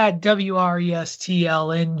is at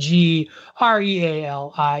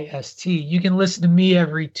WRESTLNGREALIST. You can listen to me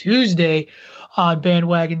every Tuesday on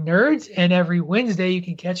Bandwagon Nerds, and every Wednesday you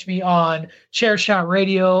can catch me on Chairshot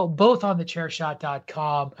Radio, both on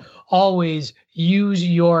thechairshot.com. Always use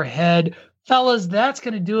your head. Fellas, that's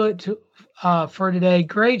going to do it for today.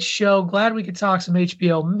 Great show. Glad we could talk some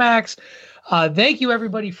HBO Max. Thank you,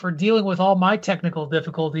 everybody, for dealing with all my technical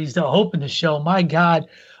difficulties to open the show. My God.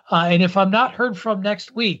 And if I'm not heard from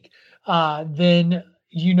next week, then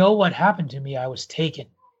you know what happened to me. I was taken.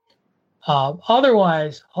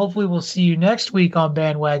 Otherwise, hopefully we'll see you next week on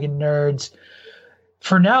Bandwagon Nerds.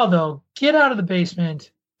 For now, though, get out of the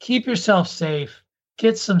basement. Keep yourself safe.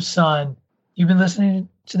 Get some sun. You've been listening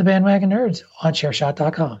to the Bandwagon Nerds on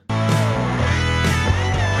Chairshot.com.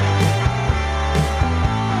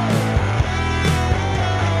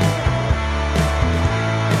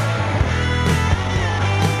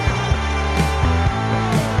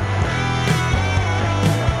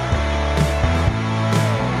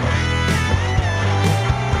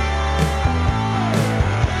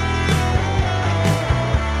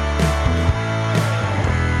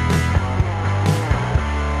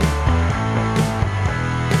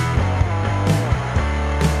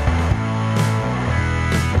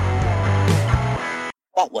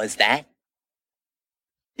 What was that?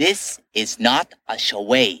 This is not a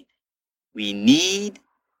charade. We need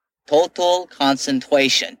total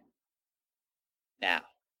concentration. Now,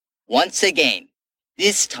 once again,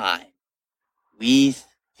 this time, with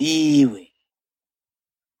thee will.